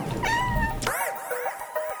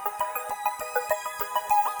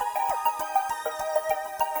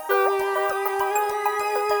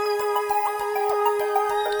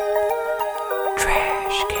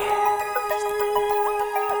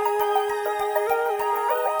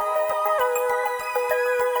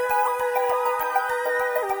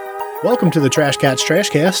Welcome to the Trash Cats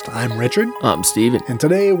Trashcast. I'm Richard. I'm Steven. And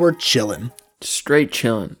today we're chilling. Straight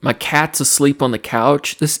chilling. My cat's asleep on the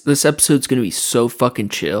couch. This episode's going to be so fucking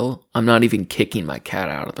chill. I'm not even kicking my cat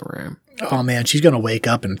out of the room. Oh man, she's going to wake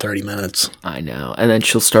up in 30 minutes. I know. And then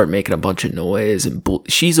she'll start making a bunch of noise and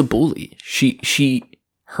she's a bully. She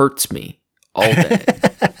hurts me all day.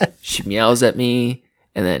 She meows at me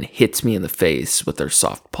and then hits me in the face with her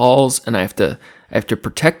soft paws, and I have to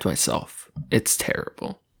protect myself. It's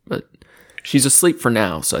terrible. But she's asleep for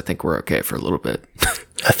now, so I think we're okay for a little bit.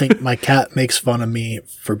 I think my cat makes fun of me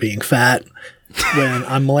for being fat when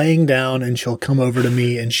I'm laying down, and she'll come over to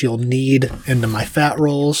me and she'll knead into my fat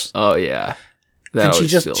rolls. Oh yeah. And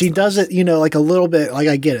she does it, like a little bit, like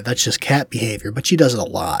I get it. That's just cat behavior, but she does it a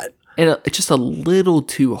lot. And it's just a little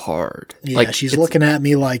too hard. Yeah, like she's looking at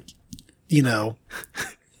me like, you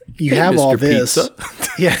hey, have Mr. all this. Pizza.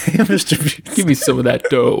 Yeah, Mr. Pizza. Give me some of that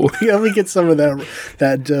dough. Yeah, let me get some of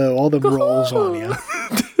that dough, all the rolls on you.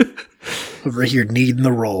 Over here kneading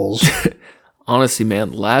the rolls. Honestly,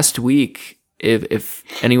 man, last week,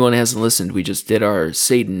 if anyone hasn't listened, we just did our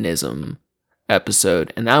Satanism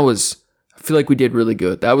episode, and I feel like we did really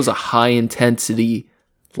good. That was a high intensity,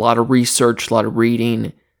 a lot of research, a lot of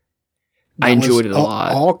reading. I enjoyed it a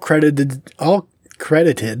lot. All credited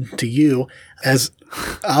to you, as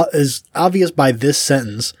obvious by this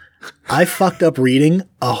sentence. I fucked up reading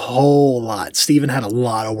a whole lot. Steven had a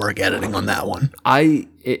lot of work editing on that one.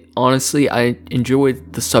 Honestly, I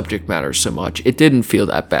enjoyed the subject matter so much. It didn't feel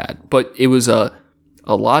that bad, but it was a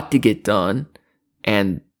lot to get done,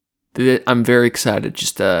 and I'm very excited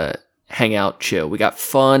just to hang out, chill. We got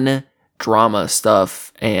fun, drama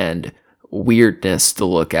stuff, and weirdness to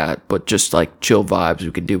look at, but just like chill vibes.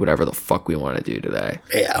 We can do whatever the fuck we want to do today.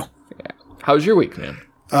 Yeah. How's your week, man?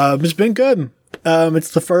 It's been good.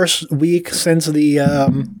 It's the first week since the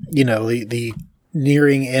the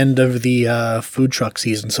nearing end of the food truck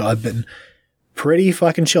season, so I've been pretty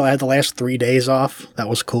fucking chill. I had the last 3 days off. That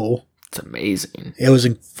was cool. It's amazing. It was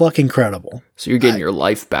fucking incredible. So you're getting your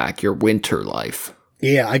life back, your winter life.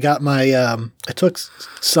 Yeah, I got my I took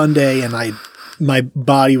Sunday, and my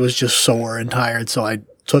body was just sore and tired, so I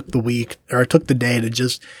took the day to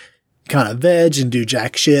just kind of veg and do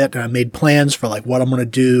jack shit, and I made plans for like what I'm going to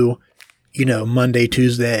do, Monday,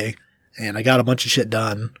 Tuesday, and I got a bunch of shit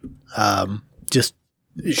done. Just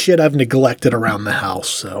shit I've neglected around the house,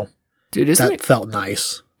 so dude, felt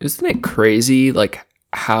nice. Isn't it crazy, like,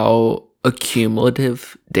 how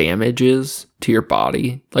accumulative damage is to your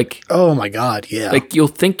body? Like, oh my God, yeah. Like, you'll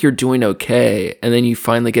think you're doing okay, and then you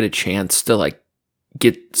finally get a chance to, like,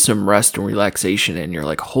 get some rest and relaxation, and you're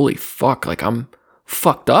like, holy fuck, like, I'm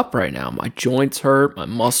fucked up right now. My joints hurt, my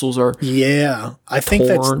muscles are I think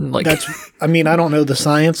torn. that's I mean, I don't know the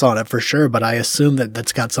science on it for sure, but I assume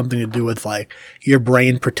that's got something to do with like your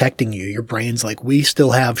brain protecting you. Your brain's like, we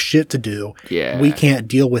still have shit to do. Yeah, we can't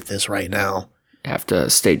deal with this right now. You have to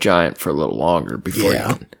stay giant for a little longer before you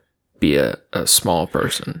can be a small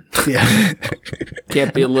person. Yeah.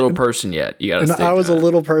 Can't be a little person yet. You gotta stay I was giant. a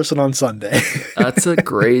little person on Sunday. That's a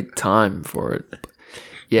great time for it.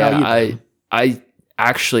 Yeah, I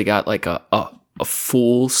actually got like a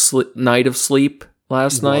full night of sleep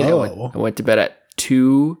last night. I went to bed at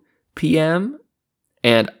 2 p.m.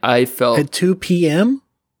 and I felt... At 2 p.m.?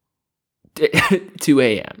 2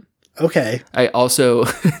 a.m. Okay. I also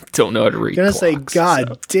don't know how to read I'm going to say,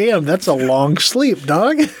 God damn, that's a long sleep,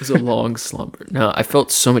 dog. It was a long slumber. No, I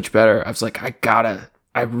felt so much better. I was like, I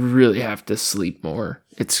really have to sleep more.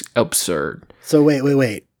 It's absurd. So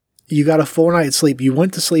wait. You got a full night's sleep. You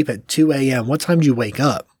went to sleep at 2 a.m. What time did you wake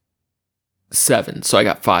up? 7. So I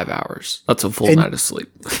got 5 hours. That's a full night of sleep.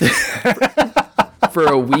 For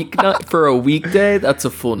a weekday, that's a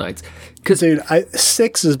full night. Dude,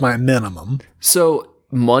 6 is my minimum. So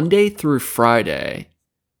Monday through Friday,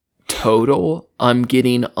 total, I'm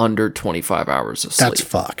getting under 25 hours of sleep. That's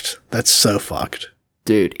fucked. That's so fucked.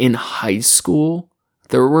 Dude, in high school,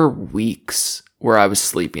 there were weeks where I was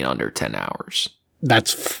sleeping under 10 hours.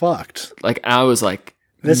 That's fucked. Like, I was like,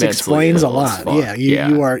 this explains a lot. Yeah,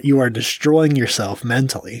 you are destroying yourself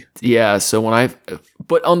mentally. Yeah, so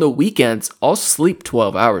but on the weekends, I'll sleep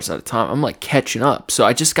 12 hours at a time. I'm like catching up. So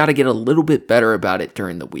I just got to get a little bit better about it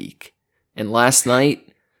during the week. And last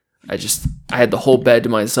night, I had the whole bed to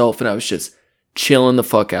myself, and I was just chilling the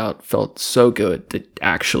fuck out. Felt so good to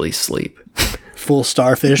actually sleep. Full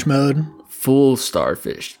starfish mode. Full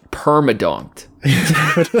starfish. Permadunked.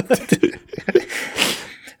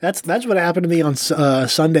 That's what happened to me on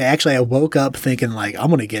Sunday. Actually, I woke up thinking like I'm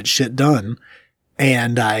gonna get shit done,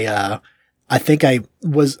 and I I think I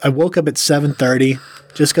woke up at 7:30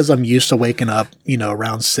 just because I'm used to waking up,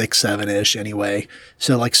 around 6, 7-ish anyway.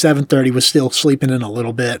 So like 7:30 was still sleeping in a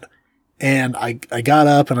little bit. And I got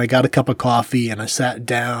up and I got a cup of coffee and I sat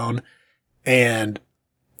down, and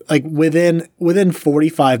like within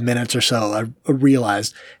 45 minutes or so, I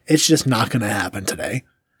realized it's just not going to happen today.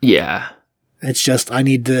 Yeah. It's just, I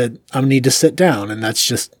need to sit down, and that's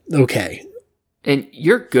just okay. And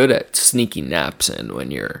you're good at sneaking naps in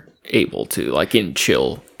when you're able to, like in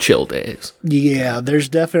chill days. Yeah, there's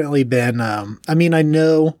definitely been, I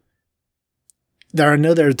know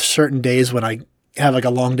there are certain days when I have like a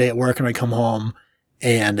long day at work and I come home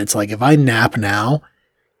and it's like, if I nap now,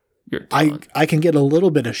 I can get a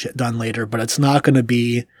little bit of shit done later, but it's not going to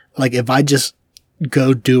be like, if I just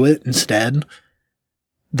go do it instead,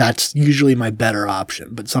 that's usually my better option.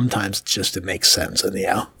 But sometimes it's just, it makes sense. And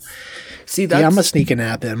See, I'm going to sneak a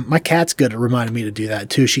nap in. My cat's good at reminding me to do that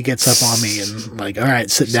too. She gets up on me and like, all right,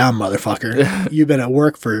 sit down, motherfucker. You've been at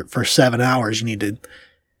work for 7 hours. You need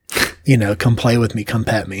to, come play with me, come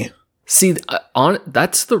pet me. See,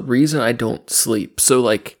 that's the reason I don't sleep. So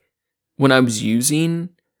like when I was using,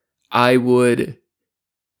 I would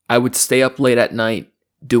stay up late at night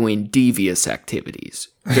doing devious activities,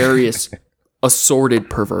 various assorted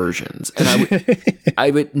perversions. And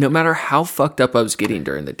I would, no matter how fucked up I was getting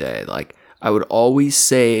during the day, like I would always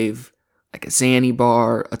save like a Xanny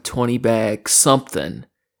bar, a 20 bag, something.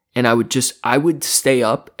 And I would stay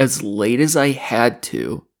up as late as I had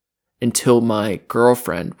to until my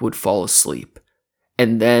girlfriend would fall asleep.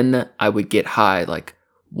 And then I would get high like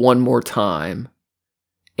one more time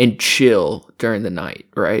and chill during the night,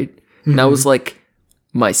 right? Mm-hmm. And that was like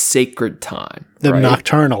my sacred time. The right?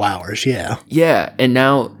 Nocturnal hours, yeah. Yeah, and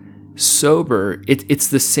now sober, it's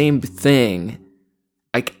the same thing.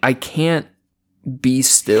 I can't be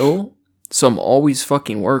still, so I'm always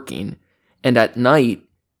fucking working. And at night,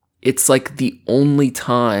 it's like the only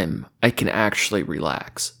time I can actually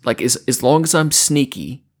relax. Like as long as I'm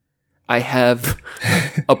sneaky, I have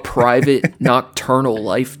a private nocturnal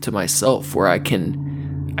life to myself where I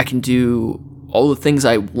can do all the things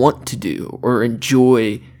I want to do or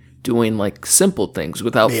enjoy doing, like simple things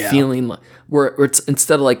without feeling like where it's,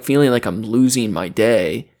 instead of like feeling like I'm losing my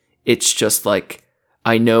day, it's just like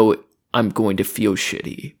I know I'm going to feel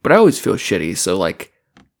shitty, but I always feel shitty, so like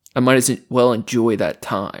I might as well enjoy that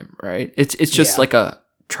time, right? It's just like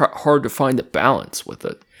hard to find the balance with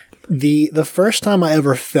it. The first time I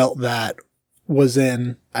ever felt that was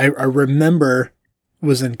I remember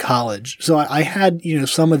was in college. So I had,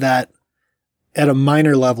 some of that at a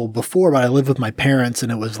minor level before, but I lived with my parents,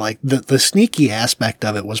 and it was like the sneaky aspect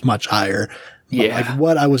of it was much higher. But like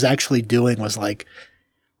what I was actually doing was like,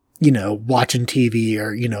 watching TV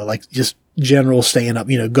or, like just general staying up,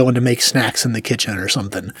 going to make snacks in the kitchen or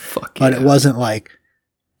something. But it wasn't like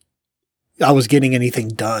I was getting anything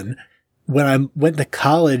done. When I went to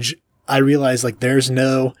college, I realized like there's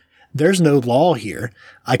no law here.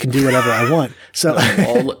 I can do whatever I want. So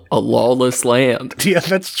a lawless land. Yeah,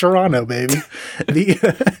 that's Toronto, baby.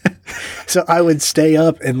 So I would stay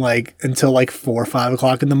up and like until like 4 or 5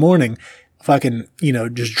 o'clock in the morning, fucking,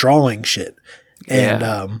 just drawing shit.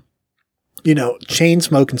 And, chain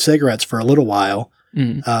smoking cigarettes for a little while.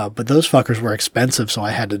 But those fuckers were expensive, so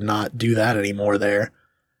I had to not do that anymore there.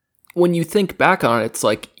 When you think back on it, it's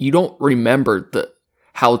like you don't remember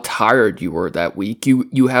how tired you were that week.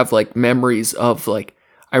 You have like memories of like,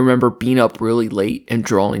 I remember being up really late and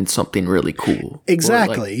drawing something really cool.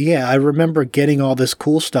 Exactly. Yeah. I remember getting all this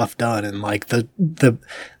cool stuff done and like the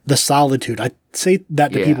solitude. I say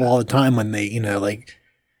that to people all the time when they, like,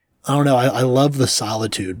 I don't know. I love the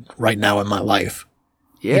solitude right now in my life.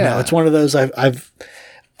 Yeah. It's one of those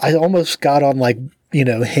I almost got on like,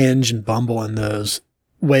 Hinge and Bumble and those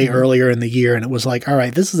way earlier in the year, and it was like, all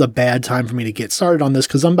right, this is a bad time for me to get started on this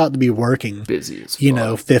because I'm about to be working busy as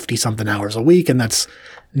fuck. 50 something hours a week, and that's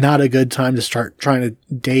not a good time to start trying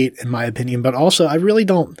to date, in my opinion. But also I really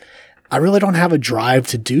don't have a drive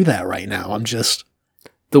to do that right now. I'm just,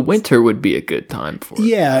 the winter would be a good time for it.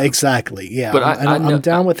 Yeah, exactly. Yeah. But I'm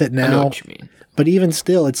down with it now. I know what you mean. But even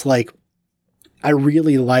still, it's like I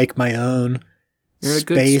really like my own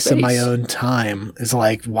space and my own time. It's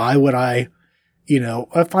like, why would I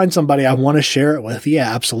find somebody I want to share it with.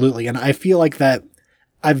 Yeah, absolutely. And I feel like that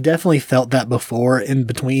I've definitely felt that before in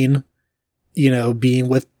between, being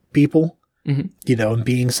with people, and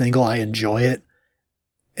being single. I enjoy it.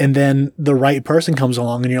 And then the right person comes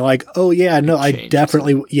along and you're like, oh yeah, no, I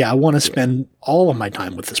definitely, I want to spend all of my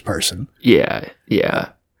time with this person. Yeah. Yeah.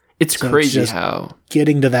 It's crazy how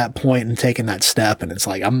getting to that point and taking that step. And it's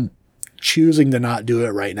like, I'm choosing to not do it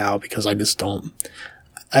right now because I just don't,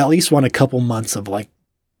 I at least want a couple months of like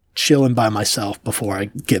chilling by myself before I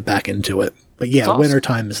get back into it. But yeah, awesome.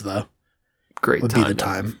 wintertime is the Great would time. be the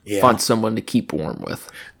time. Yeah, Find someone to keep warm with.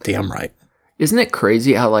 damn right. Isn't it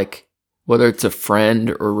crazy how like whether it's a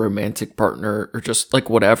friend or romantic partner or just like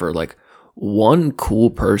whatever, like one cool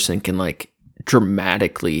person can like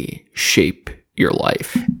dramatically shape your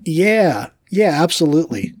life. Yeah,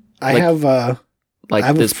 absolutely. I have a friend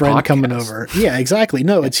podcast. coming over. Yeah, exactly.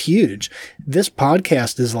 No, it's huge. This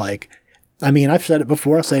podcast is like, I mean, I've said it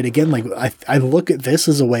before. I'll say it again. Like, I look at this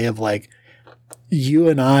as a way of like, you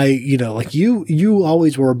and I, you know, like you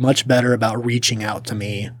always were much better about reaching out to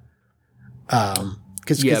me.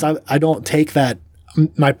 Because I don't take that,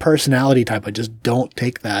 my personality type, I just don't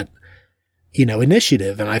take that, you know,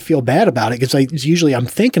 initiative. And I feel bad about it because usually I'm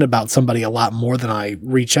thinking about somebody a lot more than I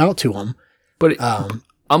reach out to them. But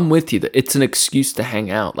I'm with you that it's an excuse to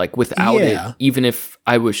hang out. Like without it, even if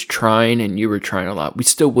I was trying and you were trying a lot, we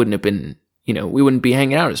still wouldn't have been, you know, we wouldn't be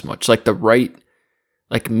hanging out as much. Like bumping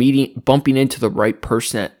into the right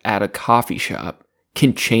person at a coffee shop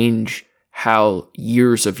can change how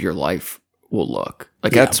years of your life will look.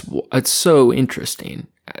 Like it's so interesting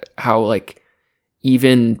how like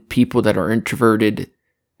even people that are introverted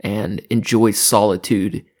and enjoy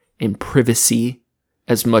solitude and privacy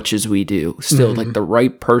as much as we do, still like the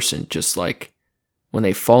right person, just like when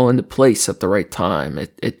they fall into place at the right time,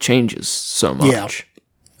 it changes so much.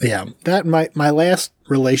 Yeah. That my last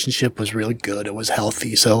relationship was really good. It was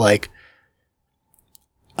healthy. So like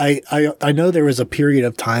I know there was a period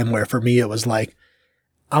of time where for me it was like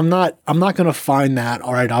I'm not going to find that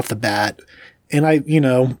all right off the bat. And I, you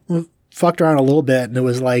know, fucked around a little bit and it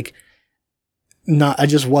was like I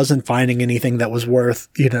just wasn't finding anything that was worth,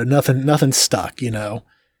 you know, nothing stuck, you know.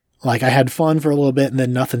 Like I had fun for a little bit and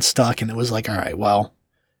then nothing stuck and it was like, all right, well,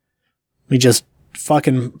 let me just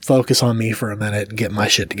fucking focus on me for a minute and get my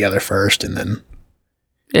shit together first and then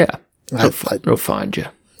it'll find you.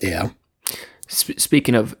 Yeah.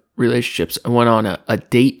 Speaking of relationships, I went on a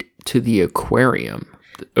date to the aquarium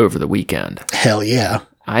over the weekend. Hell yeah.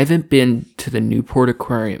 I haven't been to the Newport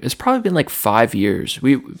Aquarium. It's probably been like 5 years.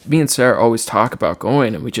 Me and Sarah always talk about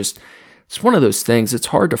going, and it's one of those things. It's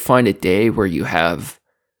hard to find a day where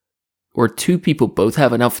where two people both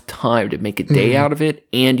have enough time to make a day out of it,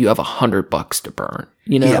 and you have $100 to burn,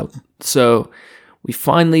 you know? Yep. So we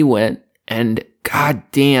finally went, and god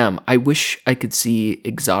damn, I wish I could see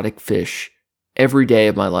exotic fish every day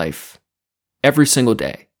of my life. Every single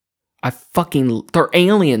day. They're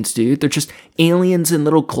aliens, dude. They're just aliens in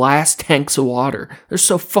little glass tanks of water. They're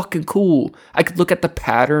so fucking cool. I could look at the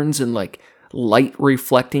patterns and like light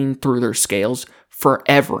reflecting through their scales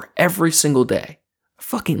forever, every single day. I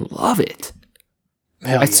fucking love it.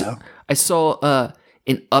 Hell yeah. I saw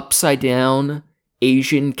an upside down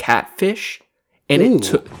Asian catfish, and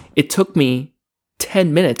it took me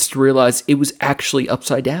 10 minutes to realize it was actually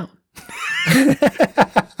upside down.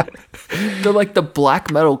 They're like the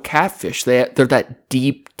black metal catfish. They're that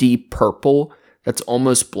deep purple that's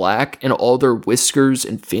almost black, and all their whiskers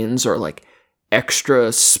and fins are like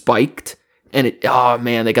extra spiked. And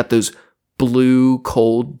they got those blue,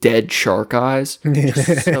 cold, dead shark eyes.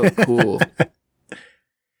 Just so cool.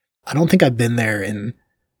 I don't think I've been there in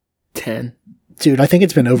 10. Dude, I think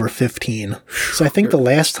it's been over 15. So I think the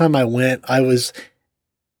last time I went,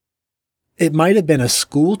 it might have been a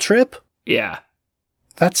school trip. Yeah.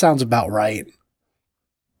 That sounds about right.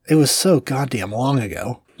 It was so goddamn long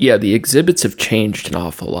ago. Yeah, the exhibits have changed an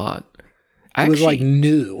awful lot. It was like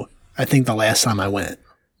new, I think, the last time I went.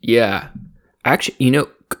 Yeah. Actually, you know,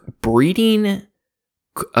 breeding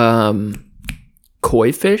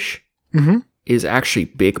koi fish is actually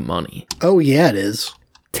big money. Oh, yeah, it is.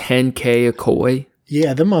 $10K a koi.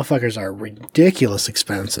 Yeah, them motherfuckers are ridiculous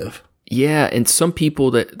expensive. Yeah, and some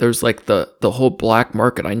people there's like the whole black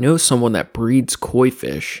market. I know someone that breeds koi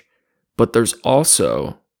fish, but there's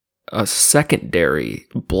also a secondary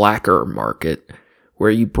blacker market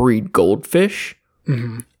where you breed goldfish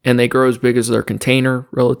and they grow as big as their container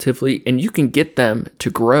relatively, and you can get them to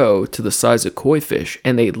grow to the size of koi fish,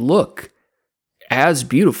 and they look as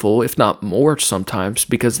beautiful, if not more sometimes,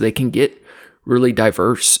 because they can get really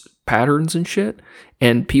diverse patterns and shit,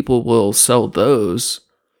 and people will sell those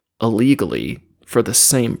illegally for the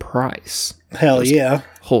same price. Hell yeah.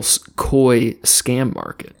 Whole koi scam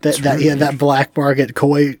market. That black market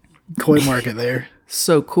koi market there.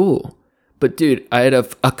 So cool. But dude, I had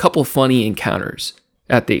a couple funny encounters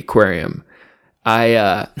at the aquarium.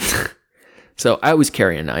 So I always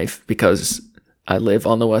carry a knife because I live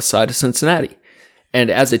on the west side of Cincinnati.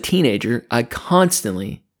 And as a teenager, I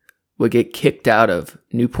constantly would get kicked out of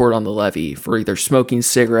Newport on the Levee for either smoking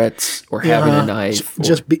cigarettes or having a knife.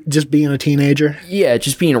 Just being a teenager. Yeah,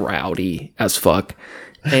 just being rowdy as fuck.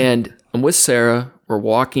 And I'm with Sarah. We're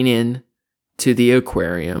walking in to the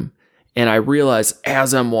aquarium. And I realize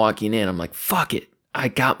as I'm walking in, I'm like, fuck it. I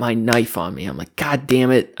got my knife on me. I'm like, God damn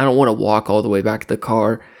it. I don't want to walk all the way back to the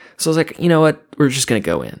car. So I was like, you know what? We're just going to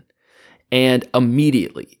go in. And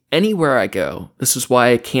immediately, anywhere I go, this is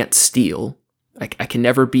why I can't steal. I can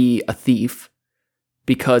never be a thief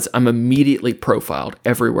because I'm immediately profiled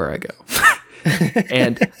everywhere I go.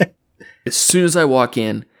 And as soon as I walk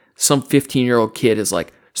in, some 15-year-old kid is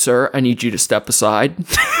like, sir, I need you to step aside.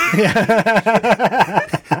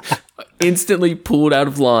 Instantly pulled out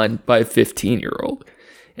of line by a 15-year-old.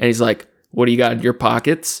 And he's like, what do you got in your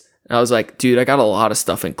pockets? And I was like, dude, I got a lot of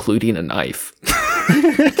stuff, including a knife.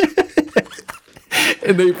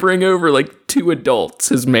 And they bring over like 2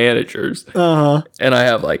 adults as managers. Uh-huh. And I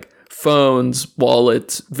have like phones,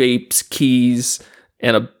 wallets, vapes, keys,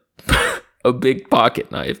 and a big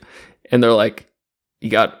pocket knife. And they're like, you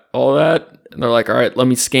got all that? And they're like, all right, let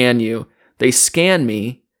me scan you. They scan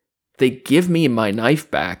me. They give me my knife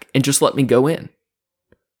back and just let me go in. And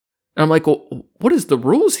I'm like, well, what is the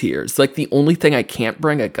rules here? It's like the only thing I can't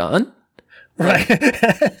bring a gun? Right.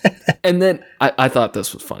 And then I thought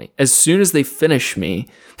this was funny. As soon as they finish me,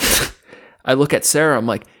 I look at Sarah. I'm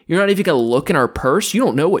like, you're not even going to look in our purse? You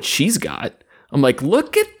don't know what she's got. I'm like,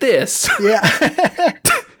 look at this. Yeah.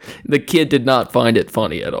 The kid did not find it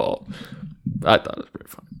funny at all. I thought it was very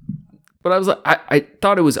funny. But I was like, I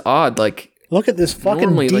thought it was odd. Like, look at this fucking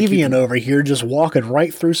deviant over here just walking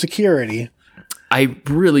right through security. I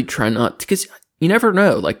really try not to, because you never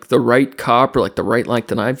know. Like, the right cop or like the right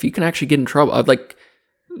length of knife, you can actually get in trouble. I've like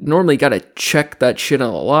normally got to check that shit in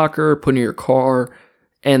a locker, put in your car,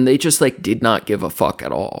 and they just like did not give a fuck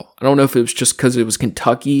at all. I don't know if it was just because it was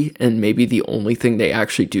Kentucky and maybe the only thing they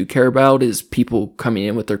actually do care about is people coming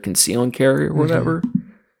in with their conceal and carry or whatever. Mm-hmm.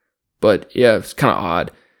 But yeah, it's kind of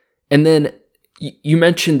odd. And then you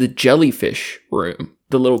mentioned the jellyfish room,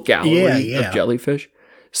 the little gallery of jellyfish.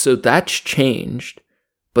 So that's changed,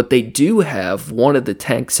 but they do have one of the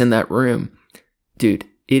tanks in that room. Dude,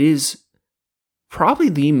 it is probably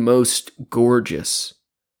the most gorgeous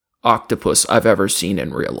octopus I've ever seen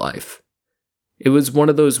in real life. It was one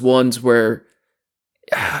of those ones where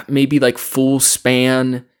maybe like full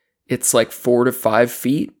span, it's like 4 to 5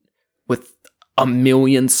 feet with a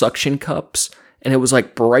million suction cups. And it was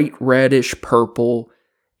like bright reddish purple.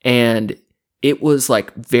 And it was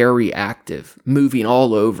like very active, moving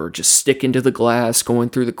all over, just sticking to the glass, going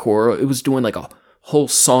through the coral. It was doing like a whole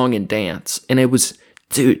song and dance. And it was,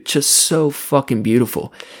 dude, just so fucking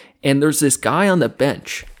beautiful. And there's this guy on the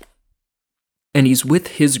bench. And he's with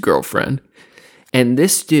his girlfriend. And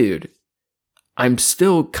this dude, I'm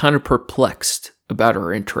still kind of perplexed about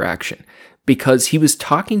our interaction. Because he was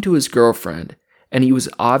talking to his girlfriend. And he was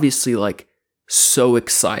obviously like so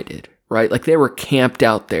excited, right? Like they were camped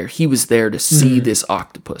out there. He was there to see this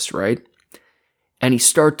octopus, right? And he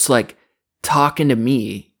starts like talking to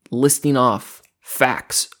me, listing off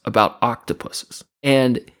facts about octopuses.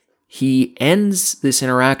 And he ends this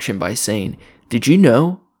interaction by saying, did you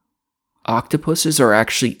know octopuses are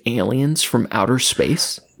actually aliens from outer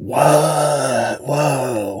space? What?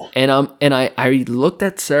 Whoa. And I looked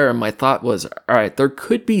at Sarah and my thought was, all right, there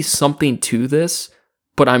could be something to this,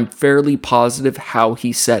 but I'm fairly positive how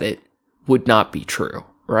he said it would not be true,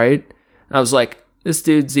 right? And I was like, this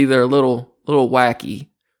dude's either a little wacky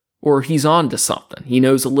or he's on to something. He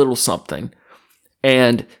knows a little something.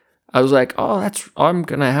 And I was like, I'm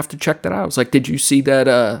going to have to check that out. I was like, did you see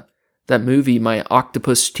that movie, My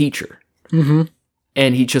Octopus Teacher? Mm-hmm.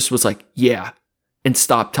 And he just was like, yeah, and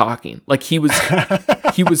stopped talking. Like he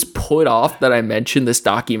was put off that I mentioned this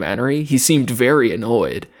documentary. He seemed very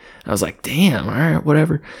annoyed. I was like, damn, all right,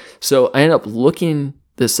 whatever. So I ended up looking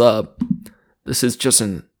this up. This is just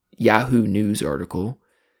an Yahoo News article.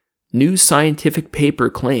 New scientific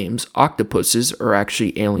paper claims octopuses are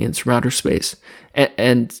actually aliens from outer space.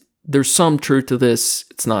 And there's some truth to this.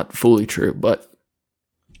 It's not fully true, but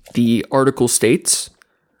the article states,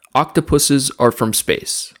 octopuses are from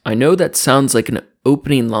space. I know that sounds like an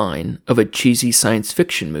opening line of a cheesy science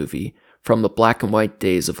fiction movie from the black and white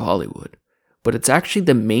days of Hollywood, but it's actually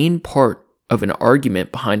the main part of an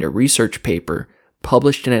argument behind a research paper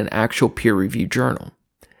published in an actual peer-reviewed journal.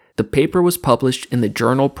 The paper was published in the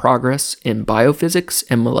journal Progress in Biophysics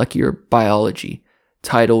and Molecular Biology,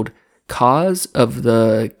 titled Cause of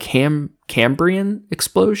the Cambrian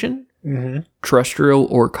Explosion? Terrestrial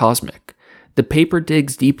or Cosmic. The paper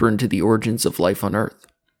digs deeper into the origins of life on Earth.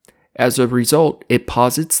 As a result, it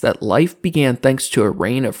posits that life began thanks to a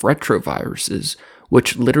rain of retroviruses,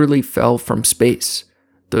 which literally fell from space.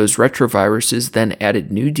 Those retroviruses then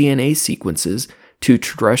added new DNA sequences to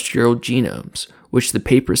terrestrial genomes, which the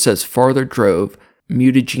paper says farther drove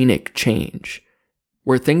mutagenic change.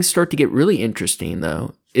 Where things start to get really interesting,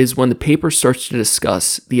 though, is when the paper starts to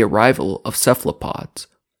discuss the arrival of cephalopods.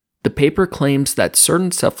 The paper claims that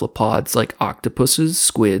certain cephalopods, like octopuses,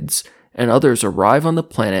 squids, and others, arrive on the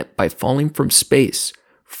planet by falling from space,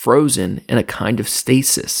 frozen in a kind of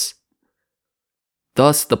stasis.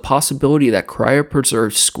 Thus, the possibility that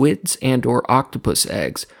cryopreserved squids and/or octopus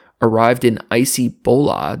eggs arrived in icy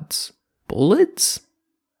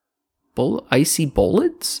icy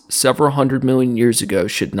bolids several 100 million years ago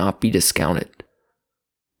should not be discounted.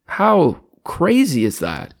 How crazy is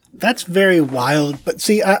that? That's very wild. But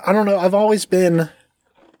see, I don't know. I've always been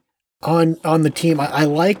on the team. I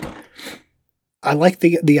like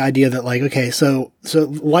the idea that, like, okay, so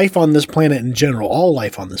life on this planet in general, all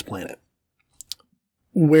life on this planet,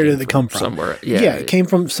 where did it come from? Somewhere. Yeah, it came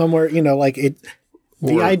from somewhere, like it.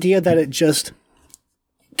 The idea that it just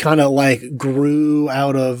kind of like grew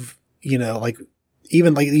out of, like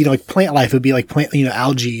even like, like plant life would be like plant,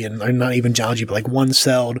 algae or not even algae, but like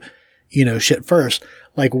one-celled, shit first.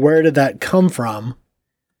 Like, where did that come from?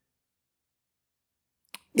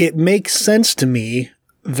 It makes sense to me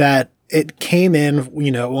that it came in,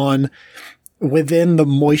 within the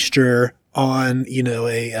moisture on,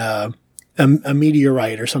 a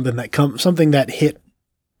meteorite or something that hit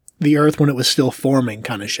the Earth when it was still forming,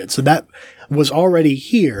 kind of shit. So that was already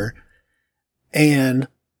here and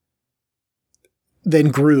then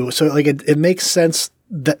grew. So like it makes sense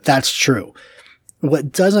that that's true.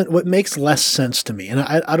 What makes less sense to me, and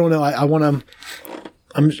I don't know,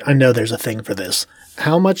 I know there's a thing for this.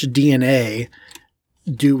 How much DNA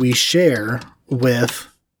do we share with,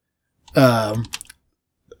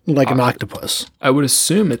 like an octopus? I would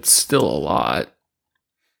assume it's still a lot.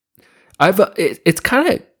 It's kind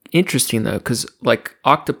of interesting though, because like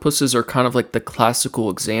octopuses are kind of like the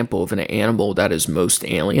classical example of an animal that is most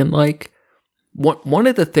alien-like. One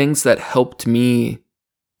of the things that helped me,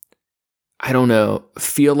 I don't know,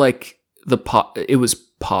 feel like it was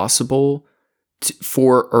possible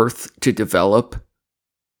for Earth to develop,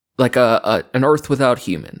 like an Earth without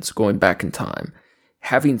humans, going back in time,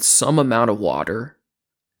 having some amount of water.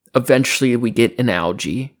 Eventually we get an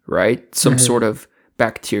algae, right? Some sort of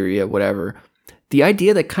bacteria, whatever. The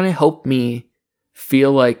idea that kind of helped me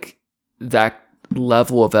feel like that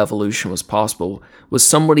level of evolution was possible was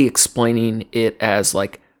somebody explaining it as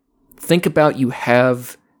like, think about, you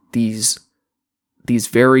have these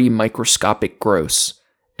very microscopic growths,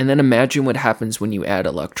 and then imagine what happens when you add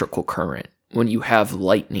electrical current, when you have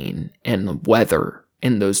lightning and weather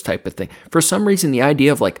and those type of things. For some reason, the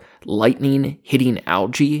idea of like lightning hitting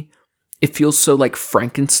algae, it feels so like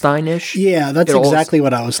Frankenstein-ish. Yeah, that's exactly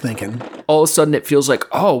what I was thinking. All of a sudden it feels like,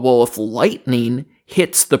 oh, well, if lightning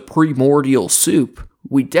hits the primordial soup,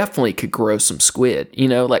 we definitely could grow some squid,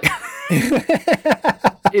 like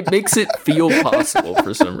it makes it feel possible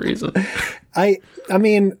for some reason. I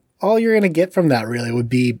mean, all you're going to get from that really would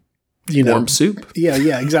be, warm soup.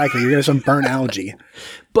 Yeah, exactly. You're going to have some burnt algae,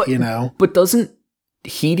 but doesn't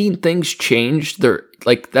heating things change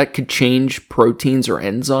that could change proteins or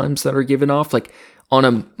enzymes that are given off, like on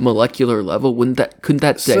a molecular level? Couldn't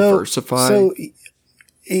that diversify? So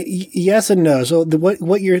yes and no. So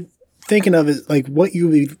what you're thinking of is like what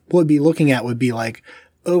you would be looking at would be like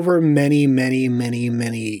over many, many, many,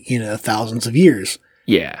 many, thousands of years.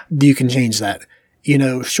 Yeah. You can change that.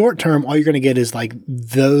 Short term, all you're going to get is like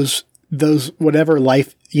those whatever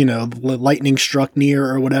life, lightning struck near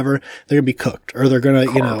or whatever, they're going to be cooked, or they're going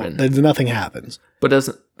to, nothing happens. But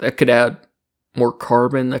that could add more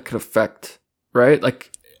carbon that could affect, right?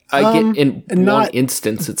 Like I get in one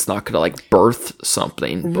instance, it's not going to like birth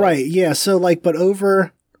something. Right. Yeah. So like,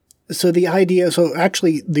 the idea, so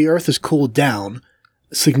actually the Earth has cooled down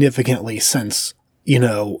significantly since,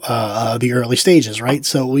 the early stages, right?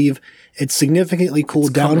 So it's significantly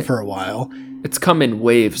cooled down for a while. It's come in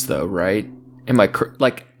waves though, right? I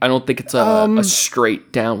don't think it's a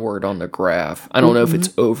straight downward on the graph. I don't know if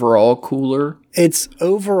it's overall cooler. It's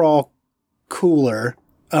overall cooler.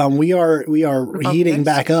 We are heating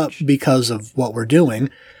back up because of what we're doing.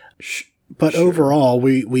 But overall,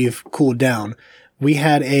 we've cooled down. We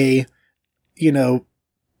had a,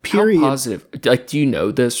 period. How positive? Like, do you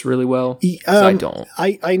know this really well? I don't.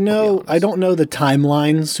 I know. I don't know the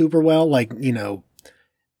timeline super well. Like,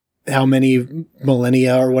 how many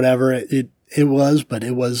millennia or whatever it was, but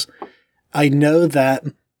it was. I know that,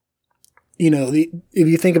 if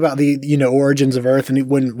you think about the origins of Earth and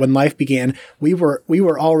when life began, we were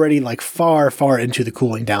already like far into the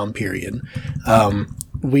cooling down period.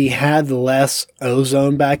 We had less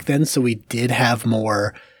ozone back then, so we did have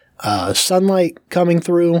more sunlight coming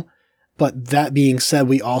through. But that being said,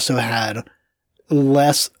 we also had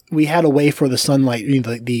less. We had a way for the sunlight,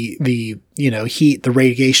 the heat, the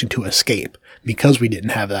radiation to escape because we didn't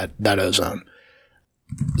have that ozone.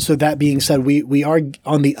 So that being said, we are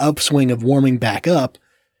on the upswing of warming back up,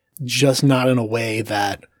 just not in a way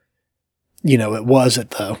that, it was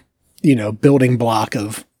at the, building block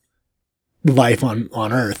of life on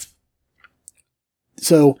Earth.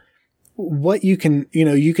 So what you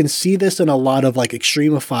can see this in a lot of like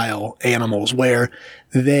extremophile animals where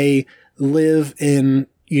they live in,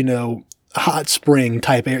 hot spring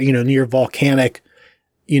type area, near volcanic,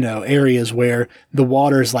 areas where the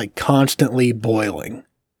water is like constantly boiling.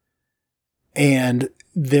 And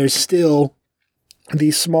there's still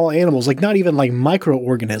these small animals, like not even like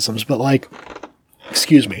microorganisms, but like,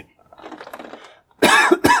 excuse me.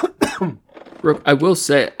 Brooke, I will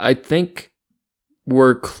say, I think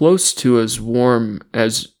we're close to as warm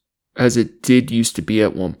as it did used to be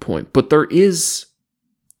at one point. But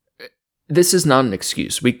this is not an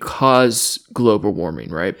excuse. We cause global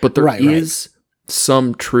warming, right? But there is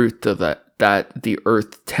some truth to that the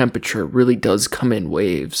Earth temperature really does come in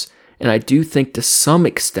waves. And I do think to some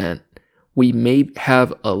extent, we may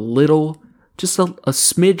have a little, just a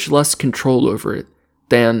smidge less control over it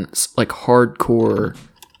than like hardcore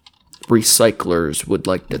recyclers would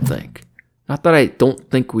like to think. Not that I don't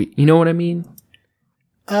think you know what I mean?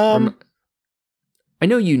 I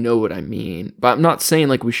know you know what I mean, but I'm not saying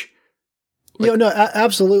like we should. Like,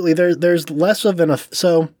 absolutely. There's less of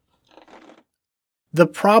so the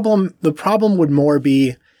problem would more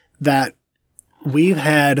be that we've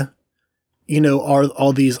had,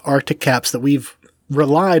 all these Arctic caps that we've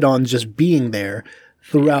relied on just being there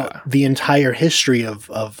throughout the entire history of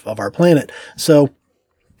our planet. So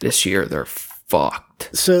this year they're fucked.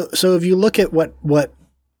 So if you look at what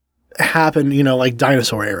happened, like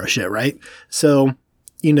dinosaur era shit, right? So,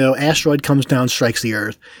 asteroid comes down, strikes the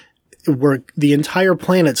Earth, where the entire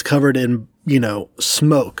planet's covered in,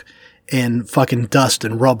 smoke and fucking dust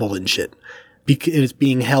and rubble and shit. It's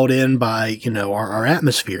being held in by, our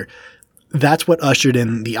atmosphere. That's what ushered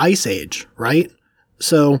in the Ice Age, right?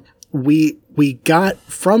 So we got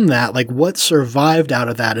from that, like what survived out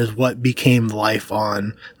of that is what became life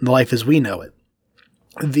as we know it.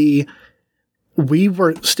 We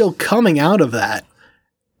were still coming out of that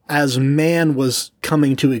as man was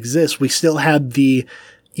coming to exist. We still had the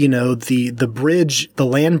bridge, the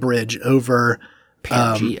land bridge over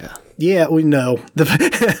Pangea. We know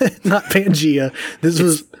not Pangea. This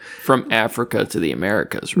was from Africa to the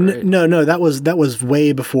Americas, right? No, that was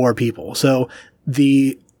way before people. So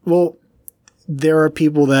there are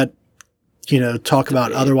people that talk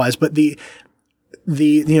about otherwise, but the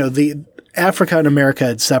Africa and America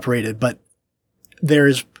had separated, but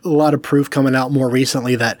there's a lot of proof coming out more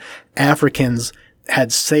recently that Africans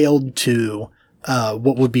had sailed to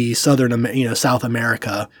what would be South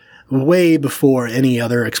America way before any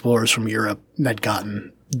other explorers from Europe had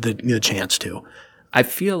gotten the chance to. I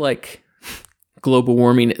feel like global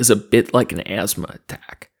warming is a bit like an asthma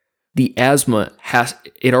attack. The asthma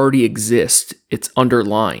it already exists, it's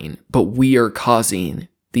underlying, but we are causing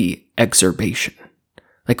the exacerbation.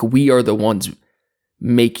 Like we are the ones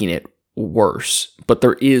making it worse, but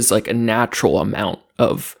there is like a natural amount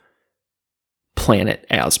of planet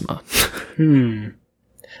asthma. I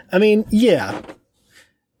mean, yeah,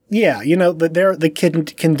 the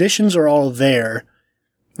conditions are all there.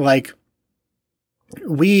 Like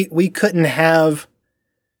we couldn't have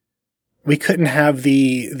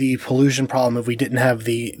the pollution problem if we didn't have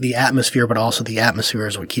the atmosphere, but also the atmosphere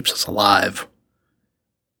is what keeps us alive.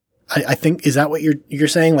 I think, is that what you're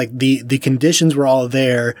saying? Like the conditions were all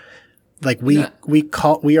there. Like we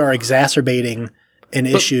are exacerbating an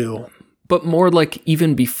issue. But more like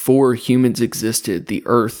even before humans existed, the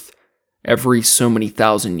Earth, every so many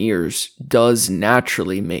thousand years, does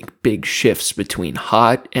naturally make big shifts between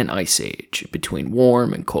hot and ice age, between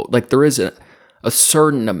warm and cold. Like there is a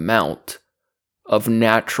certain amount of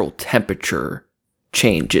natural temperature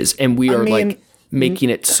changes, and we are like making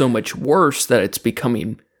it so much worse that it's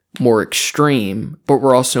becoming more extreme, but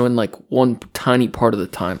we're also in like one tiny part of the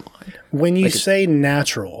timeline. When you say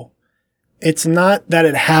natural, it's not that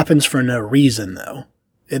it happens for no reason, though.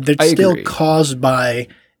 It's still caused by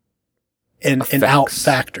an out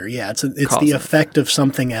factor. Yeah, it's the effect of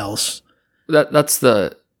something else. That's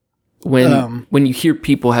the when you hear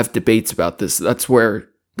people have debates about this, that's where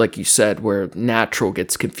like you said, where natural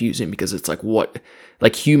gets confusing because it's like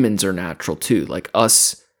humans are natural too. Like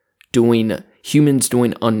humans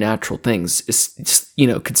doing unnatural things is,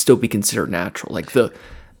 could still be considered natural. Like the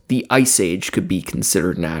Ice Age could be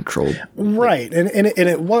considered natural. Right. And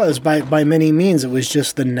it was by many means, it was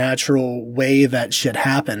just the natural way that shit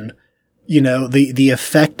happened. The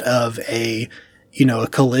effect of a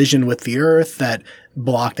collision with the earth that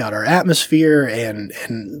blocked out our atmosphere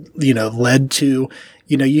and led to,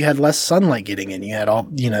 you had less sunlight getting in. You had all,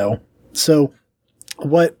 so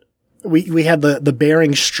what we had the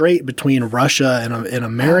Bering Strait between Russia and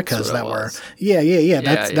Americas that were,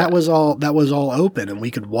 that was all open and we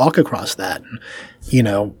could walk across that. And,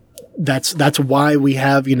 that's why we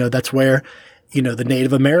have, that's where, the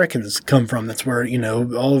Native Americans come from. That's where,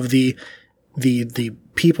 all of the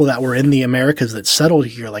people that were in the Americas that settled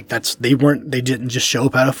here, like they didn't just show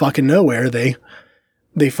up out of fucking nowhere. They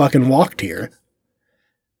fucking walked here.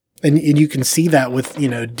 And you can see that with,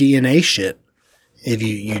 DNA shit. If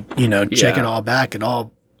you check it all back, it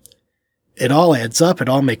all adds up. It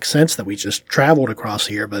all makes sense that we just traveled across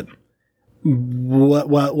here. But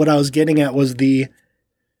what I was getting at was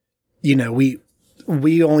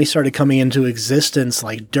we only started coming into existence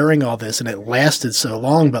like during all this, and it lasted so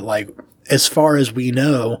long. But like, as far as we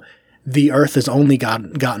know, the Earth has only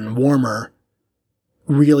gotten warmer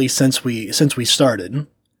really since we started.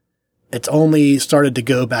 It's only started to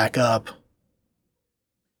go back up.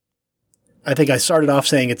 I think I started off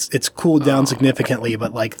saying it's cooled down significantly,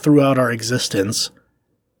 but like throughout our existence.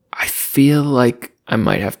 I feel like I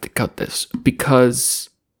might have to cut this because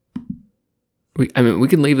we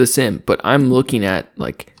can leave this in, but I'm looking at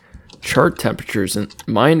like chart temperatures, and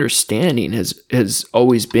my understanding has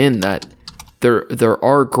always been that there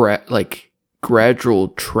are gradual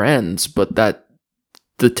trends, but that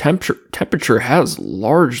the temperature has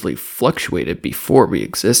largely fluctuated before we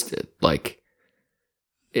existed. Like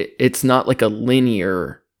it's not like a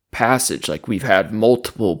linear passage. Like we've had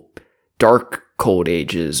multiple dark cold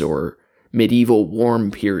ages or medieval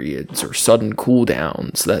warm periods or sudden cool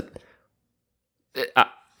downs that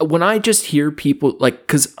when I just hear people like,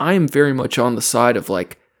 cause I'm very much on the side of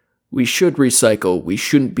like, we should recycle. We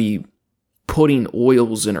shouldn't be putting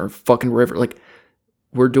oils in our fucking river. Like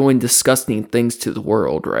we're doing disgusting things to the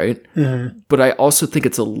world. Right. Mm-hmm. But I also think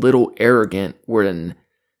it's a little arrogant when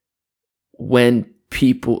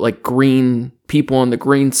people like people on the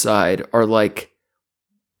green side are like,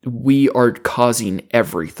 we are causing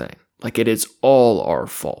everything. Like it is all our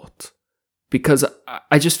fault. Because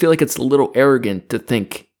I just feel like it's a little arrogant to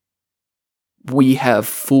think we have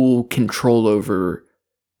full control over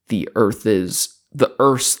the Earth's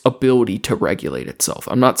ability to regulate itself.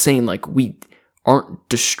 I'm not saying like we aren't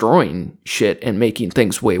destroying shit and making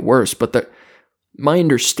things way worse, but my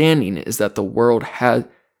understanding is that the world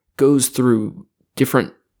goes through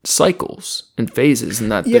different cycles and phases,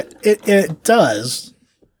 and that it does.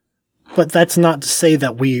 But that's not to say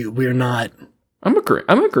that we're not. I'm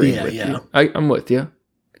agreeing with you. I'm with you.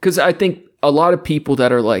 Because I think a lot of people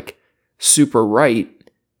that are like super right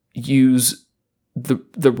use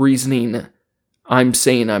the reasoning I'm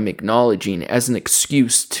saying I'm acknowledging as an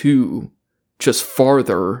excuse to just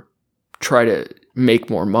farther try to make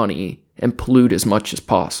more money and pollute as much as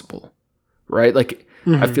possible. Right? Like,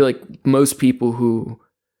 I feel like most people who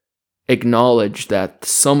acknowledge that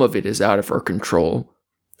some of it is out of our control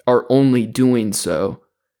are only doing so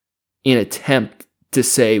in attempt to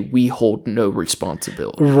say we hold no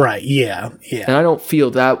responsibility. Right, yeah. And I don't feel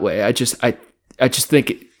that way. I just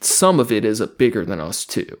think some of it is bigger than us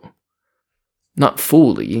too. Not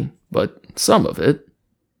fully, but some of it.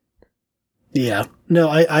 Yeah. No,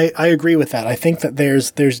 I agree with that. I think that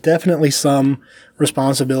there's definitely some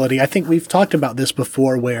responsibility. I think we've talked about this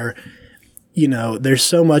before where, there's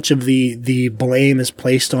so much of the blame is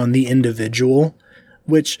placed on the individual,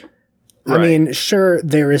 which, right. I mean, sure,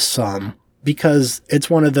 there is some, because it's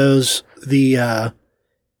one of those, it's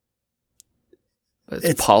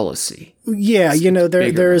policy. Yeah,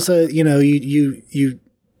 there's you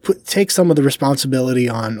take some of the responsibility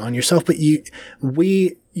on yourself, but you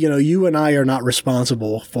and I are not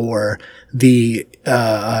responsible for the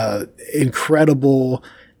incredible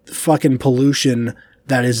fucking pollution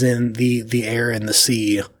that is in the air and the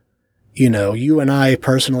sea. You and I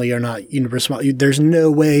personally are not responsible. There's no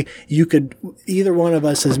way either one of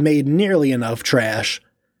us has made nearly enough trash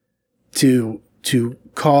to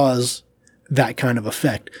cause that kind of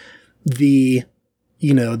effect. You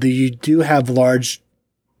do have large,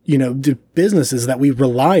 the businesses that we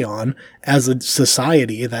rely on as a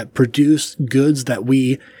society that produce goods that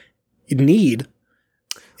we need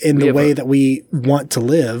in the way that we want to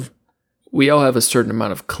live. we all have a certain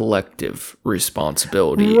amount of collective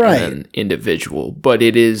responsibility Right. in an individual, but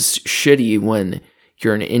it is shitty when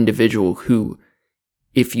you're an individual who,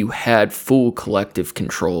 if you had full collective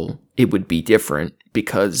control, it would be different,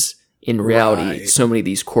 because in reality, Right. so many of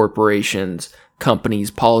these corporations, companies,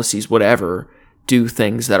 policies, whatever, do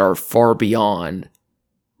things that are far beyond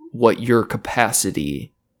what your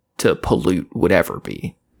capacity to pollute would ever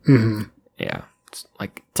be. Mm-hmm. Yeah. It's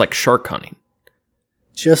like shark hunting.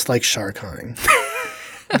 Just like shark hunting.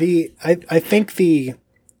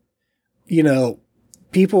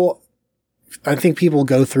 I think people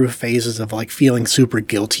go through phases of like feeling super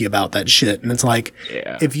guilty about that shit. And it's like,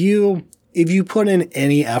 Yeah. if you put in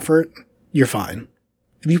any effort, you're fine.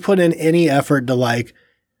 If you put in any effort to like,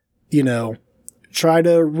 try to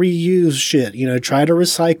reuse shit, try to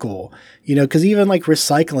recycle, cause even like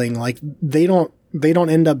recycling, like they don't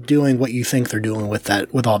end up doing what you think they're doing with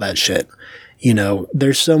all that shit.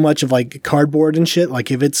 There's so much of like cardboard and shit.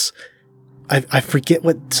 Like if it's, I forget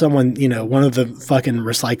what someone, one of the fucking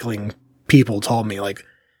recycling people told me, like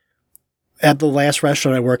at the last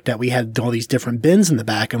restaurant I worked at, we had all these different bins in the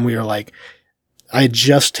back, and we were like, I had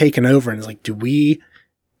just taken over, and it's like,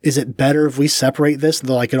 is it better if we separate this? And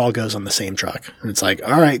they're like, it all goes on the same truck. And it's like,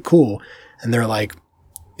 all right, cool. And they're like,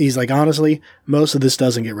 he's like, honestly, most of this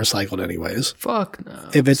doesn't get recycled anyways. Fuck no.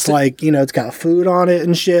 If it's like, it's got food on it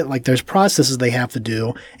and shit, like there's processes they have to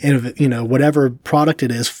do. And if, whatever product it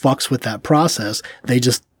is fucks with that process, they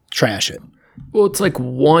just trash it. Well, it's like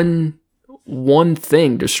one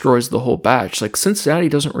thing destroys the whole batch. Like Cincinnati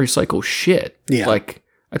doesn't recycle shit. Yeah. Like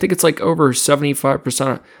I think it's like over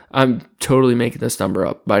 75%. I'm totally making this number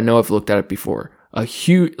up, but I know I've looked at it before. A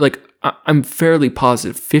huge, like I'm fairly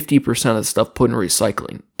positive 50% of the stuff put in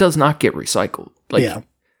recycling does not get recycled. Like yeah.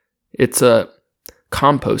 it's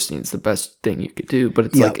composting is the best thing you could do, but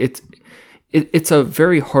it's Yeah. like it's a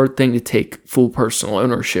very hard thing to take full personal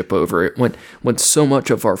ownership over it when so much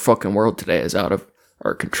of our fucking world today is out of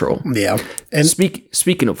our control. Yeah. And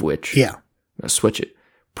Speaking of which, yeah. I'm gonna switch it.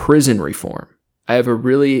 Prison reform. I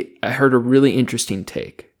heard a really interesting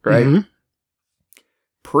take, right? Mhm.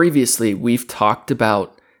 Previously, we've talked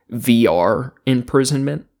about VR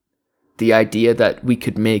imprisonment, the idea that we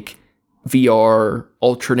could make VR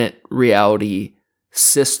alternate reality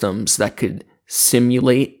systems that could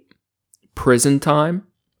simulate prison time.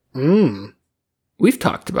 We've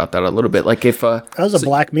talked about that a little bit. Like if That was a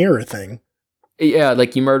Black Mirror thing. yeah,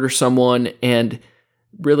 like you murder someone, and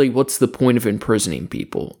really, what's the point of imprisoning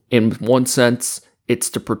people? In one sense, it's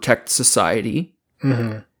to protect society.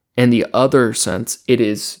 Mm-hmm. In the other sense, it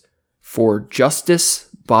is for justice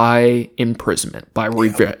by imprisonment, by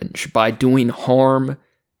revenge, by doing harm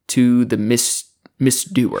to the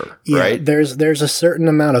misdoer, Yeah, right? there's a certain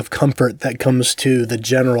amount of comfort that comes to the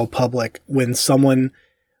general public when someone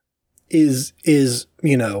is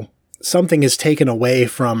something is taken away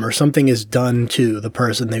from, or something is done to the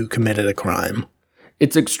person who committed a crime.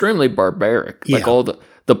 It's extremely barbaric. Like Yeah. all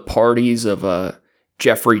the parties of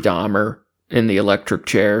Jeffrey Dahmer in the electric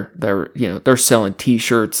chair. They're selling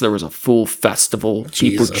T-shirts. There was a full festival,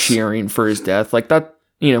 people Jesus. cheering for his death. Like that,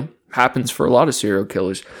 happens for a lot of serial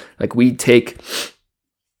killers. Like we take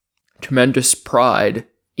tremendous pride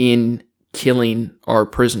in killing our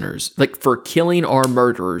prisoners, like for killing our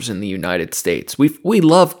murderers in the United States. We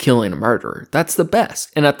love killing a murderer. That's the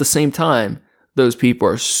best. And at the same time, those people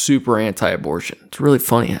are super anti-abortion. It's really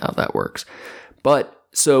funny how that works. But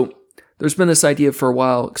so there's been this idea for a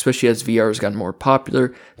while, especially as VR has gotten more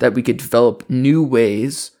popular, that we could develop new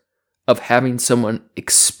ways of having someone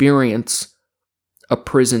experience a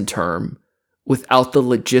prison term without the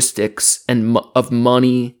logistics and of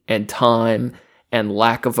money and time and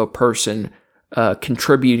lack of a person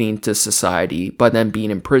contributing to society by them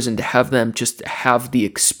being in prison, to have them just have the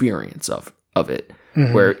experience of it.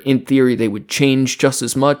 Mm-hmm. Where in theory they would change just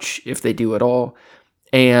as much if they do at all,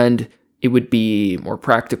 and it would be more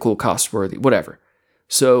practical, cost worthy, whatever.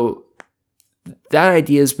 So that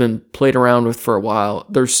idea has been played around with for a while.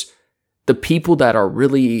 There's the people that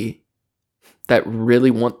really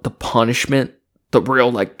want the punishment, the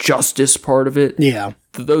real like justice part of it. Yeah.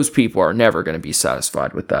 Those people are never going to be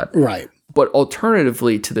satisfied with that. Right. But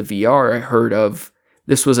alternatively to the VR, I heard of,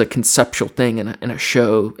 this was a conceptual thing in a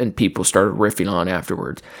show, and people started riffing on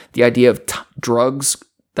afterwards, the idea of drugs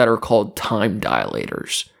that are called time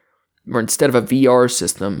dilators, where instead of a VR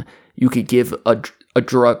system, you could give a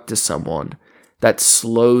drug to someone that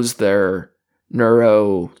slows their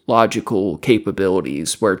neurological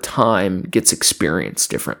capabilities, where time gets experienced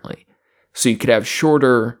differently. So you could have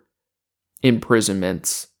shorter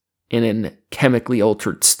imprisonments in a chemically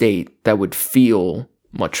altered state that would feel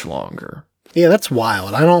much longer. Yeah, that's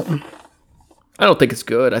wild. I don't I don't think it's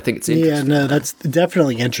good. I think it's interesting. Yeah, no, that's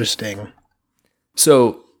definitely interesting.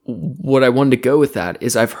 So what I wanted to go with that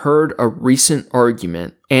is I've heard a recent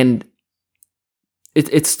argument, and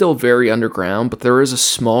it's still very underground, but there is a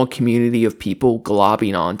small community of people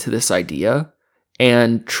globbing onto this idea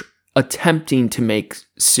and attempting to make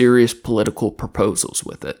serious political proposals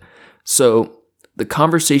with it. So the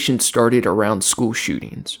conversation started around school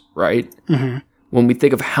shootings, right? Mm-hmm. When we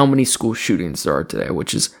think of how many school shootings there are today,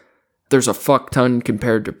 which is, there's a fuck ton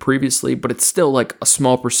compared to previously, but it's still like a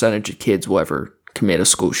small percentage of kids will ever commit a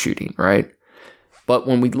school shooting, right? But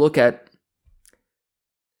when we look at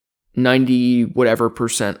 90 whatever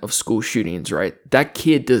percent of school shootings, right? That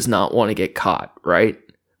kid does not want to get caught, right?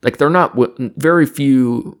 Like very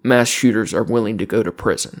few mass shooters are willing to go to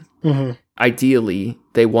prison. Mm-hmm. Ideally,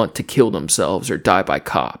 they want to kill themselves or die by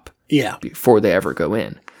cop. Yeah. Before they ever go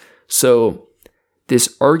in. So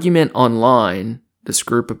this argument online, this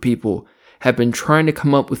group of people have been trying to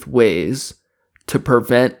come up with ways to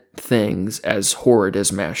prevent things as horrid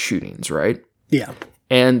as mass shootings, right? Yeah.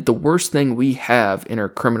 And the worst thing we have in our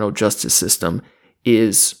criminal justice system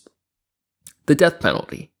is the death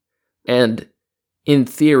penalty. And in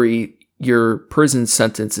theory, your prison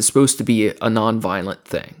sentence is supposed to be a nonviolent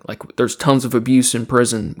thing. Like, there's tons of abuse in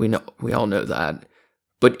prison. We all know that.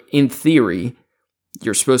 But in theory,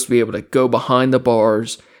 you're supposed to be able to go behind the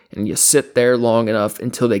bars and you sit there long enough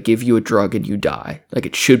until they give you a drug and you die. Like,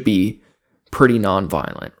 it should be pretty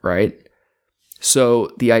nonviolent, right? So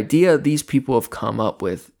the idea these people have come up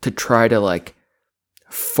with to try to like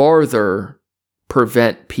farther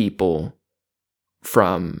prevent people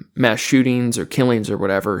from mass shootings or killings or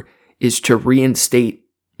whatever is to reinstate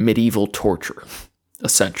medieval torture,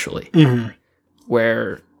 essentially,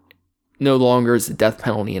 where no longer is the death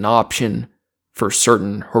penalty an option for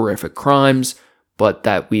certain horrific crimes, but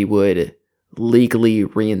that we would legally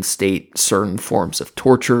reinstate certain forms of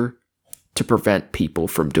torture to prevent people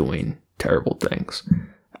from doing terrible things.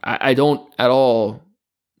 I don't at all,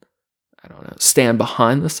 stand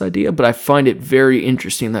behind this idea, but I find it very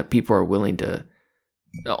interesting that people are willing to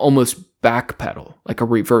almost backpedal, like a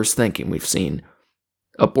reverse thinking. We've seen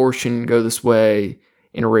abortion go this way,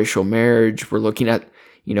 interracial marriage. We're looking at,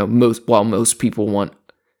 while most people want,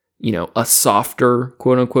 a softer,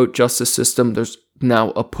 quote unquote, justice system, there's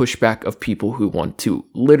now a pushback of people who want to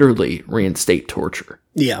literally reinstate torture.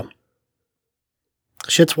 Yeah.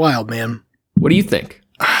 Shit's wild, man. What do you think?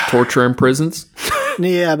 Torture in prisons?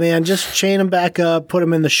 Yeah, man. Just chain them back up, put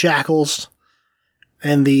them in the shackles,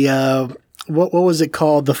 and the what was it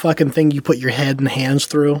called? The fucking thing you put your head and hands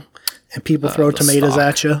through, and people throw tomatoes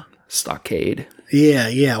at you. Stockade.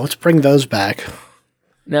 Yeah. Let's bring those back.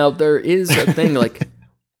 Now there is a thing like.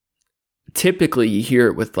 Typically, you hear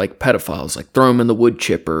it with like pedophiles, like throw them in the wood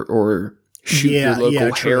chipper or shoot your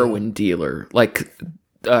local heroin dealer. Like,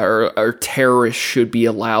 or terrorists should be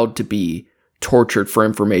allowed to be tortured for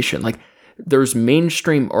information. Like, there's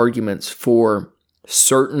mainstream arguments for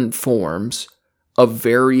certain forms of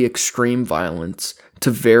very extreme violence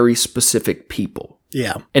to very specific people.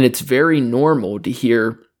 Yeah. And it's very normal to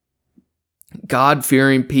hear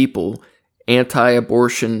God-fearing people,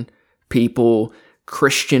 anti-abortion people,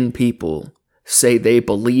 Christian people say they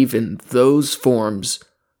believe in those forms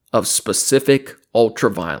of specific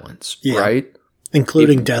ultra-violence, right?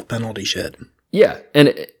 Including death penalty shit. Yeah,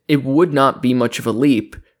 and it would not be much of a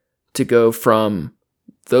leap to go from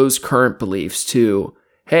those current beliefs to,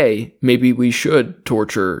 hey, maybe we should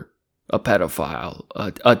torture a pedophile,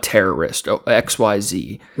 a terrorist,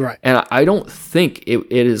 XYZ. Right. And I don't think it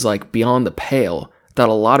is like beyond the pale that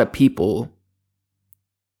a lot of people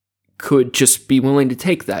could just be willing to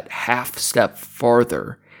take that half step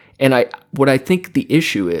farther. And what I think the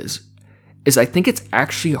issue is I think it's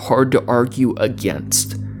actually hard to argue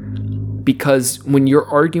against, because when you're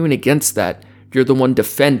arguing against that, you're the one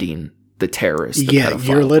defending the terrorist. The pedophile,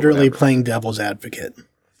 you're literally playing devil's advocate.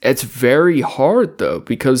 It's very hard though,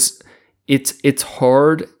 because it's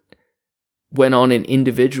hard when on an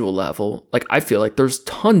individual level. Like, I feel like there's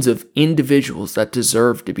tons of individuals that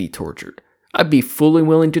deserve to be tortured. I'd be fully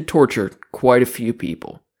willing to torture quite a few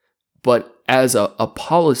people. But as a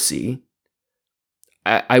policy,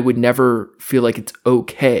 I would never feel like it's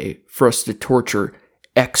okay for us to torture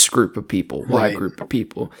X group of people, Y group of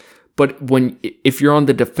people. But if you're on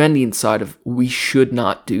the defending side of we should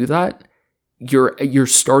not do that, you're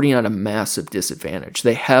starting at a massive disadvantage.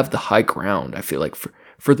 They have the high ground, I feel like,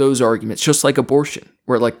 for those arguments, just like abortion,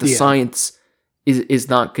 where like the science is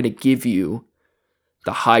not going to give you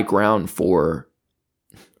the high ground for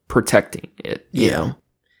protecting it, you know?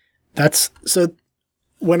 That's so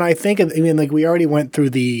when I think of, I mean, like we already went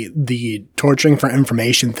through the torturing for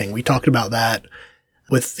information thing. We talked about that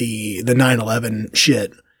with the 9/11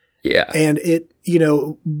 shit. Yeah. And it,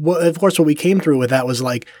 of course, what we came through with that was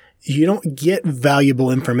like, you don't get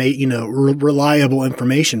valuable information, reliable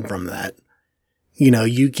information from that.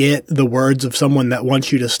 You get the words of someone that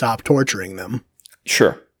wants you to stop torturing them.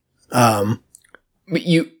 Sure. But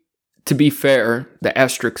to be fair, the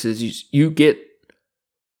asterisk is you get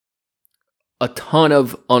a ton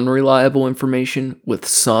of unreliable information with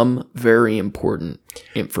some very important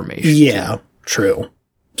information. Yeah, true.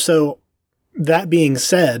 So that being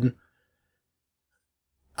said,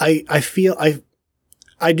 I feel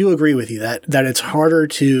I do agree with you that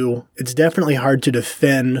it's definitely hard to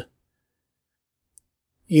defend,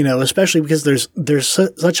 especially because there's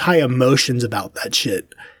such high emotions about that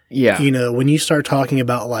shit. Yeah. When you start talking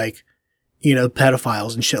about like,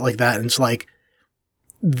 pedophiles and shit like that, and it's like,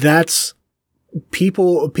 that's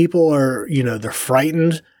people are, they're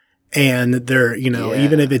frightened, and they're,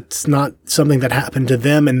 even if it's not something that happened to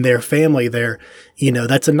them and their family, they're,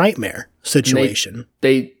 that's a nightmare situation.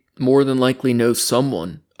 They more than likely know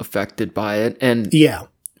someone affected by it. And yeah,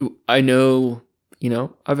 I know,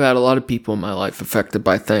 I've had a lot of people in my life affected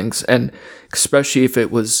by things, and especially if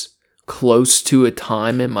it was close to a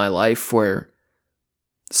time in my life where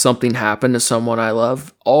something happened to someone I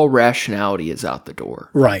love, all rationality is out the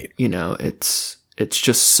door. Right. It's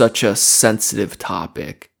just such a sensitive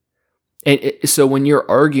topic. And so when you're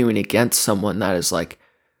arguing against someone that is like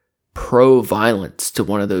pro-violence to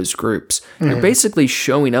one of those groups, you're basically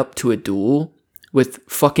showing up to a duel with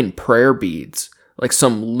fucking prayer beads, like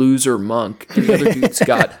some loser monk, and the other dude's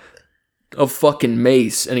got a fucking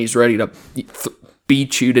mace and he's ready to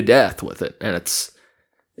beat you to death with it. And it's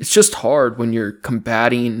just hard when you're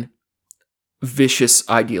combating vicious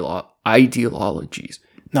ideologies.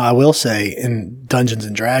 Now, I will say in Dungeons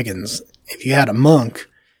and Dragons, if you had a monk,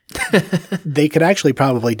 they could actually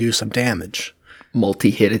probably do some damage.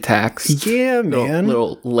 Multi-hit attacks. Yeah, man.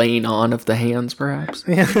 Little laying on of the hands, perhaps.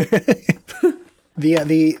 Yeah.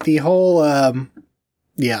 the whole, I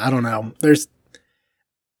don't know.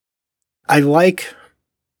 I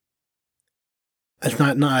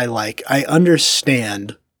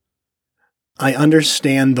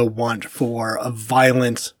understand the want for a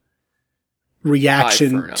violent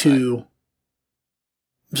reaction to,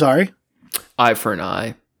 sorry? Eye for an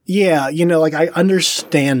eye. Yeah, I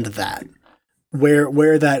understand that.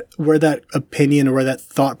 Where that opinion or where that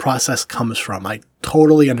thought process comes from. I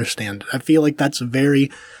totally understand it. I feel like that's a very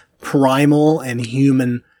primal and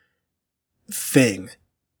human thing.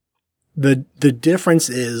 The difference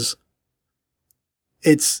is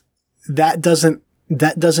that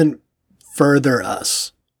doesn't further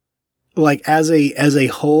us. Like as a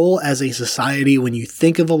whole, as a society, when you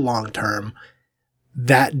think of a long term,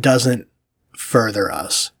 that doesn't further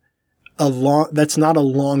us. That's not a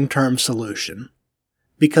long-term solution,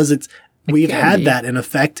 because we've had that in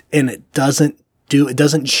effect, and it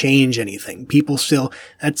doesn't change anything. People still,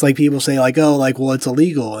 that's like people say like, oh, like, well, it's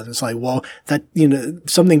illegal. And it's like, well, that,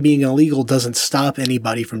 something being illegal doesn't stop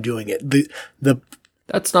anybody from doing it.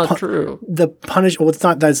 That's not true. It's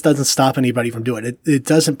not that it doesn't stop anybody from doing it. It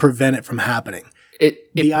doesn't prevent it from happening.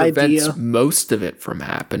 It prevents most of it from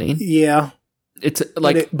happening. Yeah. It's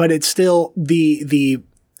like, but it's still the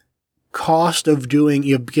cost of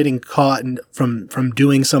getting caught from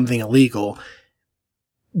doing something illegal,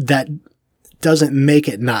 that doesn't make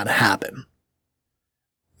it not happen.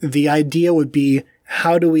 The idea would be,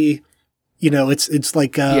 how do we, it's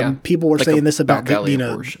like, people were like saying this about,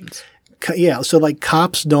 abortions. Yeah. So like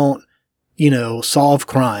cops don't, solve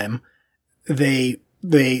crime. They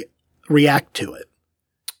react to it.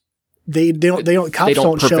 Cops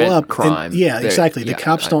don't show up. Crime. Exactly. The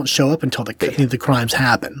cops don't show up until the crimes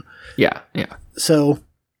happen. Yeah. So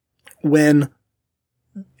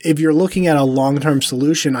if you're looking at a long-term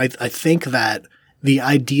solution, I think that the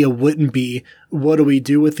idea wouldn't be, what do we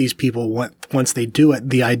do with these people once they do it?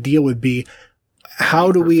 The idea would be,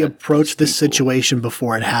 how do we approach this situation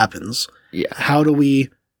before it happens? Yeah. How do we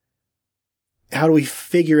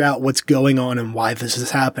figure out what's going on and why this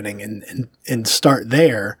is happening, and start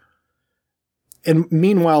there? And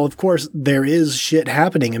meanwhile, of course, there is shit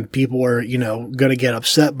happening, and people are, going to get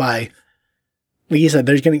upset by, like you said,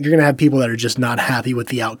 you're going to have people that are just not happy with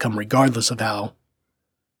the outcome, regardless of how,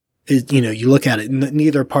 you look at it.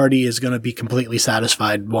 Neither party is going to be completely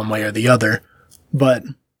satisfied one way or the other. But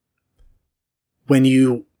when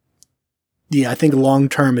I think long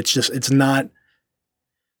term, it's not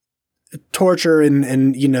torture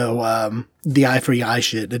and the eye for eye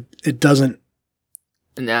shit. It doesn't.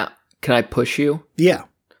 Now, can I push you? Yeah.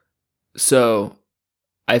 So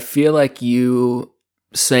I feel like you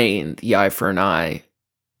saying the eye for an eye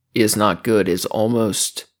is not good is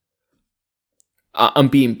almost. I'm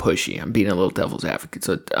being pushy. I'm being a little devil's advocate,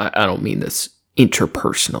 so I don't mean this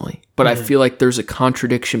interpersonally, but I feel like there's a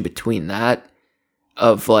contradiction between that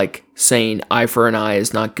of like saying eye for an eye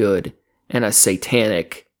is not good and a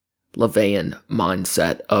satanic LaVeyan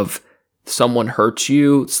mindset of someone hurts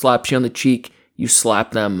you, slaps you on the cheek, you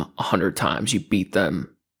slap them 100 times, you beat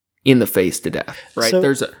them in the face to death, right? So,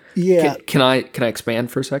 There's a yeah. Can I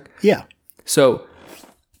expand for a sec? Yeah. So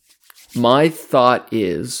my thought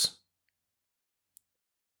is,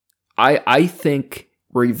 I think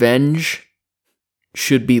revenge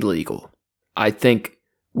should be legal. I think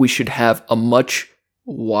we should have a much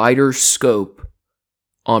wider scope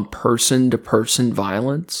on person-to-person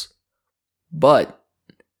violence, but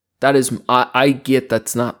that is, I get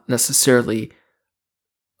that's not necessarily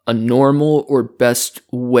a normal or best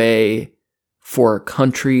way for a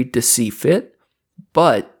country to see fit,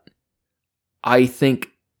 but I think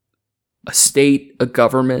a state, a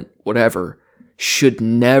government, whatever, should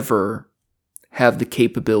never have the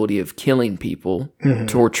capability of killing people,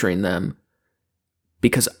 torturing them,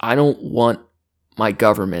 because I don't want my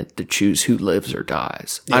government to choose who lives or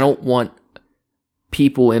dies. Yeah. I don't want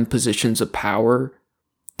people in positions of power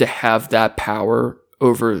to have that power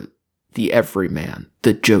over the everyman,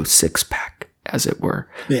 the Joe Sixpack, as it were.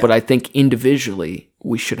 Yeah. But I think individually,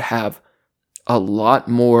 we should have a lot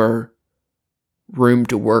more room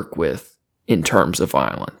to work with in terms of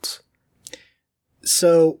violence.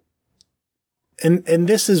 So, and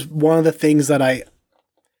this is one of the things that I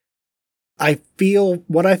feel,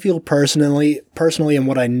 what I feel personally and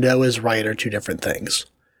what I know is right are two different things.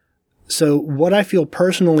 So what I feel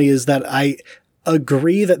personally is that I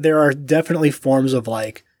agree that there are definitely forms of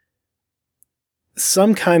like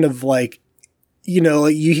some kind of like, you know,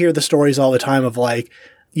 you hear the stories all the time of like,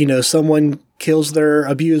 you know, someone kills their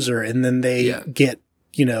abuser and then they get,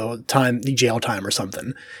 you know, jail time or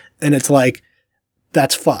something. And it's like,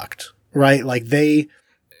 that's fucked, right? Like I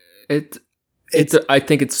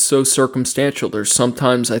think it's so circumstantial. There's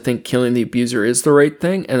sometimes I think killing the abuser is the right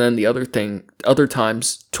thing, and then the other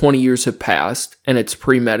times 20 years have passed and it's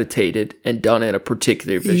premeditated and done in a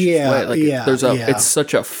particular vicious way. Like it's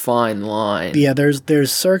such a fine line. Yeah,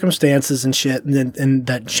 there's circumstances and shit and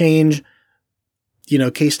that change, you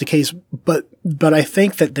know, case to case. But I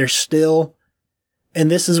think that there's still. And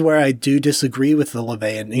this is where I do disagree with the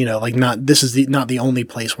LaVeyan, you know, like not the only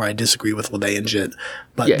place where I disagree with LaVeyan shit,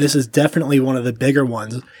 but this is definitely one of the bigger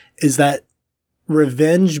ones, is that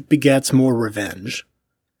revenge begets more revenge.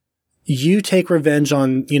 You take revenge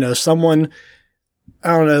on, you know, someone,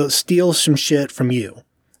 I don't know, steals some shit from you.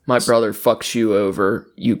 My brother fucks you over,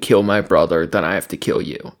 you kill my brother, then I have to kill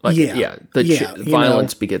you. Like,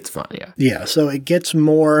 violence begets fun, Yeah, so it gets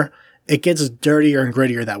dirtier and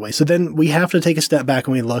grittier that way. So then we have to take a step back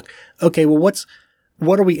and we look, okay, well,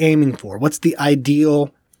 what are we aiming for? What's the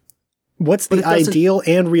ideal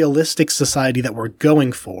and realistic society that we're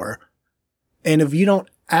going for? And if you don't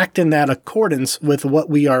act in that accordance with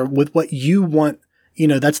what you want, you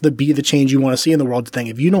know, that's be the change you want to see in the world thing.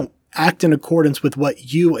 If you don't act in accordance with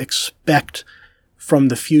what you expect from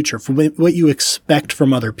the future, from what you expect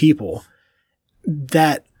from other people,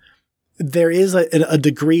 that there is a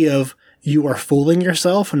degree of you are fooling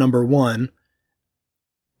yourself, number one.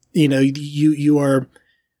 You know, you are,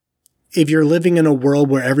 if you're living in a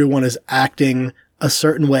world where everyone is acting a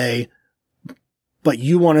certain way, but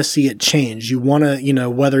you want to see it change. You want to, you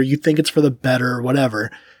know, whether you think it's for the better or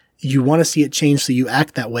whatever, you want to see it change so you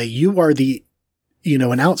act that way. You are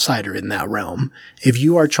an outsider in that realm. If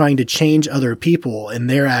you are trying to change other people and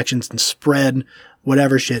their actions and spread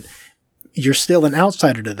whatever shit, you're still an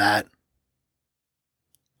outsider to that.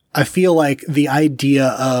 I feel like the idea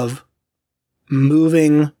of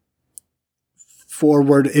moving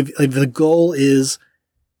forward, if the goal is,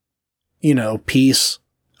 you know, peace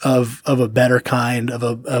of a better kind, of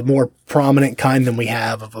a more prominent kind than we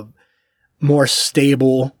have, of a more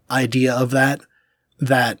stable idea of that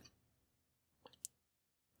the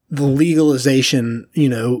legalization, you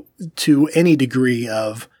know, to any degree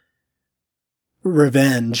of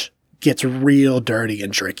revenge gets real dirty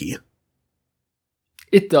and tricky.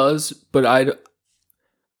 It does, but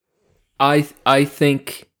I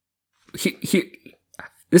think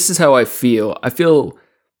this is how I feel. I feel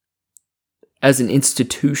as an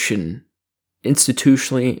institution,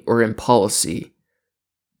 institutionally or in policy,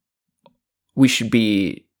 we should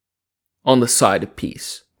be on the side of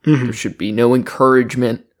peace. Mm-hmm. There should be no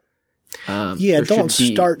encouragement. Don't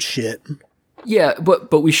start shit. Yeah,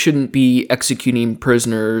 but we shouldn't be executing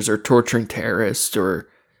prisoners or torturing terrorists or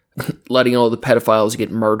letting all the pedophiles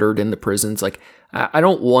get murdered in the prisons. Like, I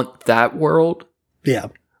don't want that world. Yeah.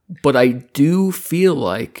 But I do feel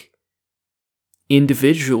like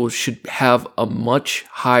individuals should have a much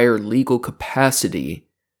higher legal capacity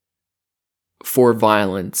for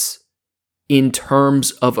violence in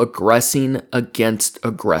terms of aggressing against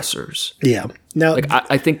aggressors. Yeah. Now, like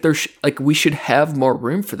I think we should have more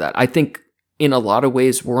room for that. I think in a lot of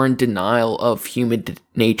ways we're in denial of human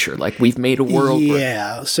nature. Like, we've made a world.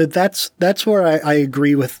 Yeah. So that's where I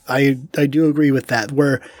agree with. I do agree with that.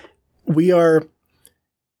 Where we are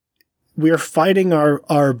fighting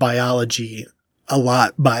our biology a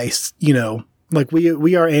lot by, like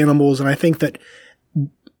we are animals, and I think that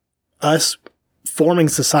us forming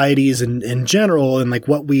societies in general, and like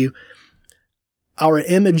our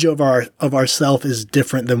image of ourself is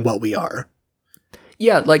different than what we are.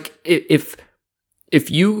 Yeah, like if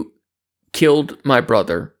you killed my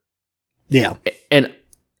brother, yeah,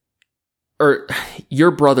 or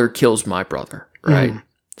your brother kills my brother, right? Mm.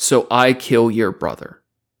 So I kill your brother,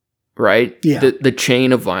 right? Yeah. The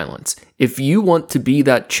chain of violence. If you want to be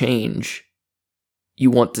that change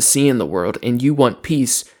you want to see in the world and you want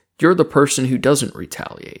peace, you're the person who doesn't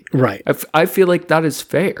retaliate. Right. I feel like that is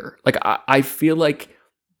fair. Like, I feel like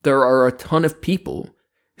there are a ton of people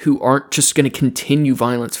who aren't just going to continue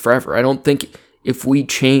violence forever. I don't think if we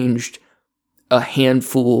changed a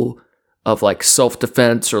handful of like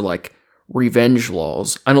self-defense or like revenge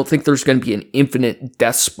laws, I don't think there's going to be an infinite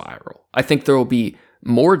death spiral. I think there will be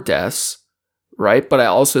more deaths, right? But I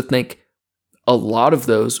also think a lot of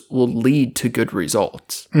those will lead to good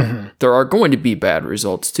results. Mm-hmm. There are going to be bad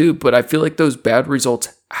results too, but I feel like those bad results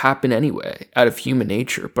happen anyway out of human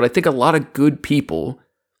nature. But I think a lot of good people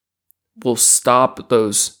will stop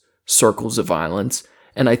those circles of violence.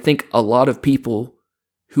 And I think a lot of people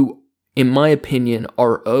who, in my opinion,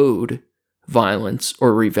 are owed violence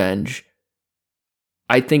or revenge,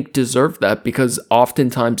 I think deserve that, because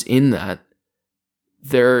oftentimes in that,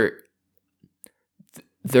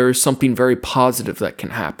 there's something very positive that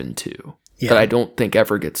can happen too, that I don't think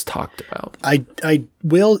ever gets talked about. I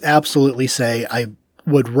will absolutely say I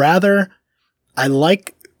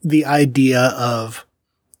like the idea of,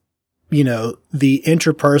 the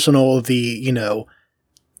interpersonal,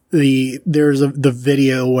 the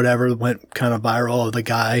video, whatever, that went kind of viral of the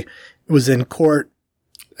guy was in court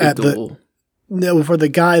for the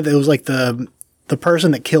guy that was like the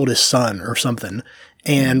person that killed his son or something.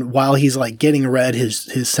 And while he's like getting read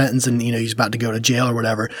his sentence and, he's about to go to jail or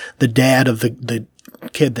whatever, the dad of the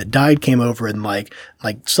kid that died came over and like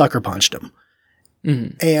sucker punched him.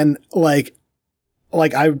 Mm-hmm. And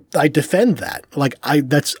I defend that.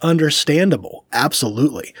 That's understandable.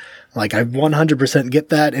 Absolutely. Like, I 100% get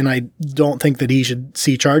that. And I don't think that he should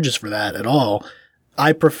see charges for that at all.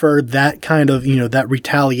 I prefer that kind of, that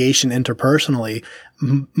retaliation interpersonally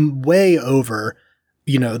way over,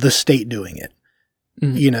 the state doing it.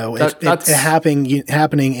 Mm-hmm. It's happening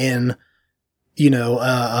in,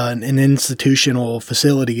 an institutional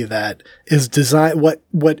facility that is designed,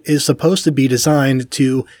 what is supposed to be designed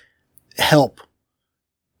to help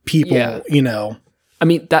people, I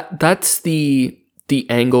mean, that's the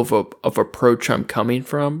angle of approach I'm coming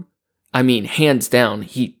from. I mean, hands down,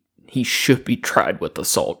 he should be tried with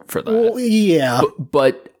assault for that. Well, yeah.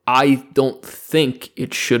 But I don't think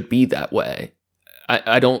it should be that way.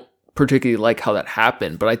 I don't particularly like how that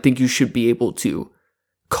happened, but I think you should be able to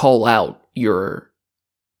call out your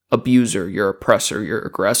abuser, your oppressor, your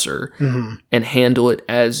aggressor, mm-hmm. and handle it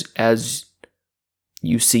as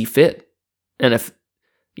you see fit. And if,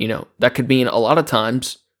 that could mean a lot of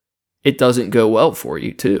times it doesn't go well for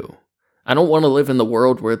you too. I don't want to live in the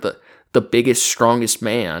world where the biggest, strongest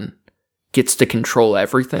man gets to control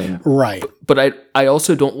everything. Right. But I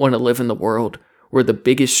also don't want to live in the world where the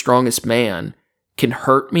biggest, strongest man can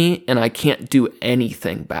hurt me and I can't do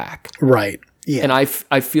anything back. Right. Yeah. And I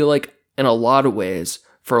feel like in a lot of ways,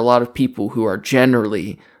 for a lot of people who are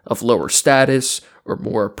generally of lower status or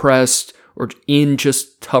more oppressed or in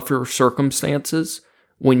just tougher circumstances,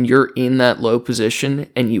 when you're in that low position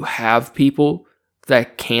and you have people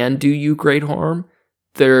that can do you great harm,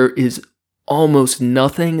 there is almost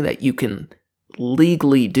nothing that you can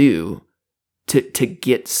legally do to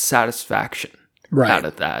get satisfaction out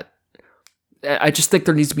of that. I just think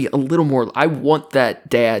there needs to be a little more. I want that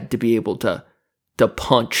dad to be able to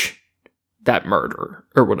punch that murderer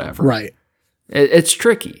or whatever. Right. It's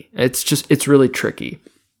tricky. It's really tricky.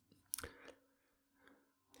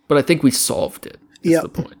 But I think we solved it. Yeah. The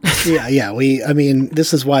point. Yeah.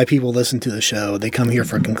 This is why people listen to the show. They come here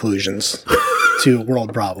for conclusions to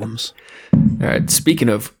world problems. All right. Speaking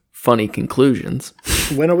of funny conclusions,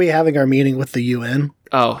 When are we having our meeting with the UN?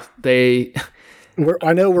 Oh,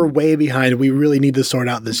 I know we're way behind. We really need to sort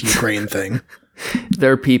out this Ukraine thing.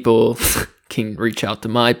 Their people can reach out to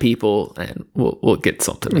my people, and we'll get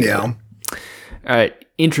something together. Yeah. All right.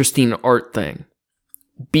 Interesting art thing.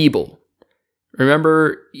 Beeble.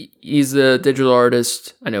 Remember, he's a digital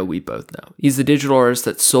artist. I know we both know. He's the digital artist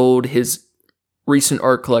that sold his recent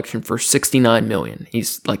art collection for $69 million.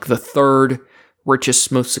 He's like the third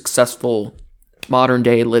richest, most successful modern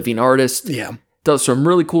day living artist. Yeah. Does some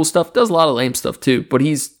really cool stuff. Does a lot of lame stuff too. But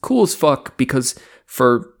he's cool as fuck because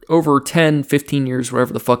for over 10, 15 years,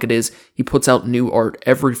 whatever the fuck it is, he puts out new art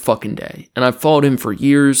every fucking day. And I've followed him for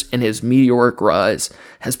years, and his meteoric rise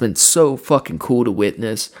has been so fucking cool to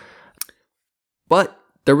witness. But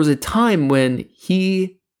there was a time when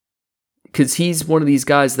because he's one of these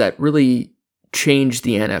guys that really changed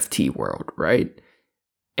the NFT world, right?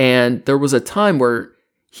 And there was a time where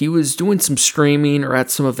he was doing some streaming or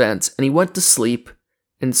at some events, and he went to sleep,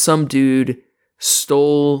 and some dude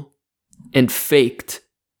stole and faked.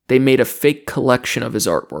 They made a fake collection of his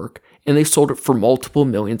artwork, and they sold it for multiple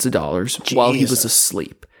millions of dollars while he was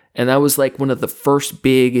asleep. And that was like one of the first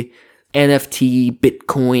big NFT,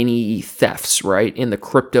 Bitcoin-y thefts, right, in the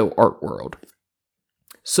crypto art world.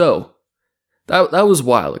 So, that was a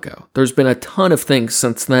while ago. There's been a ton of things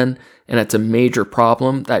since then, and it's a major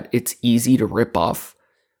problem that it's easy to rip off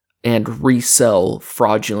and resell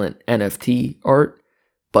fraudulent NFT art.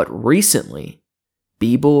 But recently,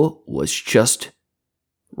 Beeble was just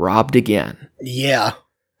robbed again. Yeah.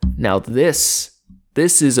 Now this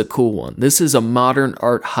is a cool one. This is a modern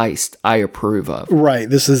art heist I approve of. Right.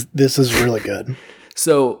 This is really good.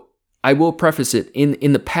 So I will preface it.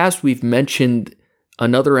 In the past, we've mentioned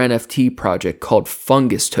another NFT project called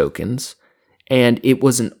Fungus Tokens, and it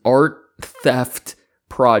was an art theft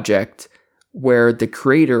project where the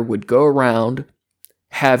creator would go around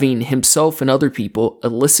having himself and other people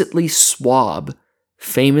illicitly swab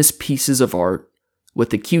famous pieces of art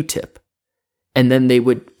with a Q-tip. And then they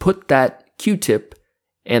would put that Q-tip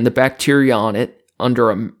and the bacteria on it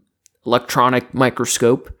under an electronic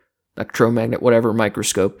microscope, electromagnet, whatever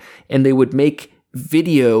microscope, and they would make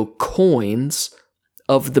video coins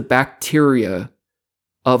of the bacteria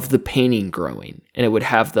of the painting growing. And it would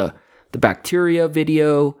have the bacteria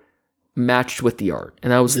video matched with the art.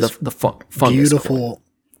 And that was the fungus beautiful coin.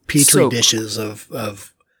 Petri dishes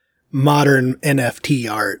of modern NFT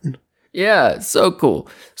art. Yeah, so cool.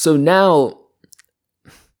 So now,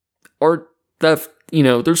 art theft,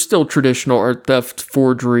 there's still traditional art theft,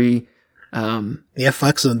 forgery.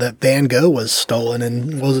 Fuck, so that Van Gogh was stolen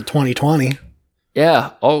in, was it 2020?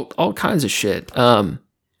 Yeah, all kinds of shit.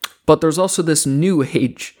 But there's also this new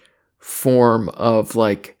age form of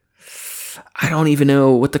like, I don't even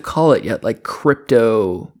know what to call it yet, like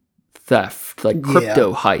crypto theft, like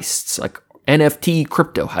crypto heists, like NFT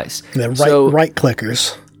crypto heists. Right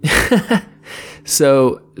clickers.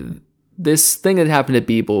 So this thing that happened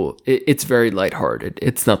to Beeble, it's very lighthearted.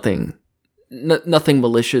 It's nothing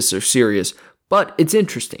malicious or serious, but it's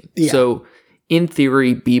interesting. Yeah. So in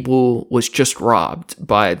theory, Beeble was just robbed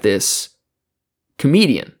by this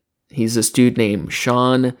comedian. He's this dude named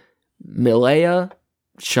Sean Millea.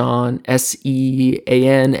 Sean,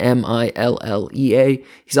 Seanmillea.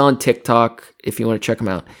 He's on TikTok if you want to check him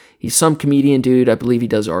out. He's some comedian dude. I believe he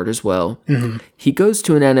does art as well. Mm-hmm. He goes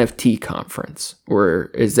to an NFT conference,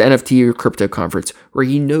 or is the NFT or crypto conference, where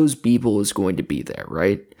he knows Beeble is going to be there,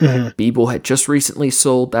 right? Mm-hmm. Beeble had just recently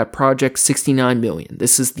sold that project $69 million.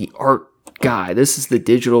 This is the art guy. This is the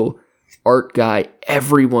digital art guy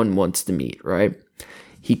everyone wants to meet, right?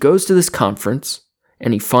 He goes to this conference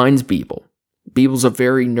and he finds Beeble. Beeble's a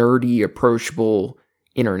very nerdy, approachable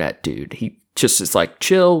internet dude. He just is like,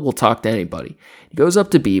 chill, we'll talk to anybody. He goes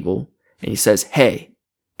up to Beeble and he says, hey,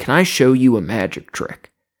 can I show you a magic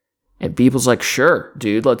trick? And Beeble's like, sure,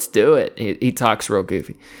 dude, let's do it. He talks real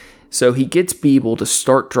goofy. So he gets Beeble to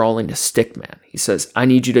start drawing a stickman. He says, I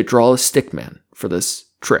need you to draw a stickman for this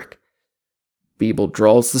trick. Beeble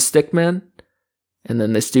draws the stickman, and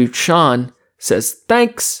then this dude, Sean, says,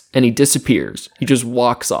 thanks, and he disappears. He just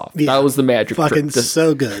walks off. Yeah, that was the magic trick. Fucking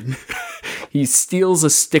so good. He steals a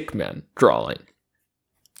stickman drawing.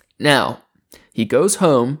 Now, he goes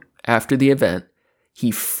home after the event. He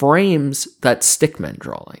frames that stickman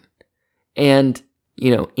drawing. And,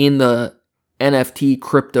 in the NFT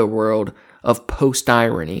crypto world of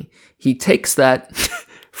post-irony, he takes that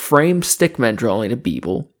framed stickman drawing of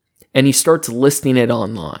Beeble, and he starts listing it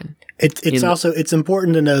online. It's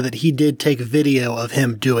important to know that he did take video of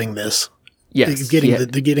him doing this. Yes. Getting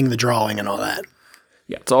the drawing and all that.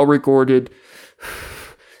 Yeah, it's all recorded.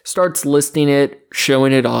 Starts listing it,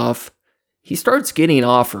 showing it off. he starts getting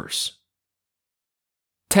offers.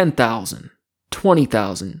 10,000,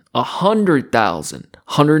 20,000, 100,000,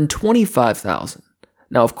 125,000.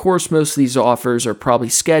 Now, of course, most of these offers are probably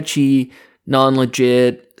sketchy,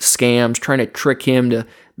 non-legit, scams, trying to trick him to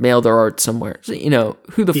mail their art somewhere. So,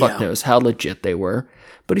 who the fuck knows how legit they were.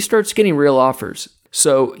 But he starts getting real offers.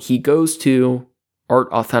 So he goes to art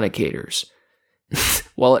authenticators.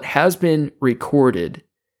 While it has been recorded,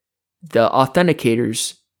 the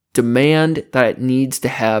authenticators demand that it needs to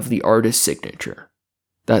have the artist's signature.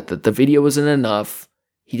 That the video wasn't enough.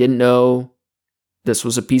 He didn't know this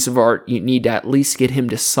was a piece of art. You need to at least get him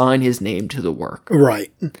to sign his name to the work.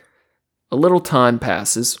 Right. A little time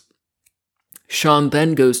passes. Sean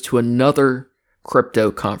then goes to another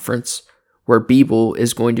crypto conference where Beeple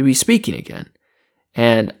is going to be speaking again.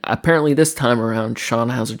 And apparently this time around, Sean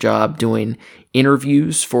has a job doing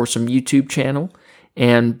interviews for some YouTube channel.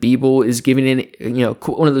 And Beeple is giving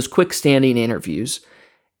one of those quick standing interviews.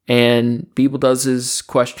 And Beeple does his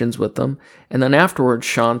questions with them. And then afterwards,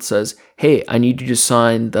 Sean says, hey, I need you to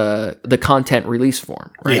sign the content release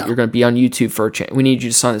form, right? Yeah. You're going to be on YouTube for a channel. We need you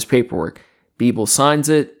to sign this paperwork. Beeple signs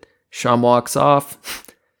it. Sean walks off,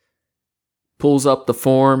 pulls up the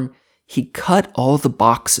form. He cut all the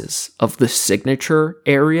boxes of the signature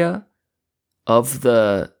area of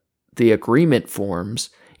the agreement forms,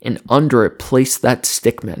 and under it placed that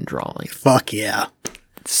stickman drawing. Fuck yeah.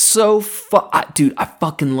 So dude, I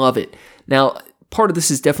fucking love it. Now, part of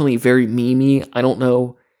this is definitely very memey. I don't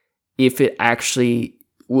know if it actually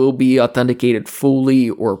will be authenticated fully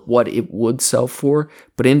or what it would sell for,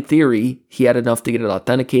 but in theory, he had enough to get it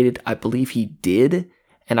authenticated. I believe he did,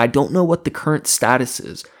 and I don't know what the current status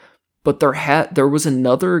is. But there was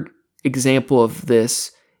another example of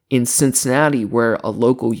this in Cincinnati where a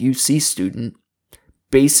local UC student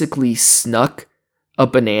basically snuck a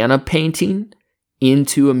banana painting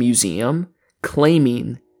into a museum,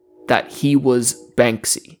 claiming that he was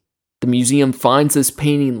Banksy. The museum finds this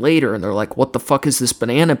painting later, and they're like, what the fuck is this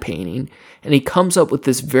banana painting? And he comes up with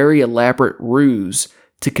this very elaborate ruse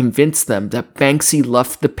to convince them that Banksy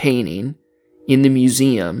left the painting in the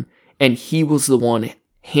museum, and he was the one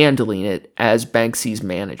handling it as Banksy's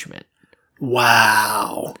management.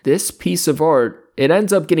 Wow. This piece of art, it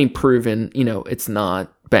ends up getting proven, it's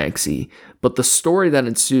not Banksy, but the story that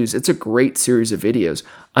ensues, it's a great series of videos.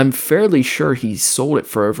 I'm fairly sure he sold it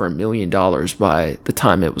for over $1 million by the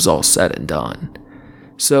time it was all said and done.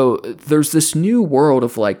 So there's this new world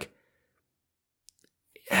of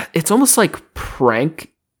it's almost like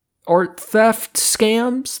prank art theft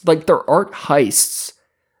scams. Like they're art heists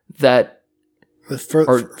that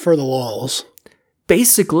for the lulz.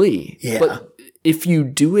 Basically. Yeah. But if you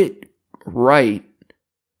do it right,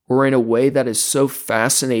 or in a way that is so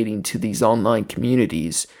fascinating to these online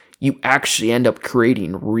communities, you actually end up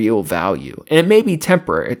creating real value. And it may be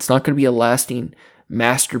temporary. It's not going to be a lasting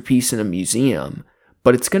masterpiece in a museum,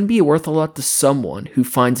 but it's going to be worth a lot to someone who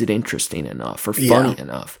finds it interesting enough or funny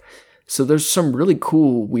enough. So there's some really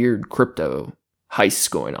cool, weird crypto heists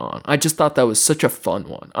going on. I just thought that was such a fun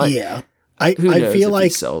one. I feel if like he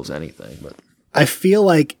like sells anything, but I feel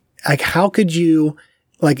like how could you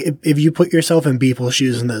if you put yourself in Beeple's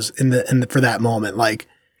shoes for that moment,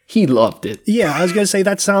 he loved it. Yeah, I was gonna say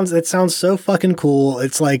that sounds so fucking cool.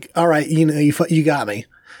 It's like, all right, you got me.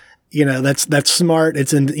 That's smart.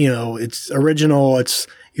 It's it's original.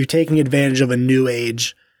 You're taking advantage of a new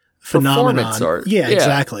age phenomenon. Performance art. Yeah,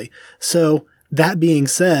 exactly. So that being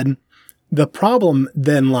said, the problem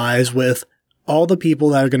then lies with all the people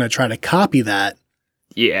that are going to try to copy that.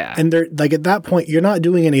 Yeah. And they're at that point, you're not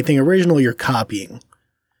doing anything original. You're copying.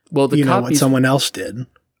 Well, the copies what someone else did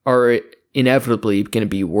are inevitably going to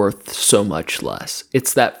be worth so much less.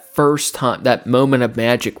 It's that first time, that moment of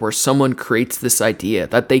magic where someone creates this idea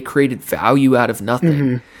that they created value out of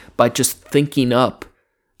nothing by just thinking up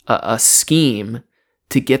a scheme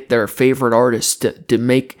to get their favorite artist to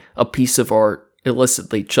make a piece of art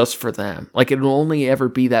illicitly just for them. It'll only ever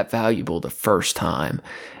be that valuable the first time.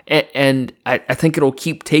 And I think it'll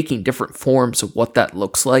keep taking different forms of what that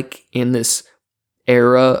looks like in this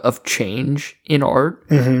era of change in art.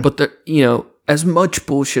 But as much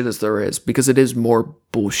bullshit as there is, because it is more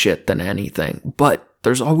bullshit than anything, but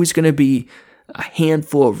there's always going to be a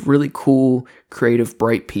handful of really cool, creative,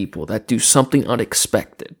 bright people that do something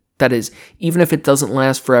unexpected. That is, even if it doesn't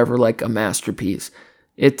last forever like a masterpiece,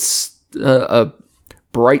 it's a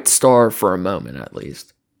bright star for a moment at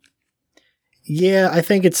least. Yeah, I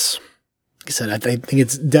think it's, like I said, I think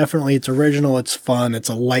it's definitely, it's original, it's fun, it's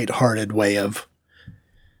a lighthearted way of,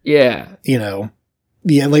 like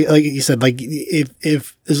you said,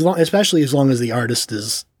 if especially as long as the artist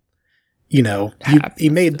is,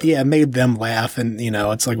 made them laugh, and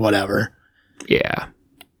it's like whatever. Yeah.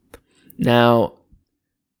 Now,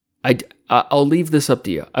 I'll leave this up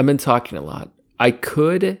to you. I've been talking a lot.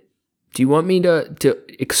 Do you want me to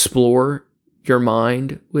explore your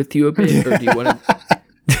mind with you a bit, or do you want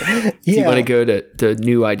to do you want to go to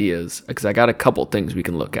new ideas? Because I got a couple things we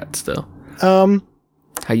can look at still.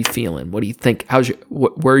 How you feeling? What do you think?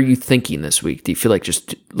 Where are you thinking this week? Do you feel like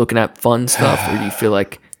just looking at fun stuff, or do you feel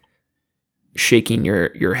like shaking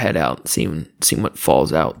your head out and seeing what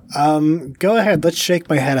falls out? Go ahead. Let's shake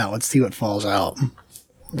my head out. Let's see what falls out.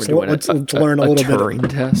 Let's learn a little Turing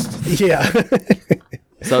test. Yeah.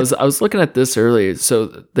 So I was looking at this earlier.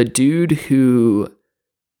 So the dude who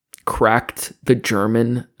cracked the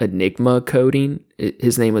German Enigma coding,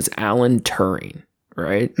 his name was Alan Turing,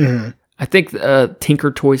 right? Mm-hmm. I think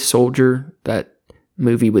Tinker Toy Soldier, that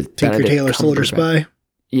movie with Tinker Benedict Tailor Soldier Spy.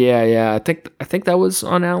 Yeah. I think that was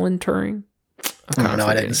on Alan Turing. No,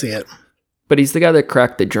 I didn't see it. But he's the guy that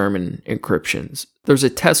cracked the German encryptions. There's a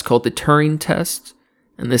test called the Turing test,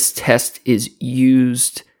 and this test is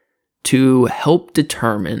used to help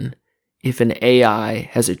determine if an AI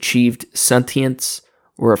has achieved sentience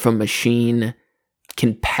or if a machine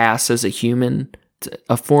can pass as a human. It's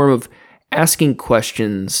a form of asking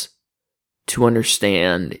questions to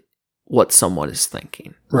understand what someone is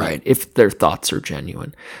thinking, right? If their thoughts are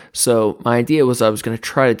genuine. So my idea was I was going to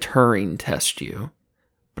try to Turing test you,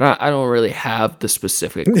 but I don't really have the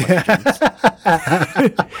specific questions.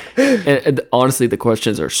 and honestly, the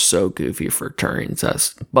questions are so goofy for Turing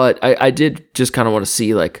test. But I did just kind of want to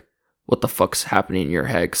see like what the fuck's happening in your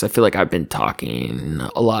head, because I feel like I've been talking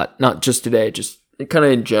a lot, not just today, just kind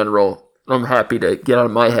of in general. I'm happy to get out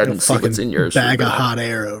of my head and see what's in yours. Bag of hot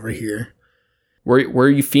air over here. Where are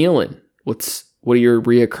you feeling? What are your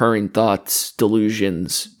reoccurring thoughts,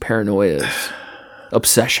 delusions, paranoias,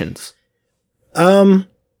 obsessions,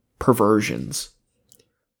 perversions?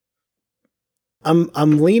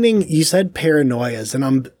 I'm leaning. You said paranoias,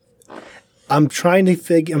 and I'm trying to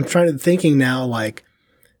thinking now like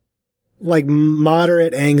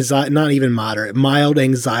moderate anxiety, not even moderate, mild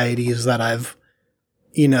anxieties that I've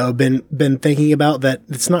been thinking about. That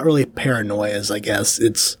it's not really paranoias, I guess.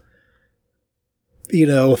 It's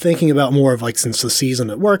thinking about more of like, since the season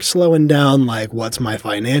at work slowing down, like what's my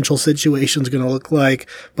financial situation's going to look like,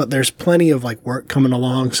 but there's plenty of like work coming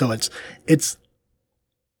along. So it's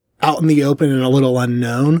out in the open and a little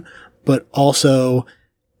unknown, but also,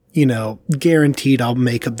 guaranteed I'll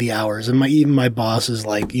make up the hours. And even my boss is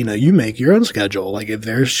like, you make your own schedule. Like if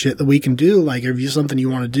there's shit that we can do, like if there's something you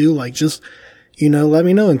want to do, like just, let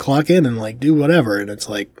me know and clock in and like do whatever. And it's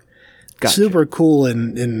like, gotcha. Super cool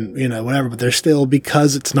and whatever, but there's still,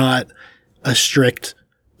 because it's not a strict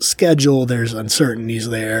schedule, there's uncertainties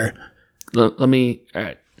there. All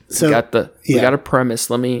right. So we got a premise.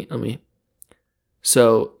 Let me.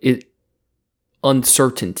 So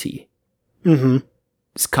uncertainty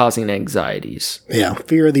is causing anxieties. Yeah.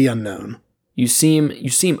 Fear of the unknown. You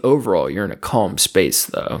seem overall, you're in a calm space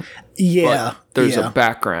though. Yeah. But there's a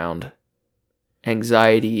background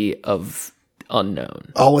anxiety of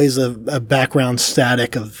unknown. Always a background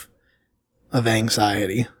static of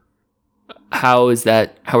anxiety. How is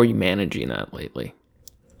that? How are you managing that lately?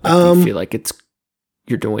 Do you feel like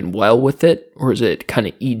you're doing well with it, or is it kind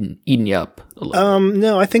of eating you up a little?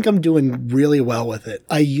 No, I think I'm doing really well with it.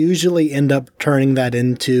 I usually end up turning that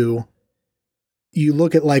into, you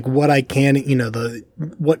look at like what I can,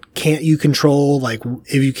 what can't you control? Like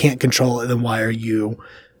if you can't control it, then why are you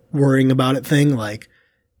worrying about it thing? Like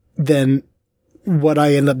then what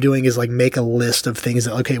I end up doing is like make a list of things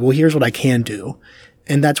that, okay, well, here's what I can do.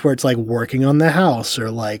 And that's where it's like working on the house, or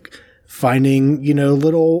like finding,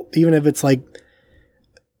 little, even if it's like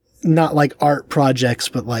not like art projects,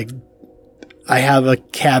 but like I have a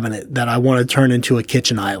cabinet that I want to turn into a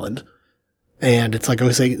kitchen island. And it's like,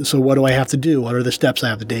 okay, so what do I have to do? What are the steps I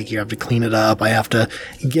have to take? You have to clean it up. I have to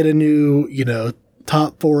get a new,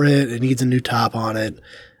 top for it. It needs a new top on it.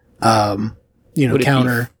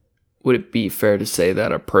 Counter. Would it be fair to say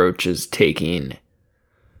that approach is taking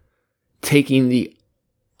the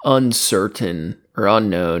uncertain or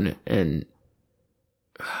unknown and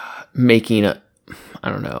making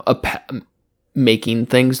making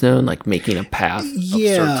things known, like making a path of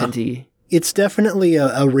certainty? It's definitely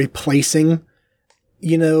a replacing,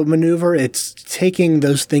 maneuver. It's taking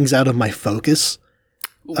those things out of my focus,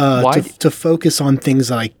 to focus on things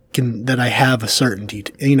that I have a certainty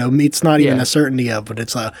to. It's not even a certainty of, but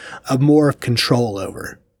it's a more of control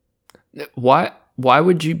over. Why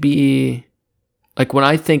would you be like, when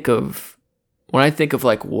I think of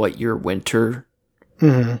like what your winter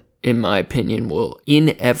in my opinion, will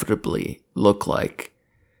inevitably look like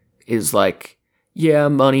is like, yeah,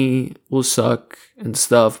 money will suck and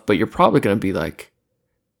stuff, but you're probably going to be like,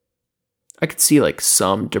 I could see like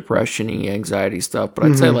some depression-y, anxiety stuff, but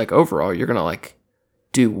I'd say like overall, you're going to like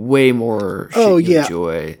do way more shit you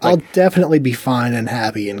enjoy. Like, I'll definitely be fine and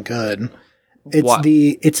happy and good. It's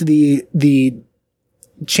the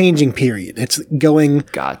changing period. It's going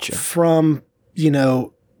from,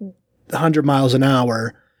 100 miles an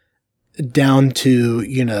hour down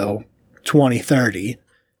to, 20, 30.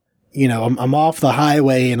 I'm off the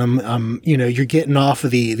highway and I'm you're getting off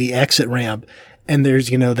of the exit ramp, and there's,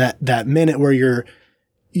 that minute where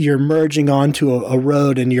you're merging onto a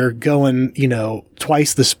road and you're going,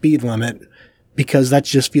 twice the speed limit because that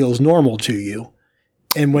just feels normal to you.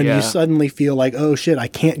 And when you suddenly feel like, oh shit, I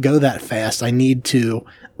can't go that fast. I need to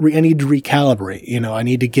recalibrate, I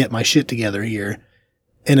need to get my shit together here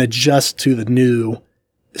and adjust to the new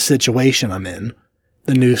situation I'm in,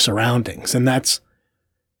 the new surroundings. And that's,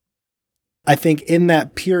 I think in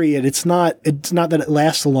that period, it's not that it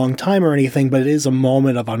lasts a long time or anything, but it is a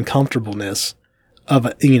moment of uncomfortableness of,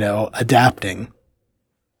 adapting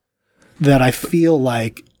that I feel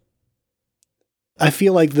like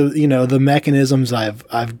the mechanisms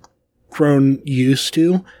I've grown used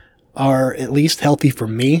to are at least healthy for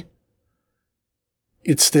me.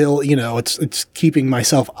 It's still, it's keeping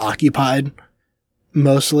myself occupied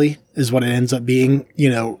mostly is what it ends up being,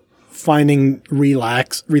 finding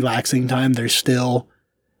relaxing time. There's still,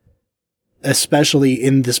 especially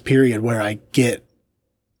in this period where I get,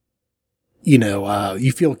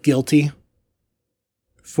 you feel guilty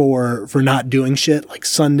for not doing shit. Like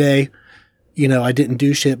Sunday, I didn't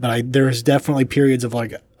do shit, but there was definitely periods of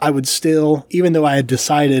like, I would still, even though I had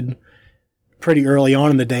decided pretty early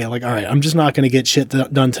on in the day, like, all right, I'm just not going to get shit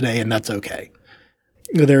done today, and that's okay.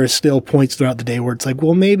 There are still points throughout the day where it's like,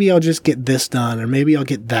 well, maybe I'll just get this done, or maybe I'll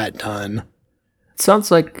get that done. It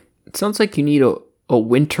sounds like you need a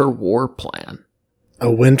winter war plan.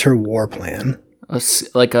 A winter war plan.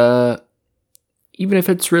 Even if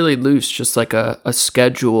it's really loose, just like a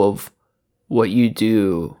schedule of what you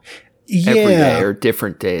do every day or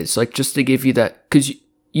different days, like just to give you that, because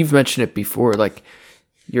you've mentioned it before, like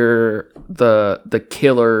you're the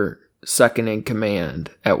killer second in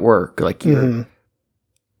command at work, like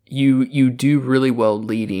you do really well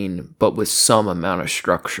leading, but with some amount of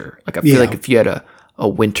structure. Like I feel like if you had a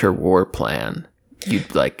winter war plan,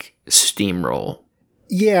 you'd like steamroll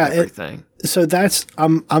everything. So that's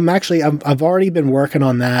I've already been working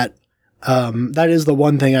on that. That is the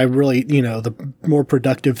one thing I really, the more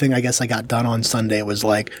productive thing I guess I got done on Sunday was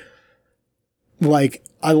like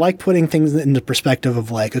I like putting things into perspective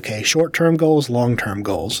of like, okay, short-term goals, long-term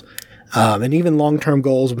goals. And even long-term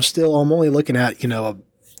goals, I'm only looking at,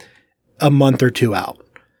 a month or two out,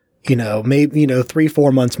 maybe,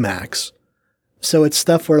 3-4 months max. So it's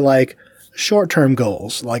stuff where like short-term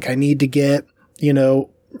goals, like I need to get, I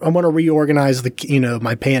want to reorganize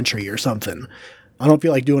my pantry or something. I don't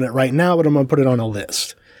feel like doing it right now, but I'm going to put it on a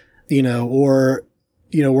list, where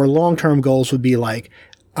long-term goals would be like,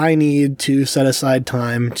 I need to set aside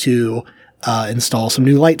time to install some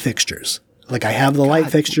new light fixtures. Like I have the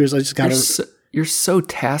light fixtures. I just got to. You're so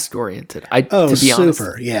task oriented. To be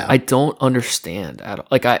honest, yeah. I don't understand at all.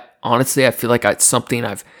 Like I feel like it's something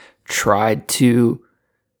I've tried to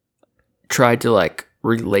like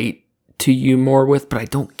relate to you more with, but I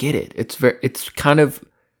don't get it. It's kind of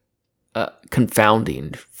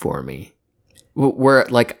confounding for me. Where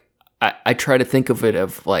like I try to think of it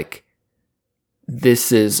of like,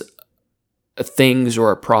 this is things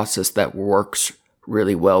or a process that works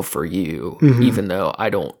really well for you, even though I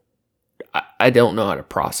don't know how to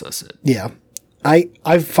process it. Yeah. I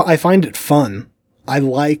find it fun.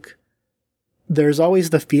 There's always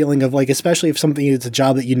the feeling of like, especially if something is a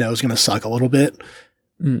job that is going to suck a little bit,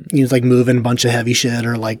 it's like moving a bunch of heavy shit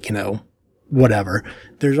or like, whatever.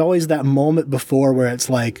 There's always that moment before where it's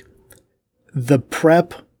like the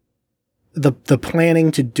prep, the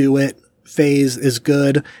planning to do it phase is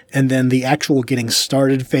good, and then the actual getting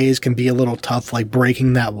started phase can be a little tough, like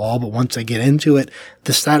breaking that wall. But once I get into it,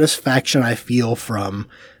 the satisfaction I feel from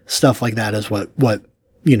stuff like that is what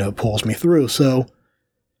pulls me through. So,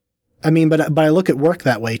 I mean, but I look at work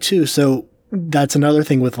that way too. So that's another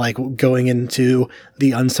thing with like going into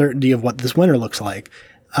the uncertainty of what this winter looks like.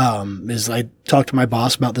 Is I talked to my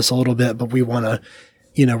boss about this a little bit, but we want to,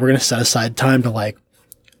 we're going to set aside time to like,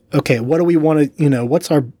 okay, what do we want to,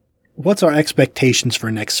 what's our expectations for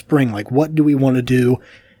next spring? Like, what do we want to do?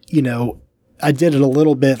 I did it a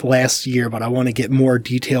little bit last year, but I want to get more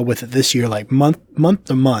detail with it this year, like month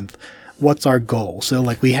to month. what's our goal? So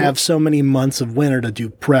like we have so many months of winter to do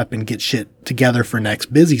prep and get shit together for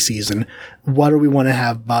next busy season. What do we want to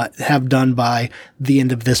have done by the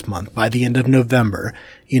end of this month, by the end of November?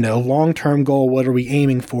 Long-term goal, what are we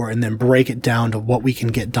aiming for? And then break it down to what we can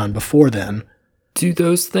get done before then. Do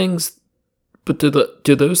those things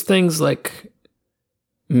like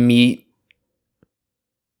meet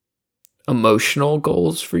emotional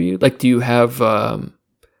goals for you? Like, do you have,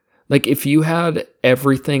 like if you had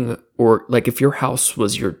everything, or like if your house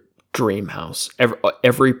was your dream house,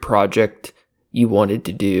 every project you wanted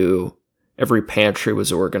to do, every pantry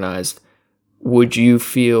was organized, would you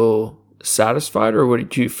feel satisfied, or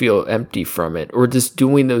would you feel empty from it? Or does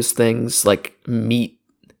doing those things like meet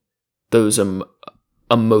those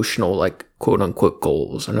emotional, like quote unquote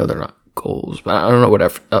goals? I know they're not goals, but I don't know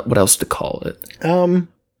what else to call it.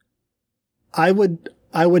 I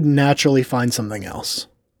would naturally find something else.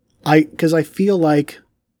 Because I feel like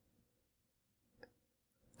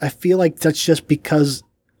that's just because,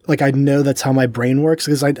 like, I know that's how my brain works,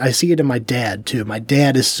 because I see it in my dad too. My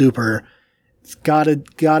dad is super, it's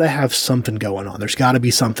gotta have something going on. There's gotta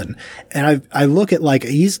be something. And I look at, like,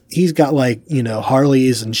 he's got, like,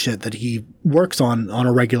 Harleys and shit that he works on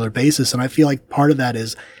a regular basis. And I feel like part of that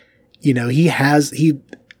is, he has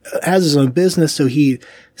his own business, so he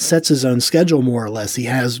sets his own schedule more or less. He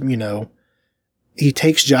has, he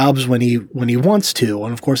takes jobs when he wants to,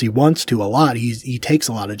 and of course he wants to a lot. He takes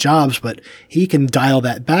a lot of jobs, but he can dial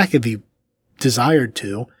that back if he desired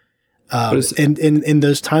to. And in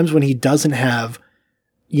those times when he doesn't have,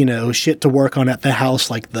 shit to work on at the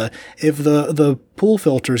house, like if the pool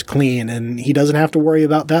filter's clean and he doesn't have to worry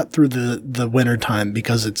about that through the winter time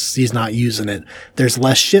because he's not using it, there's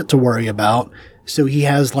less shit to worry about. So he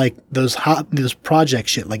has like those project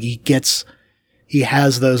shit, like he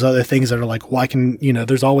has those other things that are like, why can,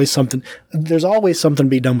 there's always something to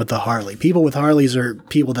be done with the Harley. People with Harleys are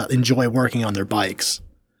people that enjoy working on their bikes.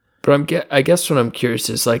 But I guess what I'm curious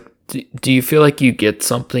is, like, do you feel like you get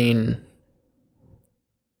something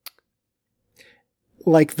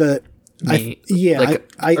like are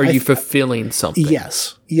you fulfilling something?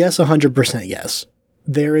 Yes, 100% yes.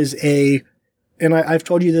 There is and I've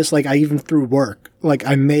told you this, like, I even through work, like,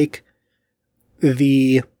 I make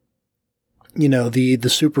the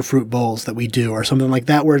superfruit bowls that we do or something like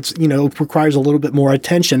that, where it's, requires a little bit more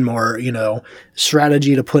attention, more,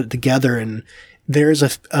 strategy to put it together. And there's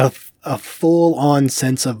a full on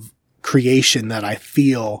sense of creation that I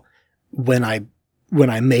feel when I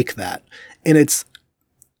make that. And it's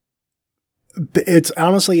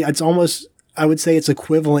honestly, it's almost, I would say it's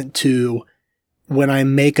equivalent to when I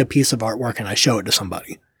make a piece of artwork and I show it to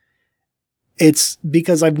somebody. It's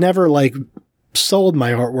because I've never, like, sold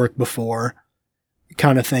my artwork before,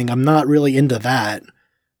 kind of thing. I'm not really into that.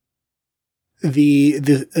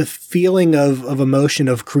 The feeling of emotion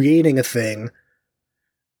of creating a thing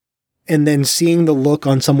and then seeing the look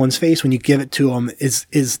on someone's face when you give it to them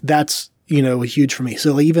that's huge for me.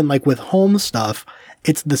 So even like with home stuff,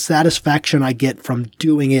 it's the satisfaction I get from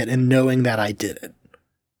doing it and knowing that I did it.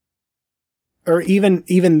 Or even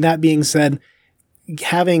that being said,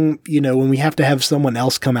 having, when we have to have someone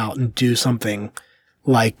else come out and do something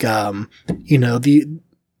like, the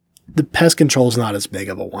pest control is not as big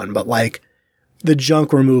of a one, but like the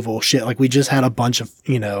junk removal shit, like we just had a bunch of,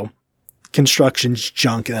 construction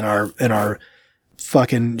junk in our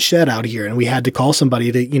fucking shed out here. And we had to call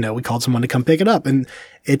somebody to, we called someone to come pick it up. And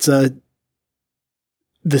it's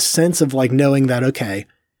the sense of like knowing that, okay,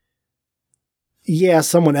 yeah,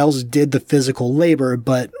 someone else did the physical labor,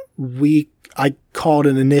 but I called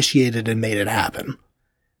and initiated and made it happen.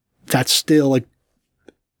 That's still like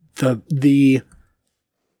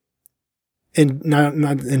and not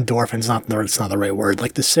endorphins, it's not the right word.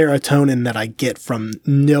 Like the serotonin that I get from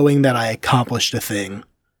knowing that I accomplished a thing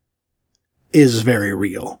is very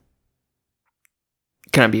real.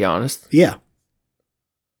 Can I be honest? Yeah.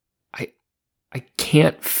 I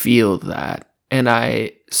can't feel that. And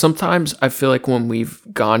sometimes I feel like when we've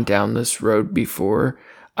gone down this road before,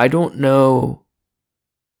 I don't know,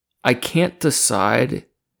 I can't decide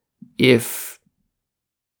if,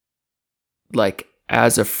 like,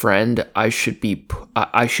 as a friend, I should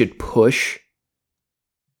push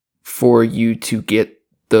for you to get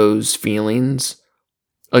those feelings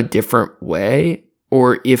a different way,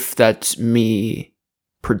 or if that's me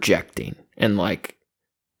projecting and like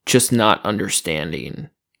just not understanding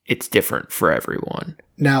it's different for everyone.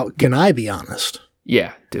 Now, can I be honest?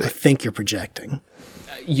 Yeah, do it. I think you're projecting.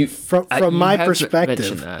 From you my perspective,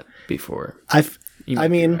 mentioned that before. I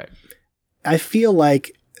feel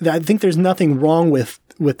like I think there's nothing wrong with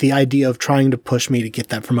the idea of trying to push me to get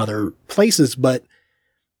that from other places, but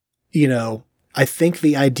I think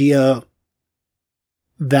the idea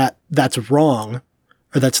that that's wrong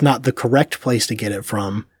or that's not the correct place to get it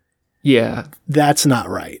from, that's not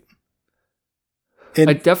right. And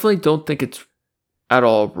I definitely don't think it's at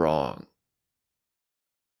all wrong.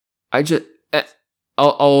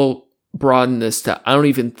 I'll broaden this to, I don't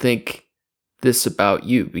even think this about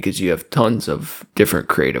you because you have tons of different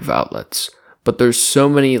creative outlets, but there's so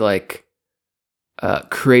many like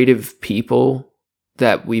creative people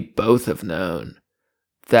that we both have known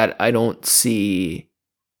that I don't see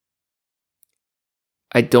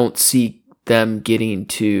them getting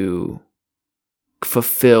to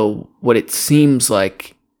fulfill what it seems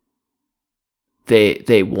like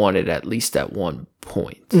they wanted, at least at one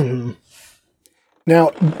point. Mm-hmm.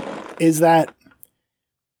 Now,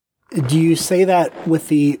 do you say that with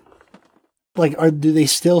the, like, do they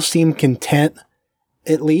still seem content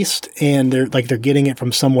at least, and they're getting it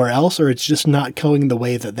from somewhere else, or it's just not going the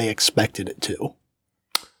way that they expected it to?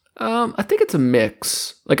 I think it's a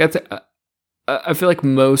mix. Like I feel like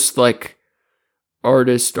most like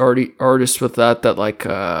artists with that like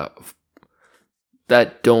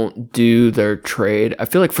that don't do their trade, I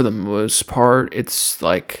feel like for the most part it's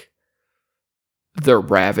like they're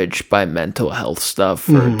ravaged by mental health stuff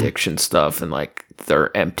or addiction stuff, and like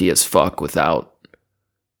they're empty as fuck without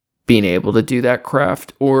being able to do that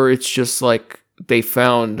craft, or it's just like they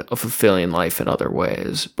found a fulfilling life in other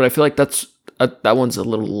ways. But I feel like that one's a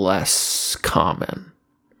little less common.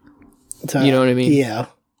 You know what I mean? Yeah.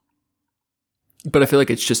 But I feel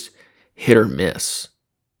like it's just hit or miss.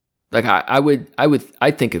 Like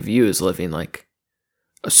I think of you as living like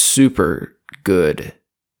a super good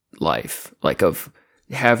life, like of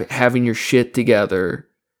having your shit together,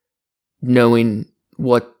 knowing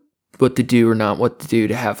what to do or not what to do,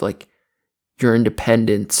 to have like your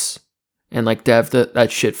independence and like to have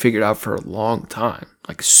that shit figured out for a long time.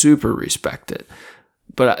 Like super respect it.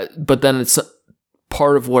 But then it's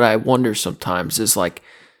part of what I wonder sometimes is like,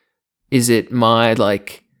 is it my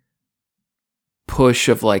like push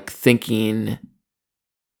of like thinking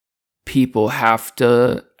people have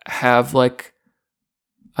to have like,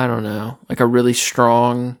 I don't know, like a really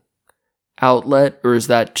strong outlet, or is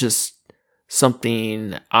that just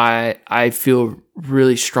something I feel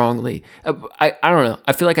really strongly? I don't know.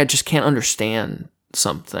 I feel like I just can't understand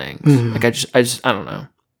some things. Like I don't know.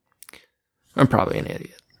 I'm probably an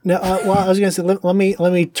idiot. No, well, I was gonna say let me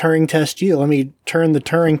Turing test you. Let me turn the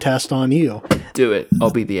Turing test on you. Do it. I'll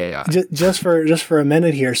be the AI. Just for a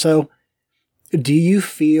minute here. So, do you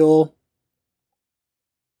feel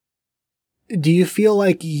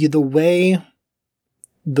like the way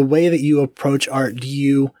that you approach art, do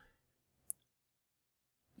you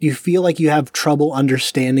feel like you have trouble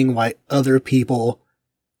understanding why other people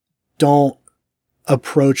don't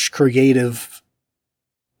approach creative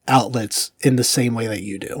outlets in the same way that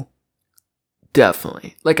you do?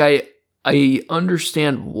 Definitely. Like I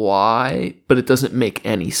understand why, but it doesn't make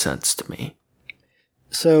any sense to me.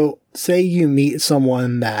 So, say you meet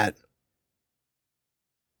someone that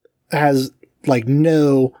has like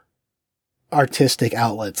no artistic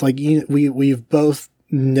outlets. Like we've both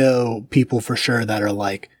know people for sure that are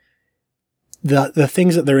like the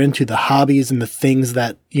things that they're into, the hobbies and the things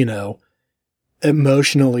that,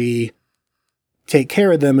 emotionally take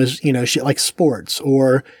care of them is, shit like sports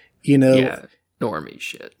or, yeah, normie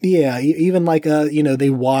shit. Yeah. Even like, they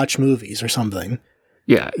watch movies or something.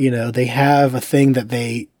 Yeah. They have a thing that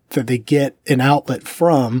they get an outlet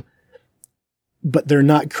from, but they're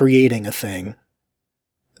not creating a thing.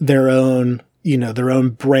 Their own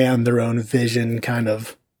brand, their own vision, kind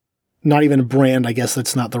of, not even a brand. I guess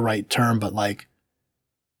that's not the right term, but like,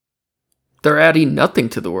 they're adding nothing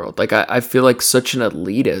to the world. Like I feel like such an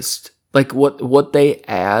elitist. Like what they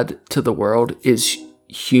add to the world is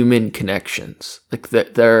human connections. Like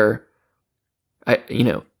they're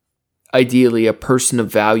ideally a person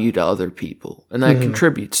of value to other people, and that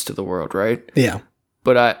contributes to the world, right? Yeah.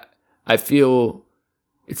 But I feel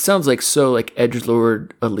it sounds like so like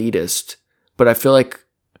edgelord elitist, but I feel like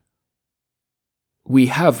we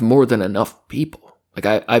have more than enough people. Like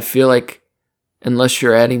I feel like unless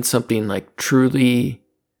you're adding something like truly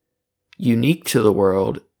unique to the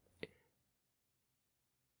world,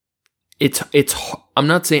 it's I'm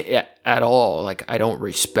not saying at all like I don't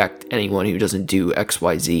respect anyone who doesn't do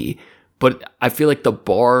XYZ, but I feel like the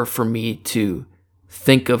bar for me to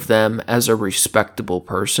think of them as a respectable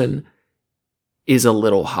person is a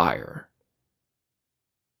little higher.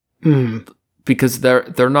 Because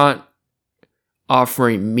they're not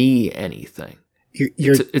offering me anything.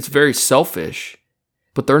 It's very selfish,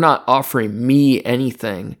 but they're not offering me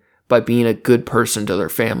anything by being a good person to their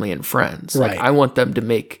family and friends. Right. Like I want them to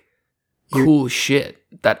make cool shit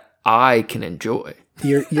that I can enjoy.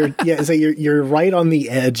 You're right on the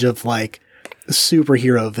edge of like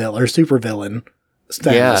superhero villain or supervillain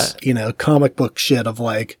status, comic book shit of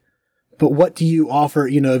like, but what do you offer?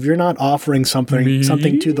 If you're not offering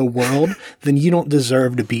something to the world, then you don't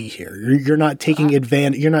deserve to be here. You're not taking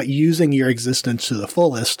advantage. You're not using your existence to the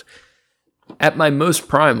fullest. At my most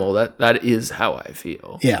primal, that is how I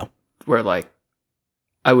feel. Yeah. Where like,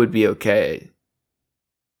 I would be okay.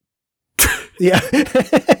 Yeah.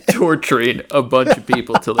 Torturing a bunch of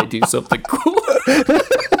people till they do something cool.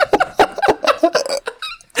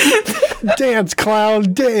 Dance,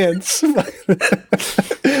 clown, dance.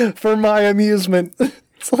 For my amusement.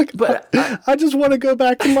 It's like, but I just want to go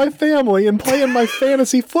back to my family and play in my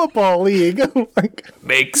fantasy football league. Like,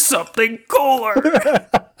 make something cooler.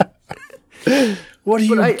 What do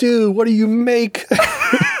you do? What do you make?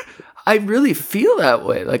 I really feel that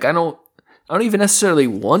way. Like I don't even necessarily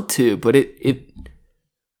want to, but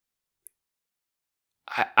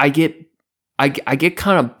I get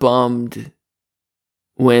kind of bummed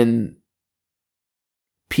when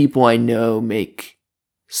people I know make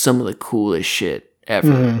some of the coolest shit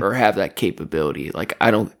ever or have that capability. Like I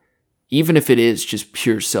don't, even if it is just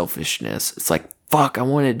pure selfishness, it's like, fuck, I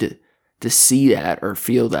wanted to see that or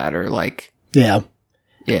feel that or like, yeah.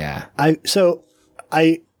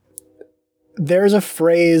 There's a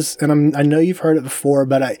phrase, and I know you've heard it before,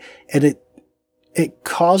 but it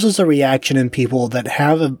causes a reaction in people that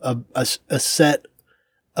have a set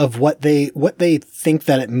of what they think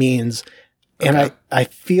that it means. Okay. And I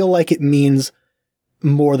feel like it means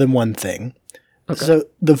more than one thing. Okay. So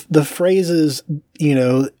the phrase is,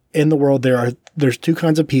 in the world there's two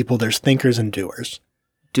kinds of people. There's thinkers and doers.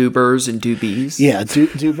 Doers and doobies. Yeah,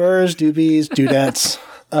 doers, doobies, dudettes.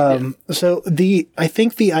 So I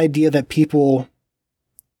think the idea that people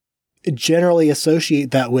generally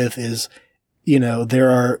associate that with is, there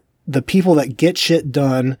are the people that get shit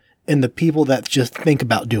done and the people that just think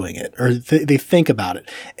about doing it or they think about it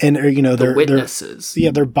and they're witnesses.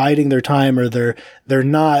 They're biding their time or they're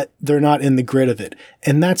not in the grid of it.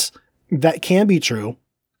 And that can be true.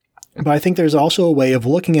 But I think there's also a way of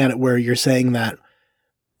looking at it where you're saying that,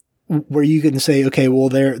 where you can say, okay, well,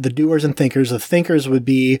 they're the doers and thinkers. The thinkers would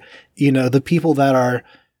be, the people that are,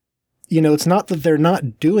 it's not that they're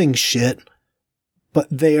not doing shit, but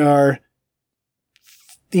they are,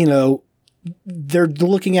 they're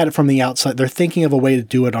looking at it from the outside. They're thinking of a way to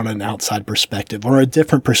do it on an outside perspective or a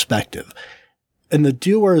different perspective. And the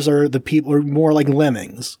doers are the people are more like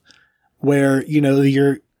lemmings where,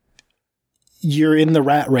 you're in the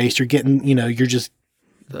rat race. You're getting, you're just,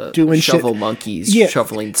 doing shovel shit. Monkeys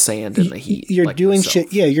shoveling sand in the heat. You're like doing myself.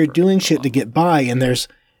 Shit. Yeah, you're doing shit to get by, and there's,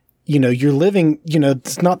 you're living.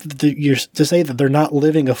 It's not that you're to say that they're not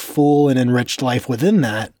living a full and enriched life within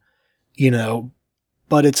that.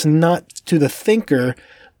 But it's not to the thinker.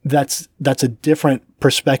 That's a different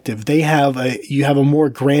perspective. You have a more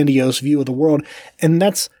grandiose view of the world, and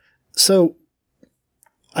that's so.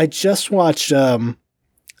 I just watched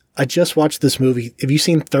this movie. Have you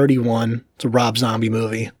seen 31? It's a Rob Zombie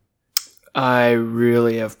movie. I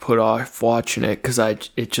really have put off watching it because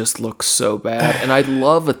it just looks so bad. And I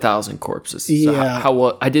love 1,000 Corpses. So yeah.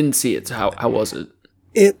 I didn't see it. So how was it?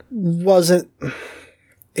 It wasn't.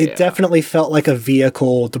 It definitely felt like a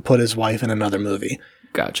vehicle to put his wife in another movie.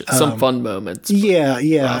 Gotcha. Some fun moments. Yeah.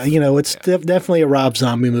 It's definitely a Rob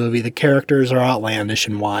Zombie movie. The characters are outlandish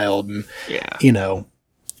and wild and,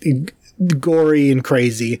 gory and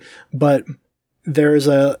crazy, but there's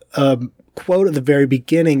a quote at the very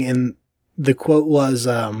beginning, and the quote was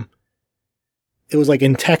it was like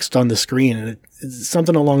in text on the screen, and it's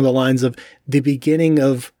something along the lines of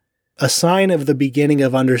a sign of the beginning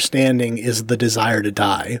of understanding is the desire to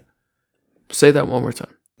die. Say that one more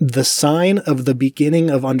time. The sign of the beginning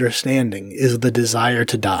of understanding is the desire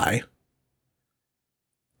to die.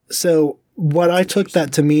 So what I took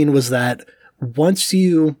that to mean was that when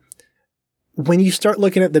you start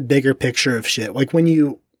looking at the bigger picture of shit, like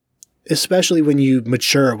especially when you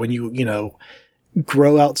mature, when you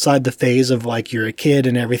grow outside the phase of like you're a kid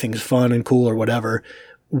and everything's fun and cool or whatever,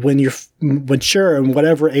 when you're mature and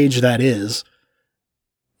whatever age that is,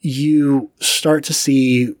 you start to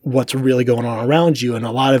see what's really going on around you. And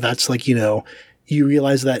a lot of that's like, you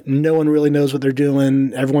realize that no one really knows what they're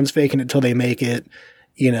doing. Everyone's faking it till they make it.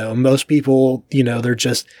 Most people, they're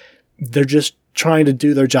just trying to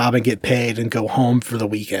do their job and get paid and go home for the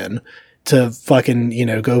weekend to fucking,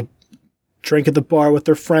 go drink at the bar with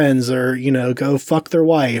their friends or, go fuck their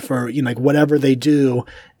wife or, like whatever they do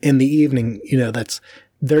in the evening,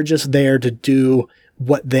 they're just there to do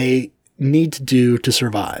what they need to do to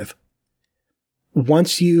survive.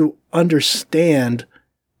 once you understand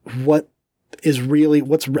what's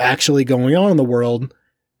actually going on in the world,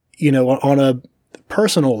 you know, on a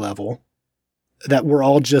personal level, that we're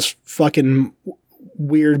all just fucking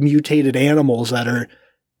weird mutated animals that are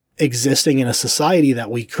existing in a society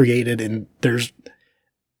that we created, and there's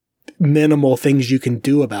minimal things you can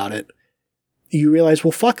do about it. You realize,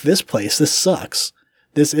 well, fuck this place. This sucks.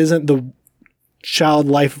 This isn't the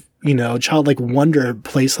childlike wonder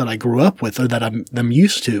place that I grew up with or that I'm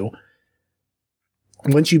used to.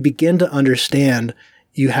 Once you begin to understand,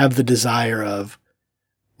 you have the desire of,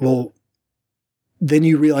 well, then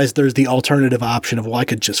you realize there's the alternative option of, well, I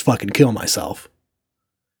could just fucking kill myself.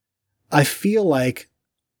 I feel like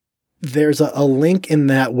there's a link in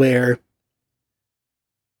that where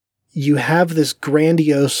you have this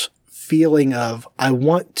grandiose feeling of, I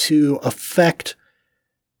want to affect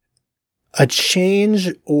a change,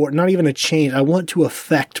 or not even a change. I want to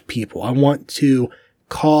affect people. I want to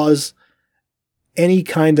cause any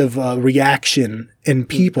kind of reaction in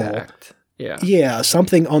people. Impact. Yeah. Yeah.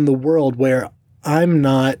 Something on the world where I'm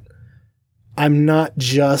not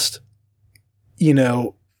just, you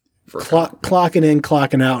know, clocking in,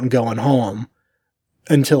 clocking out, and going home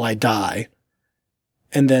until I die.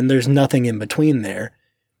 And then there's nothing in between there.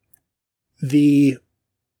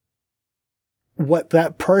 What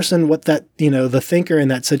the thinker in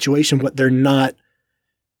that situation, what they're not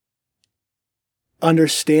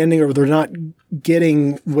understanding or they're not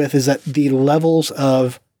getting with is that the levels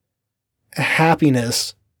of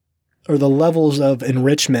happiness or the levels of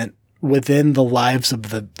enrichment within the lives of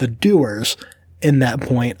the doers in that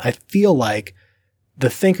point, I feel like the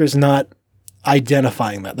thinker's not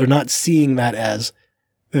identifying that. They're not seeing that as,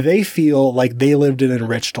 they feel like they lived an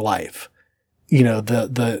enriched life. You know,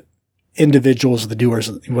 the individuals, the doers,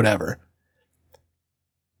 whatever.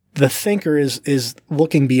 The thinker is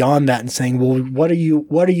looking beyond that and saying, well, what are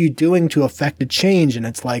you doing to affect a change? And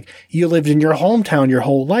it's like, you lived in your hometown your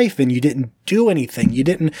whole life and you didn't do anything. You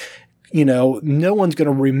didn't, you know, no one's going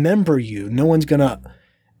to remember you. No one's going to,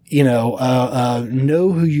 you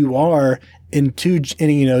know who you are in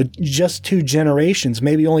just 2 generations,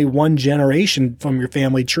 maybe only 1 generation from your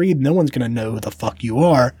family tree. No one's going to know who the fuck you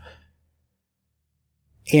are.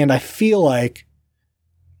 And I feel like,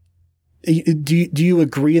 do you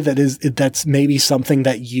agree that's maybe something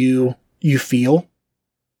that you feel?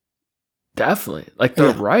 Definitely. Like,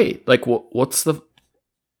 they're right. Like, what's the...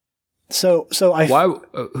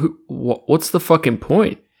 what's the fucking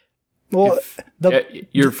point? Well,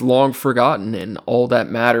 you're long forgotten and all that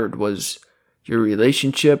mattered was your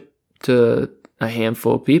relationship to a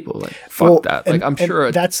handful of people. Like, fuck that. Like, I'm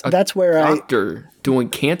sure that's where doctor doing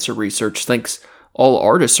cancer research thinks all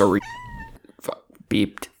artists are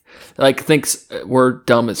beeped. Like, thinks we're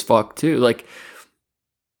dumb as fuck too. Like,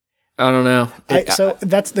 I don't know.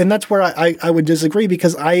 That's where I would disagree,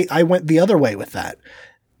 because I went the other way with that.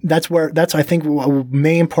 That's I think a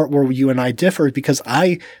main part where you and I differ, because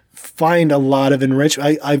I find a lot of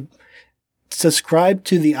enrichment. I subscribe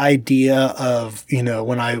to the idea of, you know,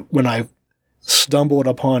 when I stumbled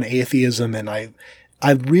upon atheism, and I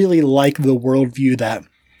really like the worldview that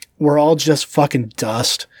we're all just fucking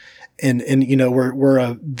dust. And you know,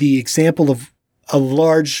 we're the example of a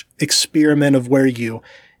large experiment of where you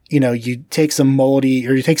take some moldy,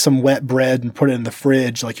 or you take some wet bread and put it in the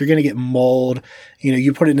fridge, like, you're going to get mold. You know,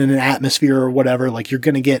 you put it in an atmosphere or whatever, like, you're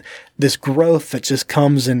going to get this growth that just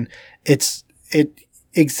comes, and it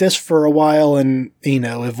exists for a while and, you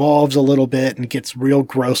know, evolves a little bit and gets real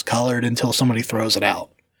gross colored until somebody throws it out.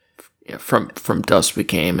 Yeah, from dust we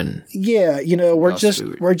came, and yeah, you know, we're just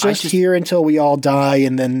here until we all die,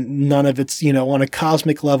 and then none of it's, you know, on a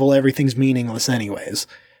cosmic level, everything's meaningless anyways.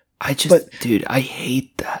 Dude, I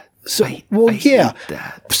hate that. So, I hate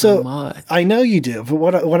that so much. I know you do,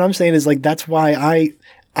 but what I'm saying is, like, that's why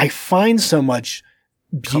I find so much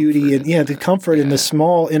beauty and the comfort in the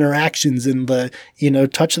small interactions and the, you know,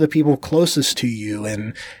 touch of the people closest to you,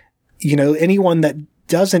 and, you know, anyone that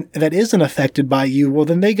isn't affected by you, well,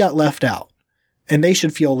 then they got left out, and they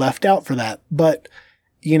should feel left out for that. But,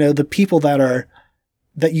 you know, the people that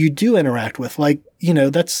you do interact with, like, you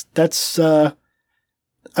know, that's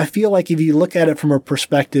I feel like if you look at it from a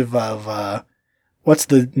perspective of, what's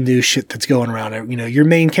the new shit that's going around, you know, your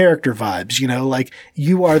main character vibes, you know, like,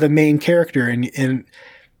 you are the main character, and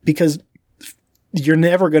because you're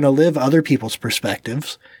never going to live other people's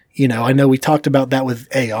perspectives. You know, I know we talked about that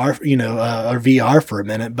with AR, you know, or VR for a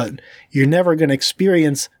minute, but you're never going to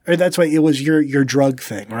experience, or that's why it was your drug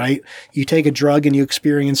thing, right? You take a drug and you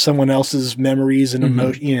experience someone else's memories and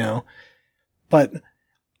emotion, you know, but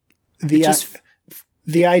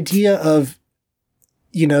the idea of,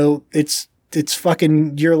 you know, it's it's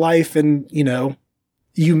fucking your life, and you know,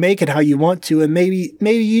 you make it how you want to, and maybe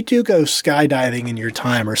you do go skydiving in your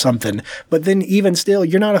time or something. But then even still,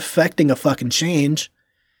 you're not affecting a fucking change.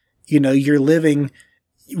 You know, you're living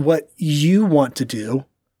what you want to do.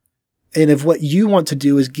 And if what you want to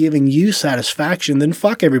do is giving you satisfaction, then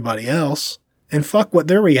fuck everybody else and fuck what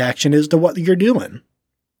their reaction is to what you're doing.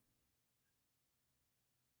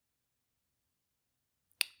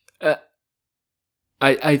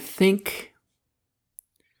 I think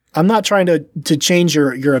I'm not trying to change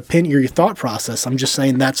your opinion, your thought process. I'm just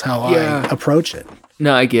saying that's how I approach it.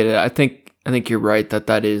 No, I get it. I think you're right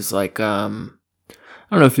that is like I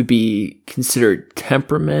don't know if it'd be considered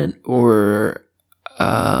temperament or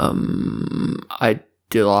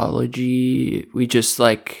ideology. We just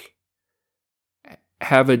like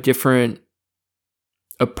have a different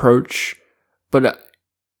approach, but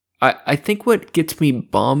I think what gets me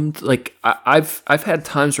bummed, like I've had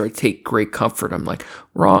times where I take great comfort. I'm like,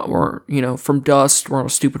 we're you know, from dust, we're on a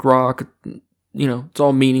stupid rock, you know, it's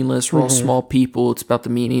all meaningless. We're all small people. It's about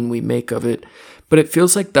the meaning we make of it. But it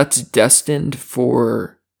feels like it's destined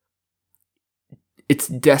for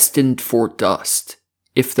dust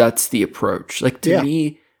if that's the approach. Like to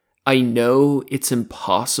me, I know it's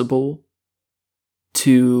impossible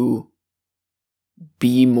to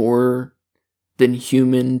be more than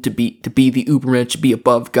human, to be the Ubermensch, to be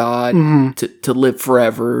above God, to live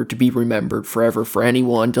forever, to be remembered forever, for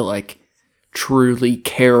anyone to like truly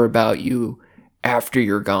care about you after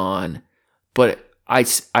you're gone. But I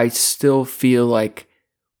still feel like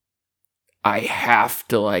I have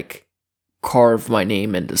to like carve my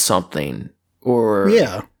name into something, or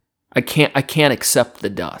I can't accept the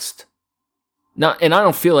dust. And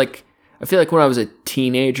I feel like when I was a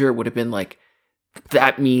teenager, it would have been like,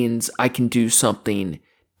 that means I can do something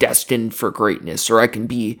destined for greatness, or I can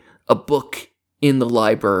be a book in the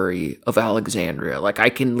library of Alexandria. Like I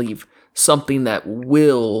can leave something that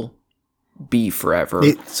will be forever.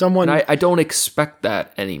 I don't expect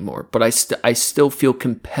that anymore, but I still feel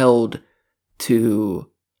compelled to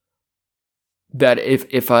that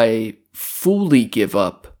if I fully give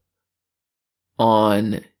up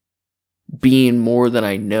on being more than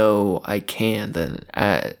I know I can, then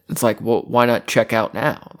it's like, well, why not check out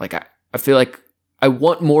now? Like I feel like I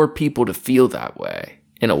want more people to feel that way,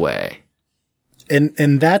 in a way.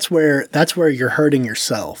 And that's where you're hurting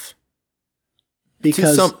yourself.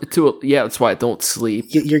 Because that's why I don't sleep.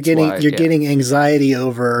 You're getting anxiety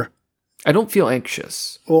over. I don't feel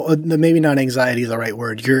anxious. Well, maybe not anxiety is the right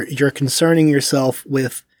word. You're concerning yourself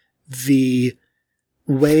with the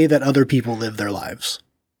way that other people live their lives.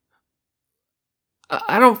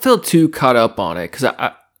 I don't feel too caught up on it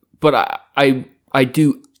but I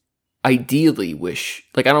do ideally wish,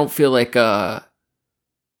 like I don't feel like a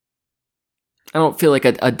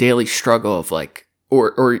daily struggle of like,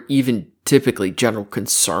 or even typically general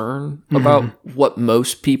concern about what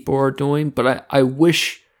most people are doing, but I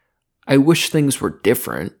wish things were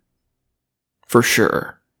different, for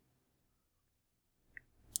sure.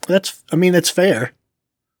 That's fair.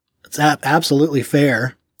 It's absolutely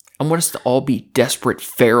fair. I want us to all be desperate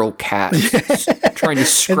feral cats trying to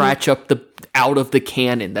scratch up out of the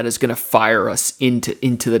cannon that is going to fire us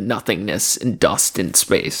into the nothingness and dust in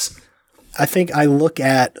space. I think I look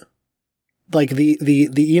at like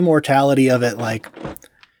the immortality of it, like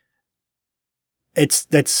it's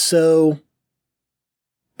so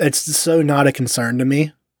not a concern to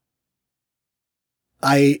me.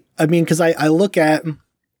 I mean, because I look at,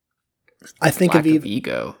 I think lack of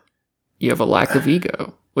ego. You have a lack of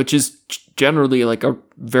ego, which is generally like a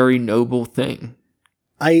very noble thing.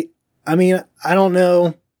 I mean, I don't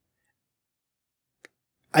know.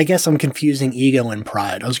 I guess I'm confusing ego and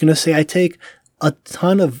pride. I was going to say I take a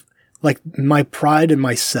ton of like my pride in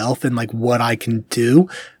myself and like what I can do.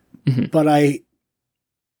 But I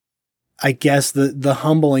guess the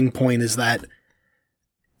humbling point is that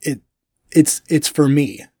it's for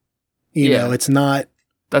me. You know, it's not.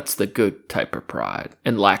 That's the good type of pride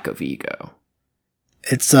and lack of ego.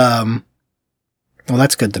 It's well,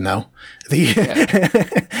 that's good to know. The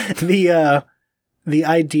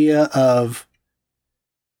idea of,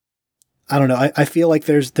 I don't know. I feel like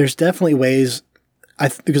there's definitely ways.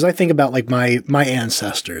 Because I think about like my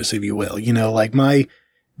ancestors, if you will. You know, like my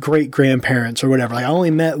great grandparents or whatever. Like I only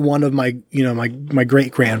met one of my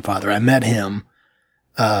great grandfather. I met him,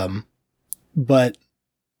 but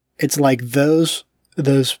it's like those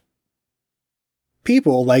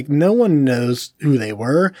people, like no one knows who they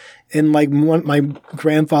were. And like my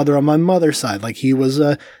grandfather on my mother's side, like he was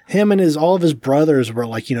him and all of his brothers were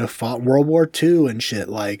like, you know, fought World War II and shit.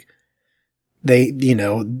 Like they, you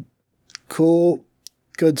know, cool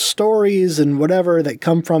good stories and whatever that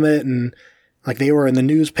come from it, and like they were in the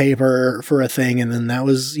newspaper for a thing, and then that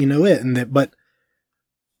was, you know, it. But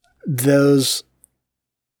those,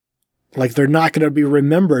 like, they're not going to be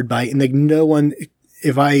remembered by, and like no one,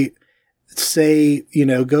 if I say, you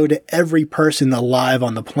know, go to every person alive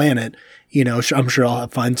on the planet, you know, I'm sure I'll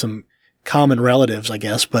find some common relatives, I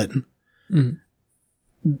guess, but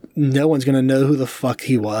no one's going to know who the fuck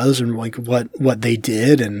he was and like what they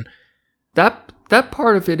did. And that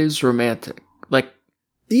part of it is romantic. Like,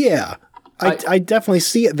 yeah, I definitely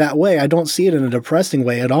see it that way. I don't see it in a depressing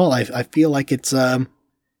way at all. I feel like it's something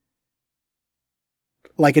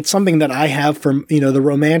that I have from, you know, the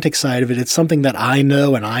romantic side of it. It's something that I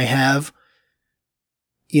know and I have,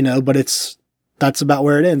 you know, but that's about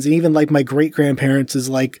where it ends. And even like my great grandparents is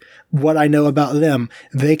like what I know about them.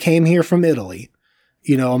 They came here from Italy,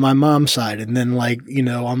 you know, on my mom's side. And then like, you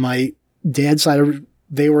know, on my dad's side,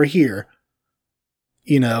 they were here,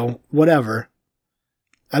 you know, whatever.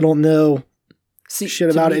 I don't know shit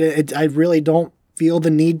about it. I really don't feel the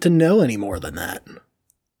need to know any more than that.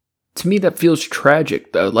 To me, that feels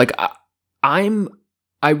tragic though. Like I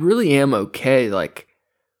really am okay. Like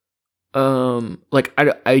I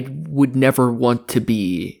would never want to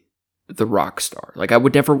be the rock star. Like I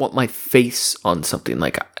would never want my face on something.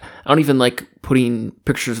 Like I don't even like putting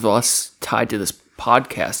pictures of us tied to this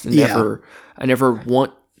podcast. And I never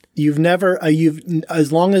want. You've never,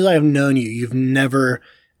 as long as I have known you, you've never,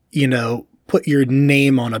 you know, put your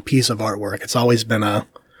name on a piece of artwork. It's always been a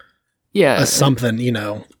something, you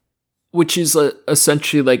know. Which is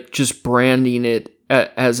essentially like just branding it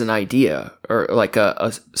as an idea or like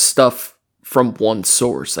a stuff from one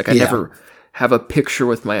source. Like I never have a picture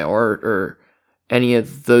with my art or any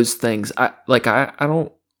of those things. I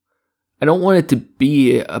don't want it to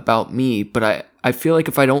be about me, but I feel like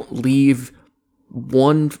if I don't leave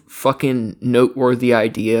one fucking noteworthy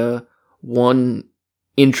idea, one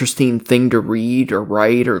interesting thing to read or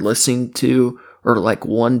write or listen to, or like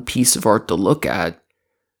one piece of art to look at,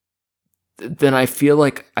 then I feel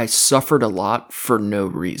like I suffered a lot for no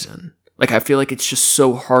reason. Like, I feel like it's just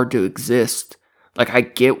so hard to exist. Like, I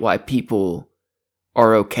get why people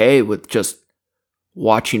are okay with just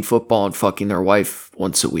watching football and fucking their wife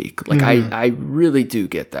once a week. Like, I really do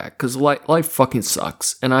get that. Because life fucking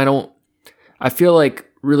sucks. And I feel like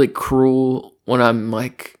really cruel when I'm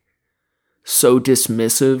like so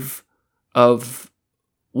dismissive of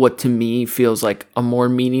what to me feels like a more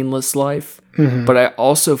meaningless life. But I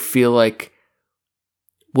also feel like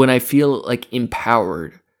when I feel like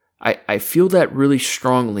empowered, I feel that really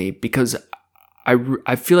strongly because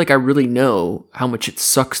I feel like I really know how much it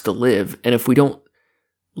sucks to live. And if we don't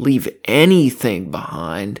leave anything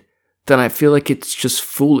behind, then I feel like it's just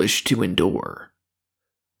foolish to endure.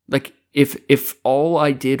 Like if all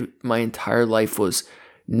I did my entire life was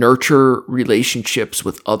nurture relationships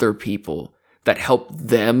with other people that helped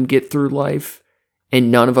them get through life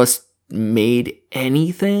and none of us made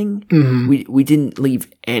anything, we didn't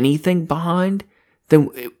leave anything behind, then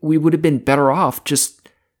we would have been better off just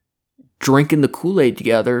drinking the Kool-Aid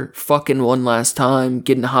together, fucking one last time,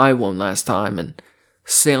 getting high one last time, and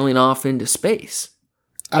sailing off into space.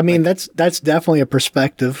 I mean, that's definitely a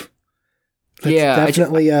perspective. That's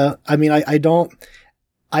definitely I mean, I don't,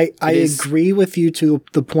 I agree with you to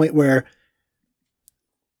the point where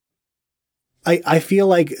I feel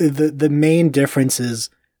like the main difference is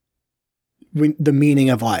the meaning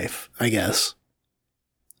of life, I guess.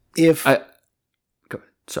 Go ahead.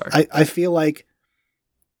 Sorry. I feel like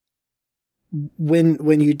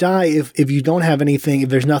when you die, if you don't have anything, if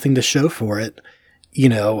there's nothing to show for it, you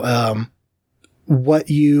know, what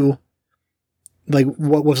was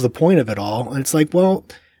the point of it all? And it's like, well,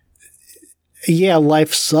 yeah,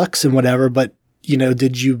 life sucks and whatever, but you know,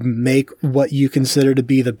 did you make what you consider to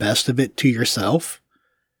be the best of it to yourself?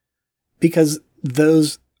 Because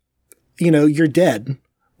those, you know, you're dead.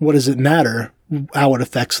 What does it matter how it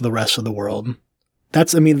affects the rest of the world?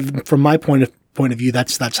 That's, I mean, from my point of view,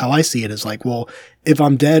 that's how I see it. Is like, well, if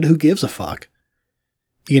I'm dead, who gives a fuck?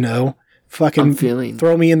 You know, fucking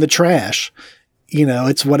throw me in the trash. You know,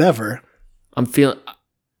 it's whatever. I feel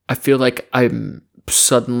like I'm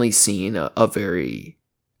suddenly seeing a very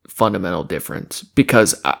fundamental difference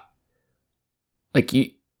because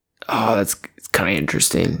it's kind of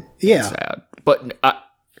interesting. Yeah. Sad. But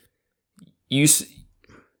you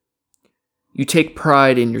take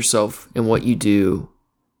pride in yourself and what you do,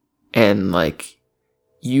 and like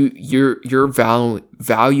you're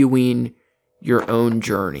valuing your own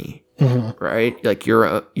journey, right? Like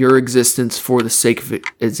your existence for the sake of it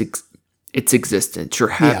is its existence. You're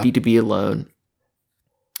happy to be alone.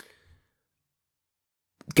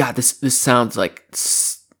 God, this sounds like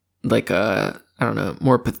I don't know,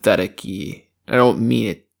 more pathetic-y. I don't mean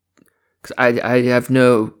it, because I have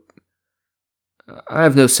no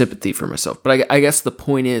sympathy for myself. But I guess the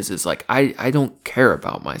point is like, I don't care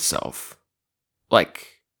about myself.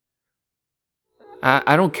 Like,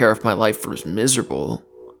 I don't care if my life was miserable,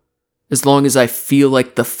 as long as I feel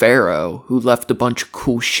like the pharaoh who left a bunch of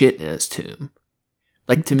cool shit in his tomb.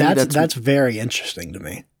 Like, to me, that's very interesting to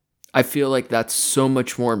me. I feel like that's so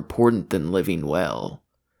much more important than living well.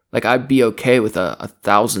 Like, I'd be okay with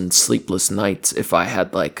 1,000 sleepless nights if I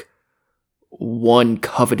had, like, one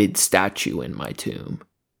coveted statue in my tomb.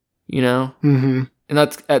 You know? Mm-hmm.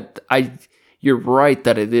 And you're right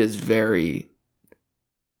that it is very,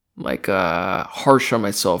 like, harsh on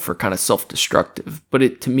myself or kind of self-destructive.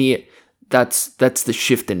 But to me, that's the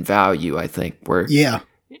shift in value, I think, where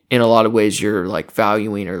in a lot of ways you're, like,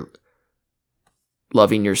 valuing or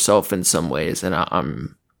loving yourself in some ways, and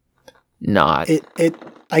I'm not.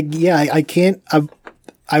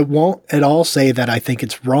 I won't at all say that I think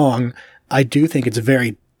it's wrong. I do think it's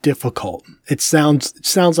very difficult. It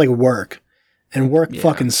sounds like work, and work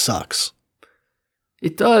fucking sucks.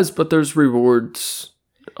 It does, but there's rewards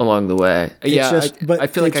along the way. I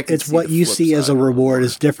feel like it's what you see as a reward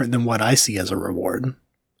is different than what I see as a reward.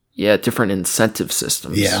 Yeah, different incentive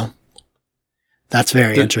systems. Yeah. That's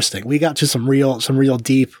very interesting. We got to some real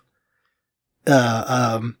deep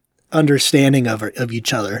understanding of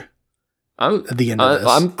each other at the end of this.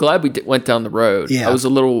 I'm glad we went down the road. Yeah. I was a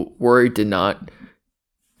little worried to not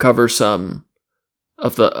cover some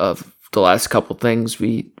of the last couple things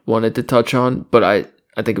we wanted to touch on, but I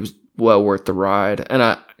think it was well worth the ride. And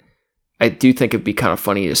I do think it'd be kind of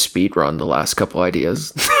funny to speed run the last couple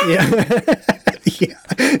ideas. Yeah,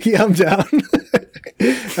 I'm down.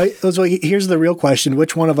 So here's the real question.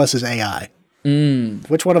 Which one of us is AI?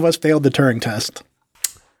 Which one of us failed the Turing test?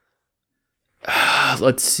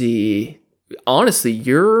 Let's see. Honestly,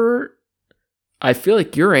 I feel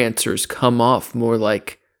like your answers come off more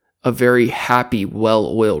like a very happy,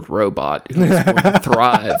 well-oiled robot who's going to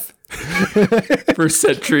thrive for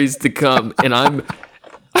centuries to come. And I'm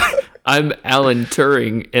Alan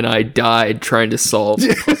Turing, and I died trying to solve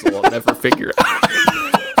the puzzle I'll never figure out.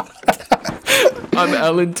 I'm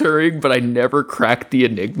Alan Turing, but I never cracked the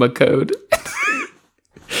Enigma code.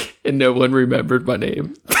 And no one remembered my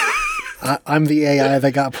name. I'm the AI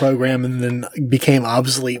that got programmed and then became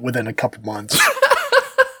obsolete within a couple months.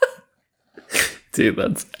 Dude,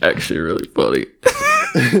 that's actually really funny.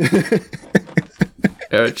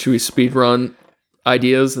 Should we speed run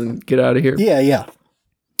ideas and get out of here? Yeah.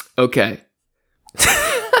 Okay.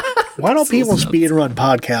 Why don't people speed run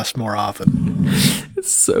podcasts more often?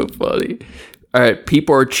 It's so funny. All right,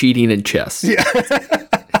 people are cheating in chess. Yeah.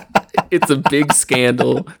 It's a big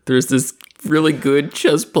scandal. There's this really good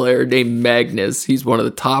chess player named Magnus. He's one of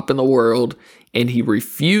the top in the world, and he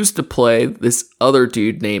refused to play this other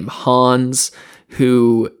dude named Hans,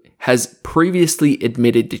 who has previously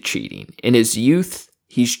admitted to cheating. In his youth,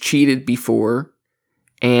 he's cheated before,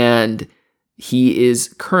 and he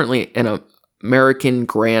is currently an American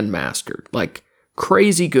grandmaster, like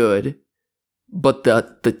crazy good, but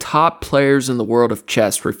the top players in the world of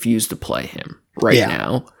chess refuse to play him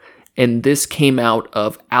now. And this came out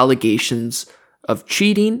of allegations of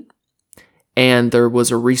cheating. And there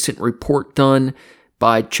was a recent report done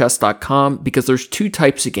by chess.com, because there's two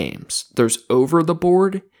types of games. There's over the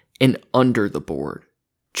board and under the board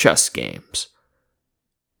chess games.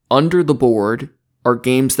 Under the board are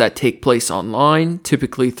games that take place online,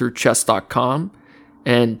 typically through chess.com.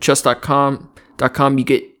 And chess.com, you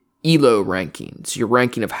get ELO rankings, your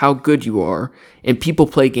ranking of how good you are, and people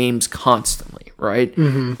play games constantly, right?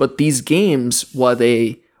 Mm-hmm. But these games, while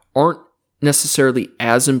they aren't necessarily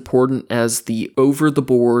as important as the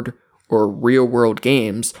over-the-board or real-world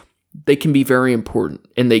games, they can be very important,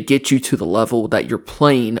 and they get you to the level that you're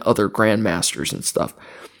playing other grandmasters and stuff.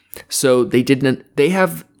 So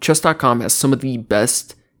chess.com has some of the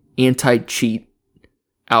best anti-cheat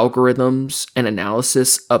algorithms and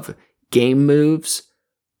analysis of game moves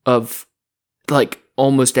of like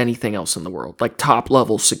almost anything else in the world, like top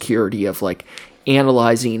level security of like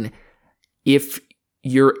analyzing if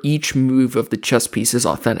each move of the chess piece is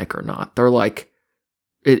authentic or not. They're like,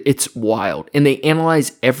 it's wild. And they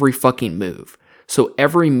analyze every fucking move. So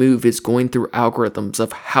every move is going through algorithms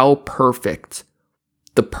of how perfect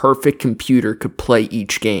the perfect computer could play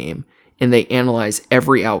each game. And they analyze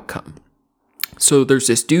every outcome. So there's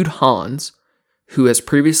this dude, Hans, who has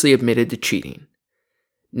previously admitted to cheating.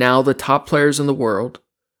 Now the top players in the world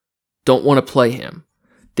don't want to play him.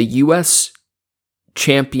 The US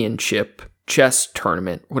Championship chess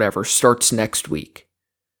tournament, whatever, starts next week.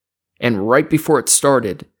 And right before it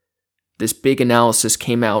started, this big analysis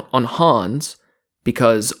came out on Hans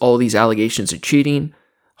because all these allegations of cheating.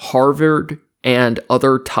 Harvard and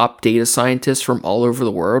other top data scientists from all over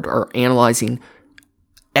the world are analyzing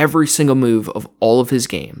every single move of all of his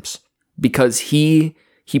games because he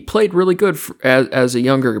played really good as a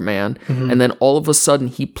younger man, and then all of a sudden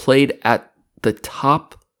he played at the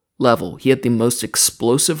top level. He had the most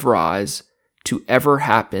explosive rise to ever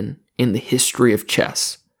happen in the history of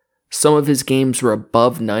chess. Some of his games were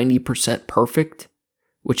above 90% perfect,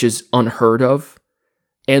 which is unheard of,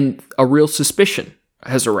 and a real suspicion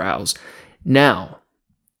has aroused. Now,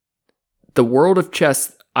 the world of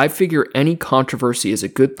chess, I figure any controversy is a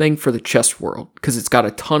good thing for the chess world because it's got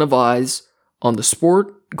a ton of eyes on the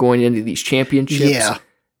sport going into these championships. Yeah.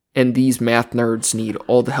 And these math nerds need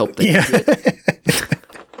all the help they can get.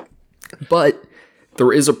 But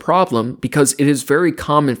there is a problem because it is very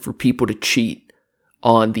common for people to cheat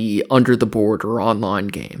on the under the board or online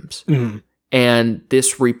games. And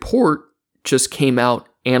this report just came out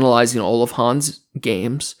analyzing all of Hans'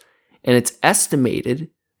 games, and it's estimated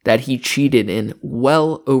that he cheated in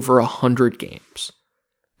well over 100 games.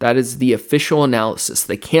 That is the official analysis.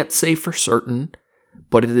 They can't say for certain,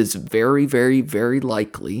 but it is very, very, very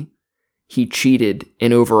likely he cheated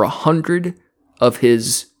in over 100 of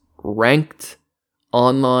his ranked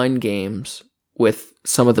online games with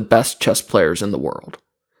some of the best chess players in the world.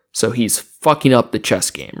 So he's fucking up the chess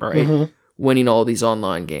game, right? Winning all these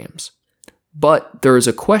online games. But there is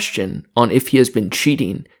a question on if he has been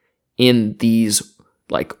cheating in these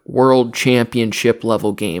like world championship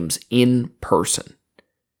level games in person.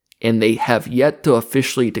 And they have yet to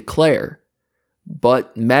officially declare,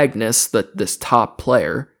 but Magnus, this top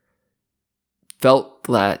player, felt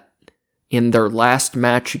that in their last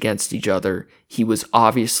match against each other, he was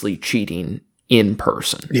obviously cheating in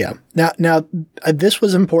person. Yeah. Now, this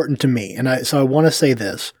was important to me, and I want to say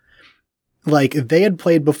this. Like, if they had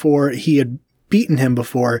played before, he had beaten him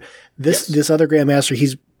before. This other grandmaster,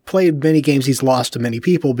 he's played many games, he's lost to many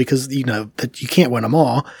people because, that you can't win them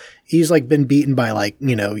all. He's like been beaten by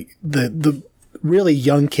the really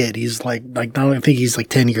young kid. He's like I don't think he's like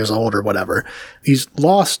 10 years old or whatever. He's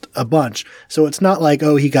lost a bunch. So it's not like,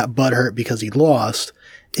 oh, he got butthurt because he lost.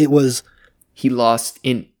 It was he lost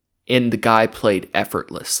in the guy played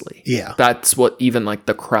effortlessly. Yeah. That's what even like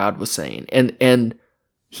the crowd was saying. And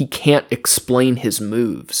he can't explain his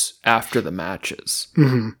moves after the matches.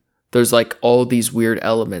 There's like all these weird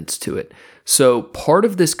elements to it. So part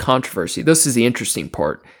of this controversy, this is the interesting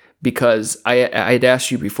part, because I had asked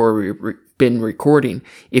you before we been recording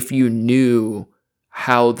if you knew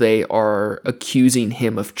how they are accusing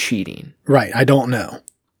him of cheating. Right. I don't know.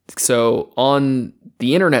 So on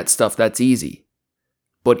the internet stuff, that's easy.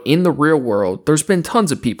 But in the real world, there's been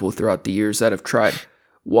tons of people throughout the years that have tried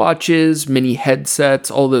watches, mini headsets,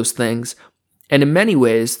 all those things. And in many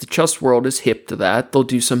ways, the chess world is hip to that. They'll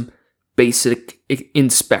do some basic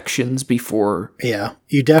inspections before. Yeah.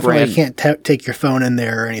 You definitely can't take your phone in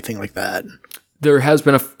there or anything like that. There has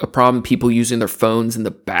been a problem, people using their phones in the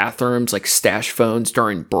bathrooms, like stash phones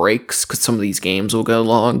during breaks, because some of these games will go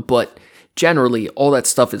long. But generally, all that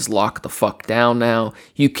stuff is locked the fuck down now.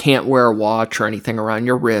 You can't wear a watch or anything around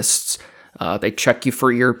your wrists. They check you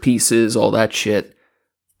for earpieces, all that shit.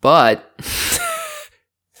 But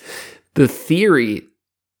the theory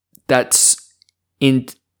that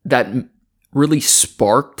really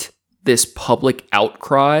sparked this public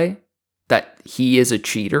outcry that he is a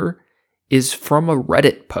cheater is from a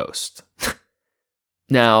Reddit post.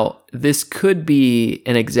 Now, this could be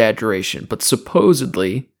an exaggeration, but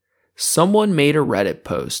supposedly someone made a Reddit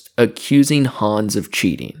post accusing Hans of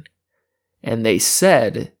cheating, and they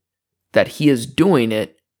said that he is doing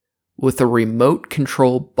it with a remote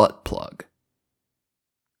control butt plug.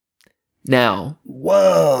 Now,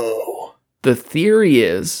 whoa. The theory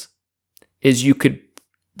is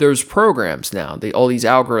there's programs now, all these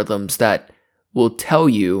algorithms that will tell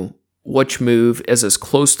you which move is as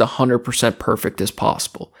close to 100% perfect as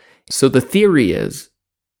possible. So the theory is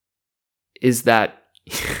that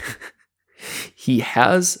he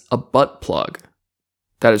has a butt plug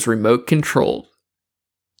that is remote controlled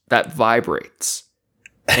that vibrates.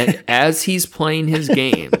 And as he's playing his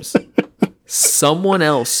games, someone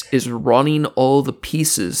else is running all the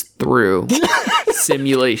pieces through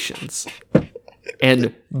simulations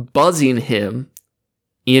and buzzing him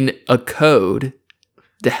in a code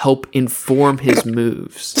to help inform his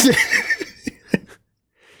moves.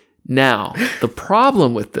 Now, the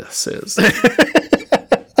problem with this is,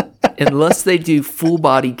 unless they do full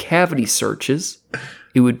body cavity searches,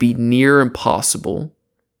 it would be near impossible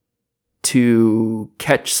to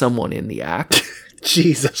catch someone in the act.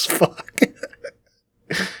 Jesus fuck.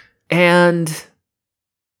 And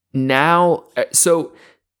now, so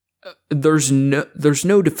there's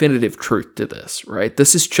no definitive truth to this, right?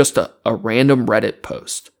 This is just a random Reddit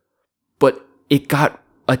post, but it got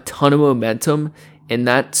a ton of momentum, and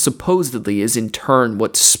that supposedly is in turn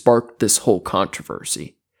what sparked this whole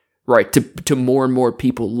controversy, right? To more and more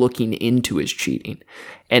people looking into his cheating.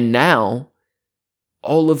 And now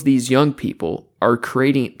all of these young people are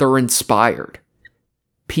they're inspired.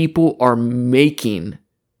 People are making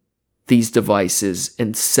these devices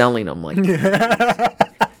and selling them like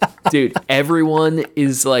dude, everyone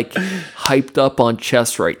is like hyped up on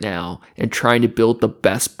chess right now and trying to build the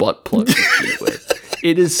best butt plug to cheat with.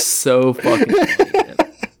 It is so fucking funny,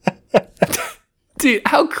 man. Dude,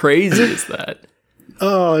 how crazy is that?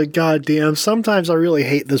 Oh, goddamn. Sometimes I really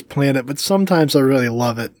hate this planet, but sometimes I really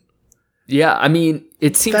love it. Yeah, I mean,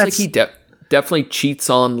 it seems like he definitely cheats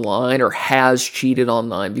online or has cheated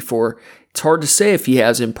online before. It's hard to say if he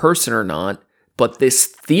has in person or not, but this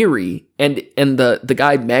theory, and the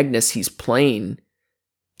guy Magnus he's playing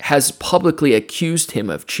has publicly accused him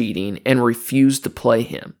of cheating and refused to play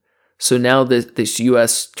him. So now this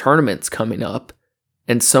US tournament's coming up,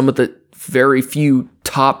 and some of the very few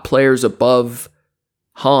top players above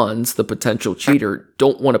Hans, the potential cheater,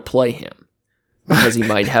 don't want to play him because he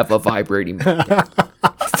might have a vibrating button.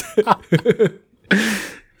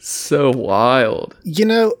 So wild. You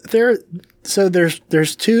know, there's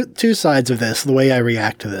two sides of this, the way I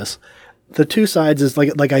react to this. The two sides is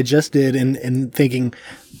like I just did in thinking,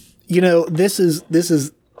 you know, this is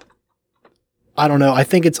I don't know, I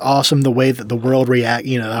think it's awesome the way that the world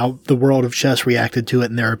how the world of chess reacted to it,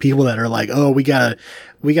 and there are people that are like, oh, we gotta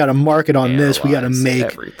market on this, we gotta make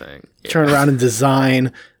everything. Turn around and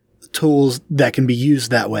design tools that can be used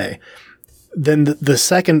that way. Then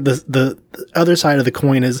the other side of the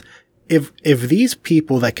coin is if these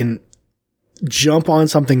people that can jump on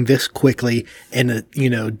something this quickly and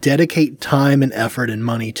dedicate time and effort and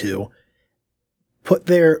money to put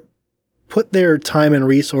their time and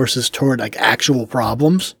resources toward like actual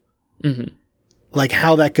problems, like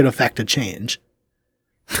how that could affect a change.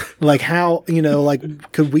 Like how,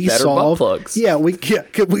 could we better solve butt plugs?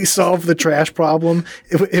 Could we solve the trash problem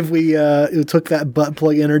if we took that butt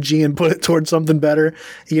plug energy and put it towards something better?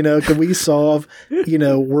 Could we solve,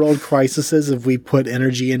 world crises if we put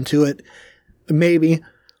energy into it? Maybe.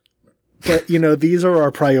 But, these are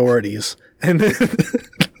our priorities. And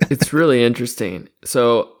it's really interesting.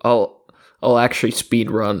 So I'll actually speed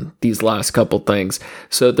run these last couple things.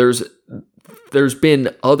 So there's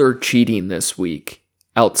been other cheating this week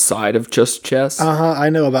outside of just chess. I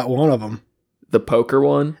know about one of them. The poker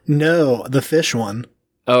one? No, the fish one.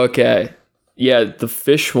 Okay. Yeah, the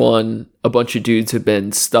fish one, a bunch of dudes have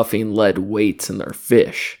been stuffing lead weights in their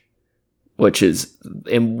fish, which is,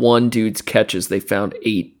 in one dude's catches, they found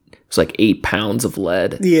 8 pounds of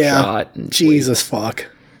lead. Yeah. Shot and Jesus weight.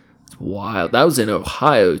 fuck. It's wild. That was in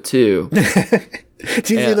Ohio, too. Do you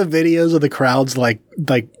see the videos of the crowds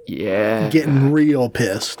getting real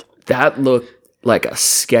pissed? That looked like a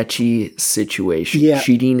sketchy situation. Yeah.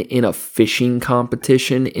 Cheating in a fishing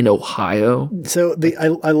competition in Ohio. So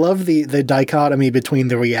I love the dichotomy between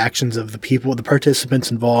the reactions of the participants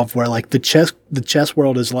involved, where like the chess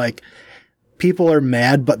world is like, people are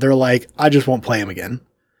mad, but they're like, I just won't play him again.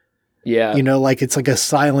 Yeah. It's like a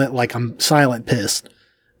silent, like I'm silent pissed.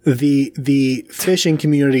 The fishing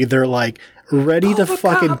community, they're like ready to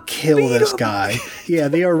fucking kill this guy. Yeah,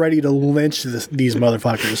 they are ready to lynch these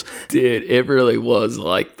motherfuckers. Dude, it really was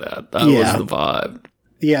like that. That was the vibe.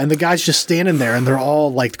 Yeah, and the guy's just standing there, and they're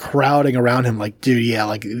all like crowding around him, like, dude, yeah,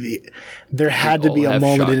 like there had to be a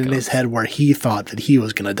moment in his head where he thought that he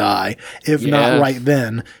was gonna die. If not right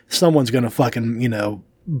then, someone's gonna fucking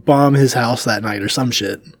bomb his house that night or some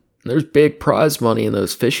shit. There's big prize money in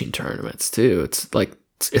those fishing tournaments too. It's like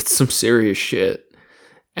it's some serious shit.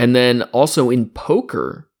 And then also in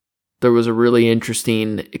poker, there was a really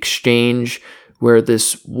interesting exchange where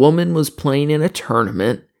this woman was playing in a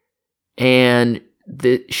tournament, and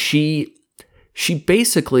she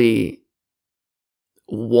basically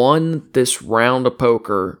won this round of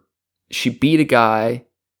poker. She beat a guy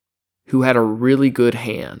who had a really good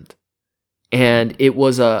hand, and it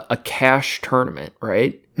was a cash tournament,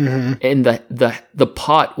 right? Mm-hmm. And the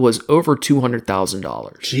pot was over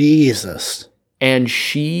 $200,000. Jesus. And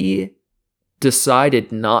she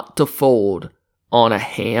decided not to fold on a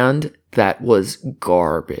hand that was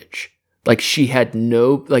garbage. Like, she had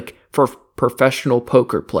for professional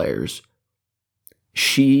poker players,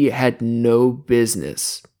 she had no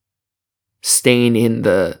business staying in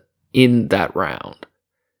that round.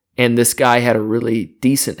 And this guy had a really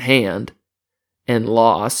decent hand, and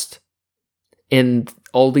lost. And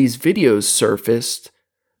all these videos surfaced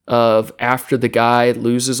of after the guy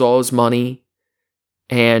loses all his money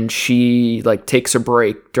and she like takes a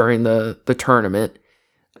break during the tournament,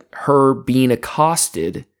 her being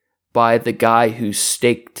accosted by the guy who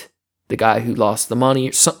staked the guy who lost the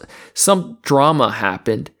money. Some drama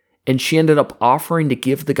happened, and she ended up offering to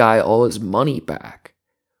give the guy all his money back.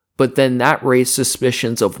 But then that raised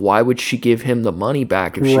suspicions of why would she give him the money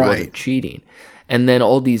back if she wasn't cheating. And then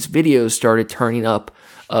all these videos started turning up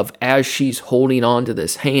of as she's holding on to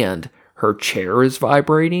this hand, her chair is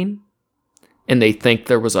vibrating, and they think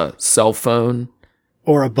there was a cell phone.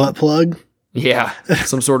 Or a butt plug. Yeah,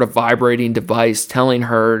 some sort of vibrating device telling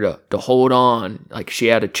her to hold on, like she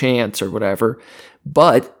had a chance or whatever.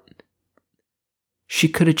 But she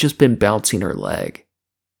could have just been bouncing her leg.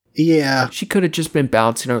 Yeah. She could have just been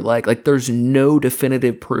bouncing her leg. Like, there's no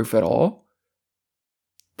definitive proof at all.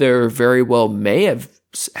 There very well may have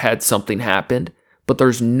had something happened, but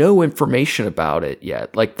there's no information about it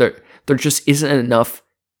yet. Like, there just isn't enough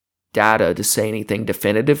data to say anything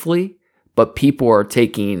definitively, but people are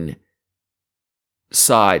taking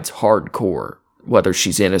sides hardcore, whether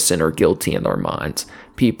she's innocent or guilty in their minds.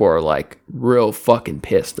 People are like real fucking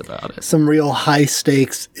pissed about it. Some real high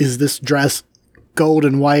stakes. Is this dress gold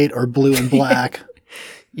and white or blue and black?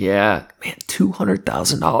 Yeah, man,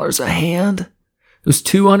 $200,000 a hand. It was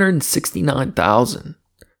 $269,000.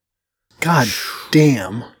 God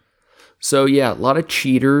damn. So yeah, a lot of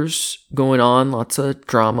cheaters going on, lots of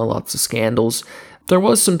drama, lots of scandals. There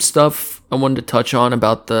was some stuff I wanted to touch on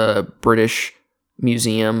about the British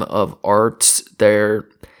Museum of Arts. They're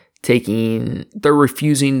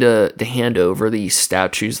refusing to hand over these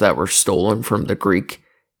statues that were stolen from the Greek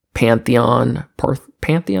Pantheon.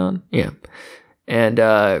 Pantheon? Yeah.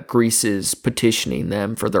 And Greece is petitioning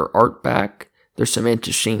them for their art back. There's some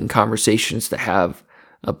interesting conversations to have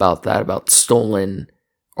about that, about stolen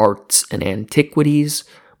arts and antiquities.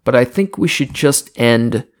 But I think we should just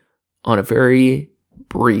end on a very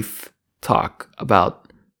brief talk about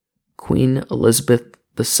Queen Elizabeth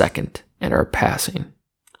II and her passing.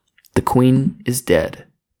 The Queen is dead.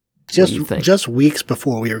 Just weeks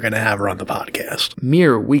before we were going to have her on the podcast.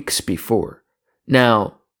 Mere weeks before.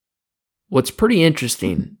 Now, what's pretty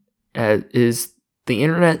interesting is the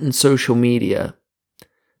internet and social media,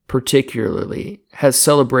 particularly, has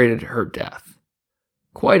celebrated her death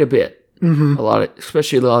quite a bit. Mm-hmm.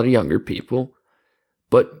 Especially a lot of younger people.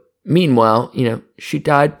 But meanwhile, she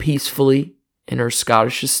died peacefully in her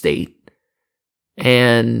Scottish estate,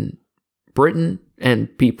 and Britain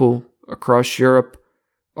and people across Europe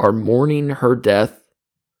are mourning her death,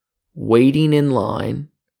 waiting in line,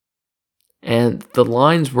 and the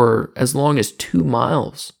lines were as long as 2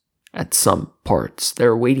 miles at some parts.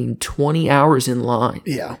 They're waiting 20 hours in line.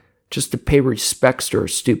 Yeah. Just to pay respects to her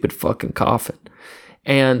stupid fucking coffin.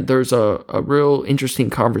 And there's a real interesting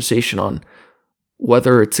conversation on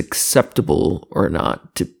whether it's acceptable or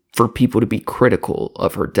not for people to be critical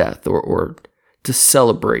of her death or to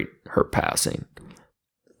celebrate her passing.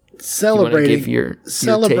 Celebrating your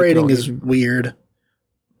is weird,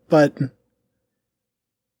 but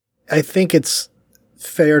I think it's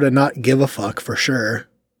fair to not give a fuck for sure.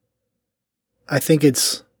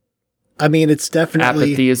 It's definitely...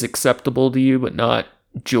 Apathy is acceptable to you, but not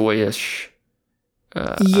joyous.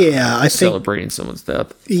 I think celebrating someone's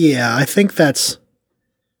death. Yeah, I think that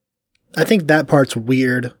part's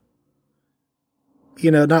weird.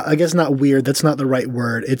 Not weird. That's not the right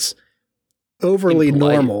word. It's overly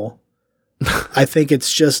impolite. Normal. I think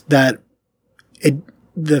it's just that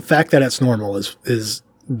the fact that it's normal is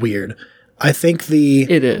weird. I think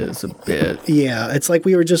it is a bit. Yeah, it's like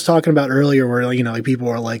we were just talking about earlier where, like people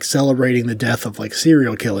are like celebrating the death of like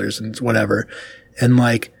serial killers and whatever. And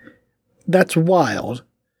like, that's wild.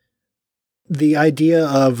 The idea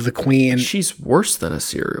of the Queen. She's worse than a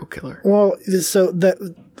serial killer. Well, so that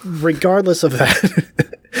regardless of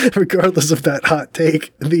that hot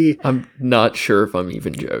take, I'm not sure if I'm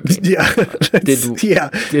even joking. Yeah.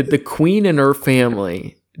 Did the Queen and her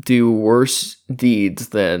family do worse deeds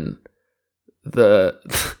than the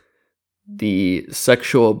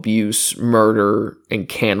sexual abuse, murder, and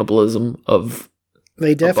cannibalism of?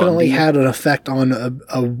 They definitely had an effect on a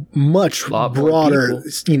much broader,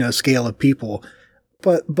 scale of people.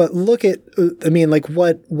 But look at,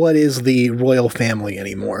 what is the royal family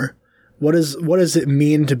anymore? What does it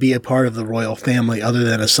mean to be a part of the royal family other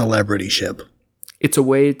than a celebrity ship? It's a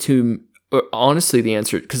way to, honestly, the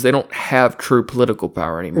answer, because they don't have true political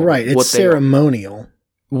power anymore. Right, it's ceremonial.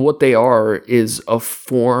 What they are is a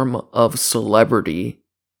form of celebrity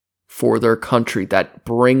for their country that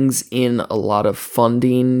brings in a lot of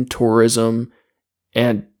funding, tourism,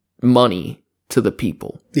 and money to the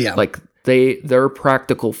people. Yeah. Like their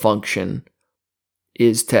practical function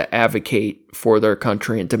is to advocate for their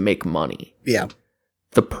country and to make money. Yeah.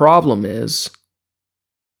 The problem is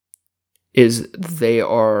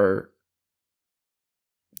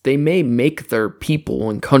they may make their people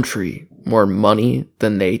and country more money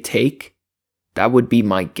than they take. That would be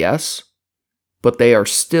my guess. But they are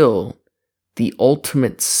still the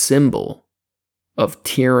ultimate symbol of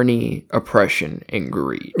tyranny, oppression, and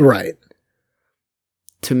greed. Right.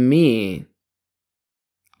 To me,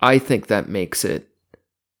 I think that makes it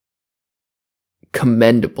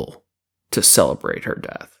commendable to celebrate her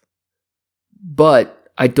death. But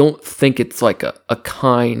I don't think it's like a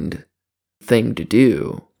kind thing to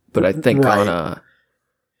do. But I think Right.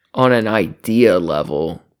 on an idea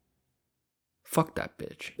level, fuck that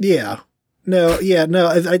bitch. Yeah. No, yeah, no.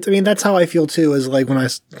 I mean, that's how I feel too. Is like when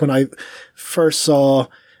I first saw.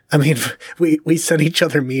 I mean, we sent each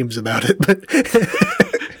other memes about it, but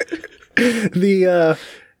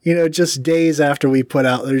just days after we put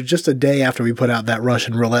out, or just a day after we put out that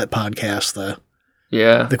Russian roulette podcast,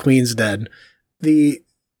 the Queen's Dead. I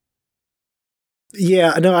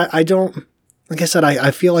don't. Like I said, I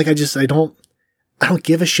feel like I don't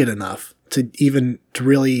give a shit enough to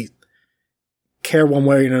really care one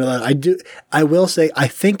way or another. I will say, I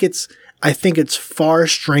think it's far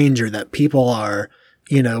stranger that people are,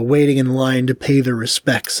 waiting in line to pay their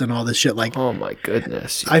respects and all this shit. Like, oh my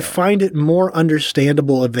goodness. Yeah. I find it more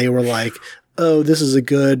understandable if they were like, oh, this is a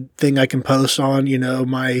good thing I can post on,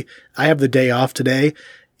 I have the day off today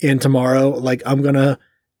and tomorrow, like, I'm gonna,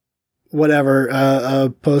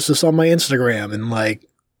 post this on my Instagram and like,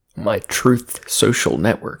 my Truth social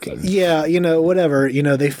networking. Yeah, whatever.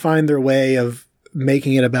 They find their way of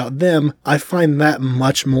making it about them. I find that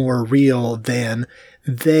much more real than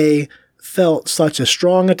they felt such a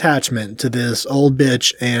strong attachment to this old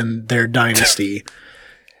bitch and their dynasty.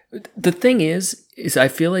 The thing is I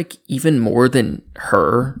feel like even more than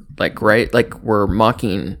her, like, right? Like, we're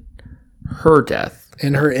mocking her death.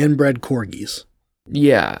 And her inbred corgis.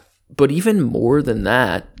 Yeah, but even more than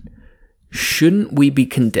that, shouldn't we be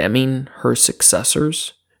condemning her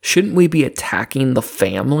successors? Shouldn't we be attacking the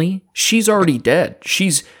family? She's already dead.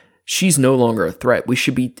 She's no longer a threat. We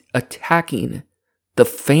should be attacking the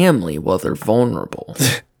family while they're vulnerable.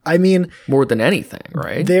 I mean, more than anything,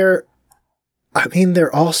 right? They're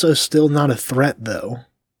also still not a threat, though.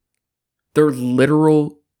 They're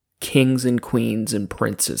literal kings and queens and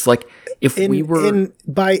princes. Like, if we were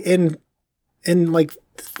in like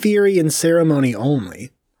theory and ceremony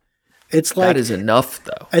only. It's like that is enough,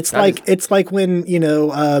 though. It's like when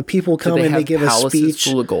people come and they give a speech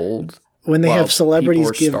full of gold when they have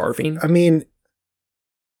celebrities give. Starving? I mean,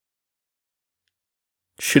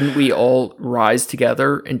 shouldn't we all rise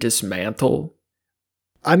together and dismantle?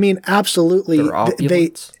 I mean, absolutely. Their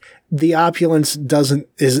opulence? The opulence doesn't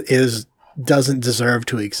deserve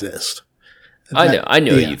to exist. I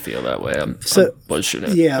know you feel that way. I'm pushing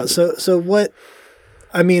it. Yeah. So what?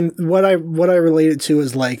 I mean, what I relate it to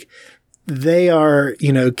is like, they are,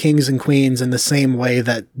 kings and queens in the same way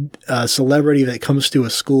that a celebrity that comes to a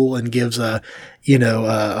school and gives a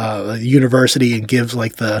university and gives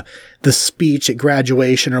like the speech at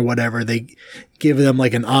graduation or whatever, they give them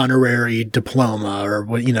like an honorary diploma or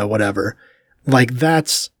whatever. Like,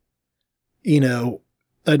 that's, an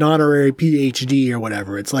honorary PhD or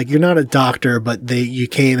whatever. It's like, you're not a doctor, but you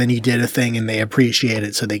came and you did a thing and they appreciate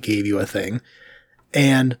it, so they gave you a thing.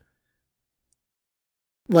 And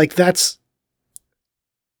like, that's,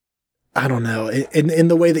 I don't know, in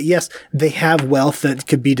the way that, yes, they have wealth that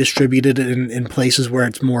could be distributed in places where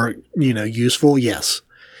it's more, useful. Yes,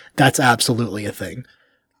 that's absolutely a thing.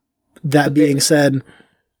 That being said,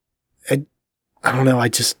 I don't know. I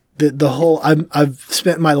just, the whole, I've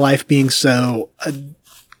spent my life being so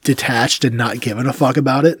detached and not giving a fuck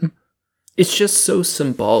about it. It's just so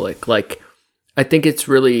symbolic. Like, I think it's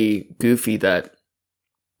really goofy that,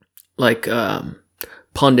 like,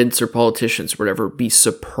 pundits or politicians or whatever be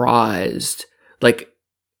surprised. Like,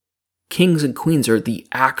 kings and queens are the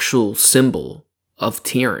actual symbol of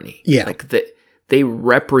tyranny. Yeah. Like, they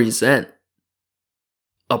represent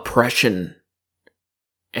oppression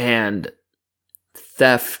and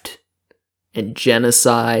theft and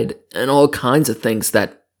genocide and all kinds of things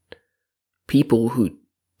that people who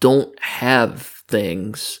don't have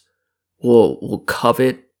things will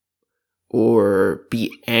covet or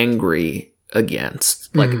be angry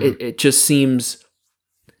against. Like, it just seems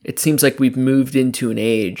like we've moved into an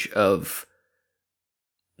age of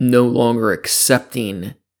no longer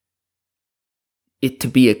accepting it to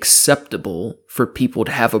be acceptable for people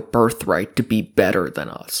to have a birthright to be better than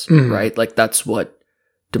us, right? Like, that's what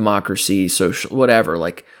democracy, social, whatever.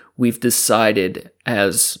 Like, we've decided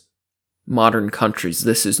as modern countries,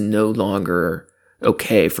 this is no longer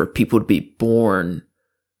okay for people to be born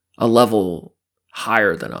a level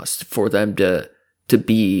higher than us, for them to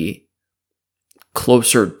be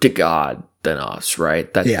closer to God than us,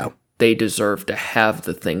 right? That they deserve to have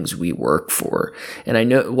the things we work for. And I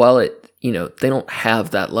know, while they don't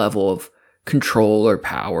have that level of control or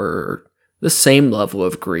power or the same level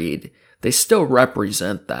of greed, they still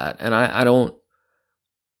represent that. And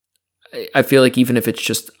I feel like even if it's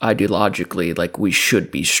just ideologically, like, we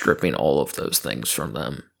should be stripping all of those things from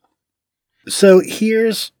them. So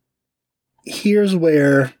here's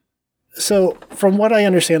where, so from what I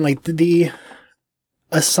understand, like,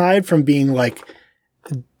 aside from being like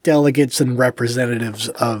delegates and representatives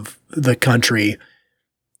of the country,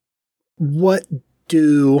 what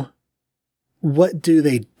do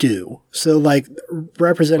they do? So, like,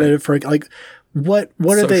 representative for, like, what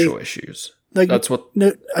are they? Social issues. Like, that's what.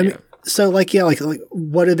 No, I mean, so, like, like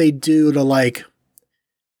what do they do to, like,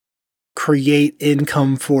 create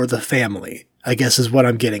income for the family, I guess is what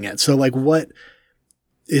I'm getting at. So, like, what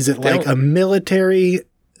is it, like a military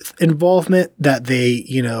involvement that they,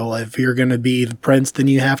 if you're going to be the prince, then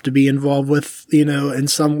you have to be involved with, in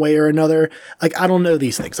some way or another? Like, I don't know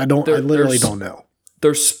these things. I literally don't know.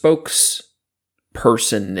 Their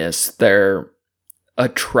spokespersonness, their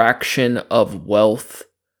attraction of wealth,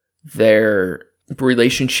 their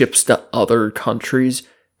relationships to other countries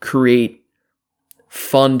create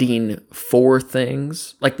funding for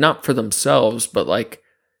things, like, not for themselves, but like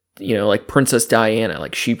Princess Diana,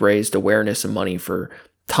 like, she raised awareness and money for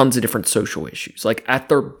tons of different social issues. Like, at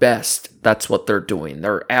their best, that's what they're doing.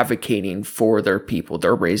 They're advocating for their people.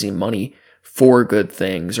 They're raising money for good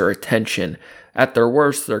things or attention. At their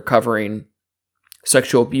worst, they're covering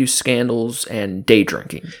sexual abuse scandals and day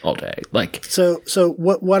drinking all day. Like, so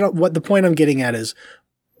what the point I'm getting at is,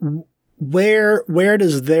 where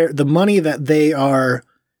does the money that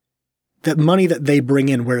they bring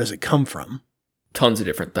in, where does it come from? Tons of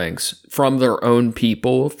different things. From their own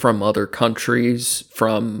people, from other countries,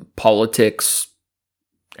 from politics,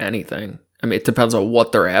 anything. I mean, it depends on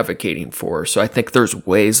what they're advocating for. So I think there's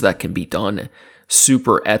ways that can be done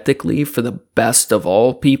super ethically for the best of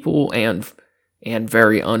all people, and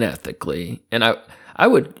very unethically. And I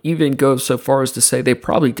would even go so far as to say they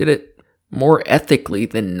probably did it more ethically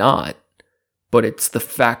than not. But it's the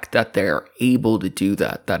fact that they're able to do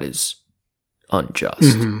that is unjust.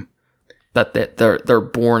 Mm-hmm. That they're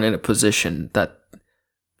born in a position that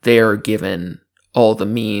they are given all the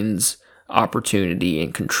means, opportunity,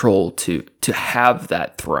 and control to have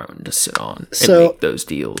that throne to sit on and make those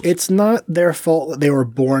deals. It's not their fault that they were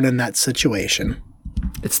born in that situation.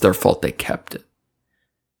 It's their fault they kept it.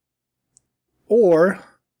 Or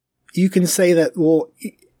you can say that, well,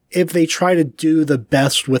 if they try to do the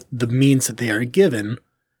best with the means that they are given,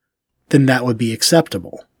 then that would be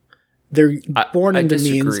acceptable. They're born into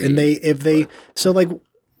means, and what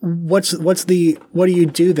do you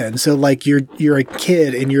do then? So, like, you're a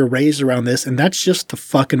kid and you're raised around this, and that's just the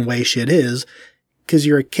fucking way shit is, because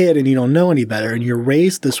you're a kid and you don't know any better, and you're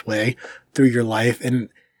raised this way through your life. And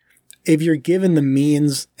if you're given the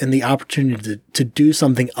means and the opportunity to do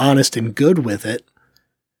something honest and good with it,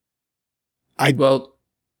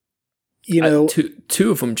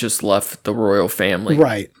 two of them just left the royal family,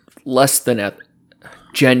 right? Less than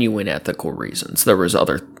genuine ethical reasons. There was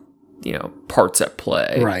other, parts at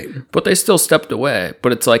play, right? But they still stepped away.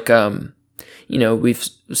 But it's like, we've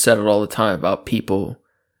said it all the time about people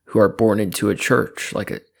who are born into a church. Like,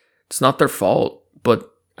 it's not their fault,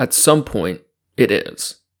 but at some point it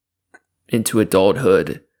is. Into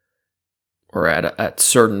adulthood, or at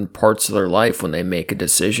certain parts of their life, when they make a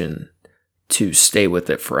decision to stay with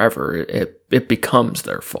it forever, it becomes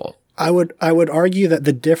their fault. I would argue that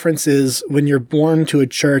the difference is, when you're born to a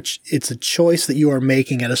church, it's a choice that you are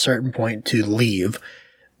making at a certain point to leave.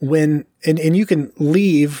 And you can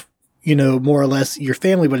leave, more or less your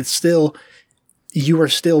family, but it's still, you are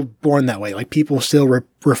still born that way. Like, people still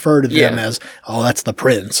refer to them as, oh, that's the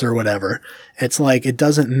prince or whatever. It's like, it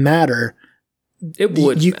doesn't matter. It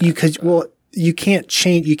would. You can't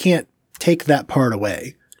change. You can't take that part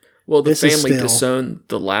away. Well, the family disowned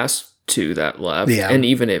the last two that left, and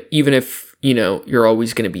even if you're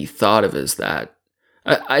always going to be thought of as that,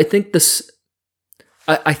 I think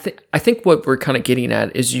what we're kind of getting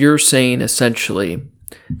at is, you're saying essentially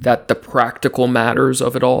that the practical matters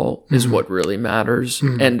of it all is what really matters,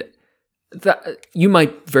 and that you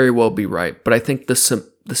might very well be right, but I think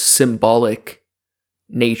the symbolic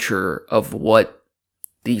nature of what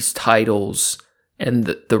these titles and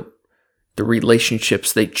the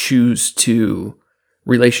relationships they choose to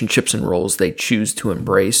relationships and roles they choose to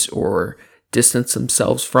embrace or distance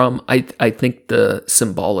themselves from, I think the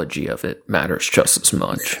symbology of it matters just as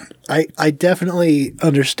much. I definitely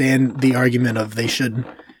understand the argument of they should,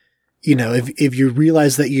 if you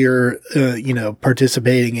realize that you're,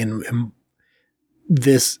 participating in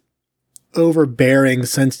this overbearing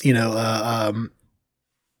sense,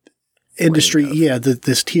 industry,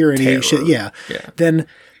 this tyranny, then,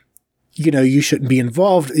 you shouldn't be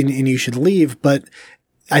involved and you should leave. But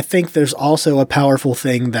I think there's also a powerful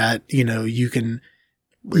thing that, you can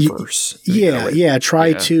reverse.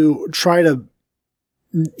 Try to,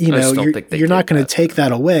 you're not going to take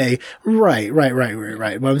that away. Right.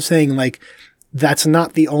 But I'm saying, like, that's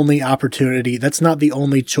not the only opportunity. That's not the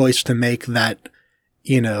only choice to make that,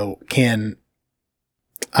 can,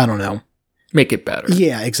 I don't know. Make it better.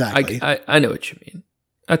 Yeah, exactly. I know what you mean.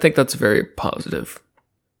 I think that's a very positive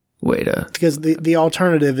way to, because the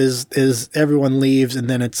alternative is everyone leaves and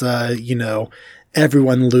then it's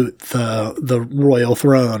everyone loot the royal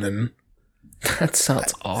throne, and that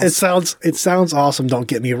sounds awesome. It sounds awesome, don't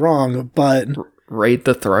get me wrong, but raid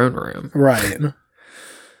the throne room. Right.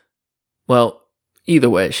 Well, either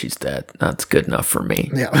way, she's dead. That's good enough for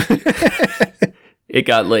me. Yeah. It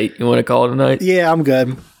got late. You want to call it a night? Yeah, I'm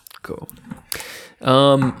good. Cool.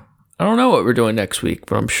 I don't know what we're doing next week,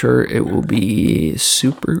 but I'm sure it will be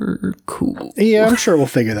super cool. Yeah, I'm sure we'll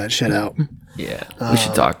figure that shit out. Yeah, we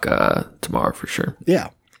should talk tomorrow for sure. Yeah.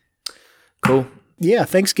 Cool. Yeah,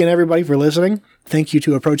 thanks again, everybody, for listening. Thank you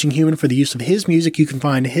to Approaching Human for the use of his music. You can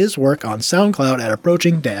find his work on SoundCloud at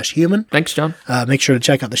Approaching-Human. Thanks, John. Make sure to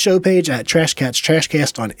check out the show page at Trashcats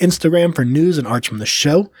Trashcast on Instagram for news and art from the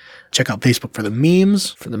show. Check out Facebook for the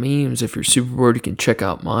memes. For the memes, if you're super bored, you can check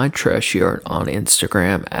out my trashy art on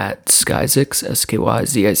Instagram at Skyzix,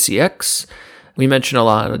 SKYZICX. We mention a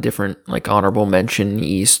lot of different, like, honorable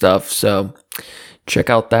mention-y stuff, so check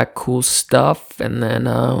out that cool stuff, and then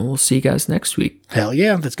we'll see you guys next week. Hell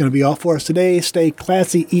yeah, that's going to be all for us today. Stay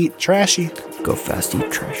classy, eat trashy. Go fast, eat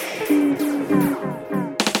trash.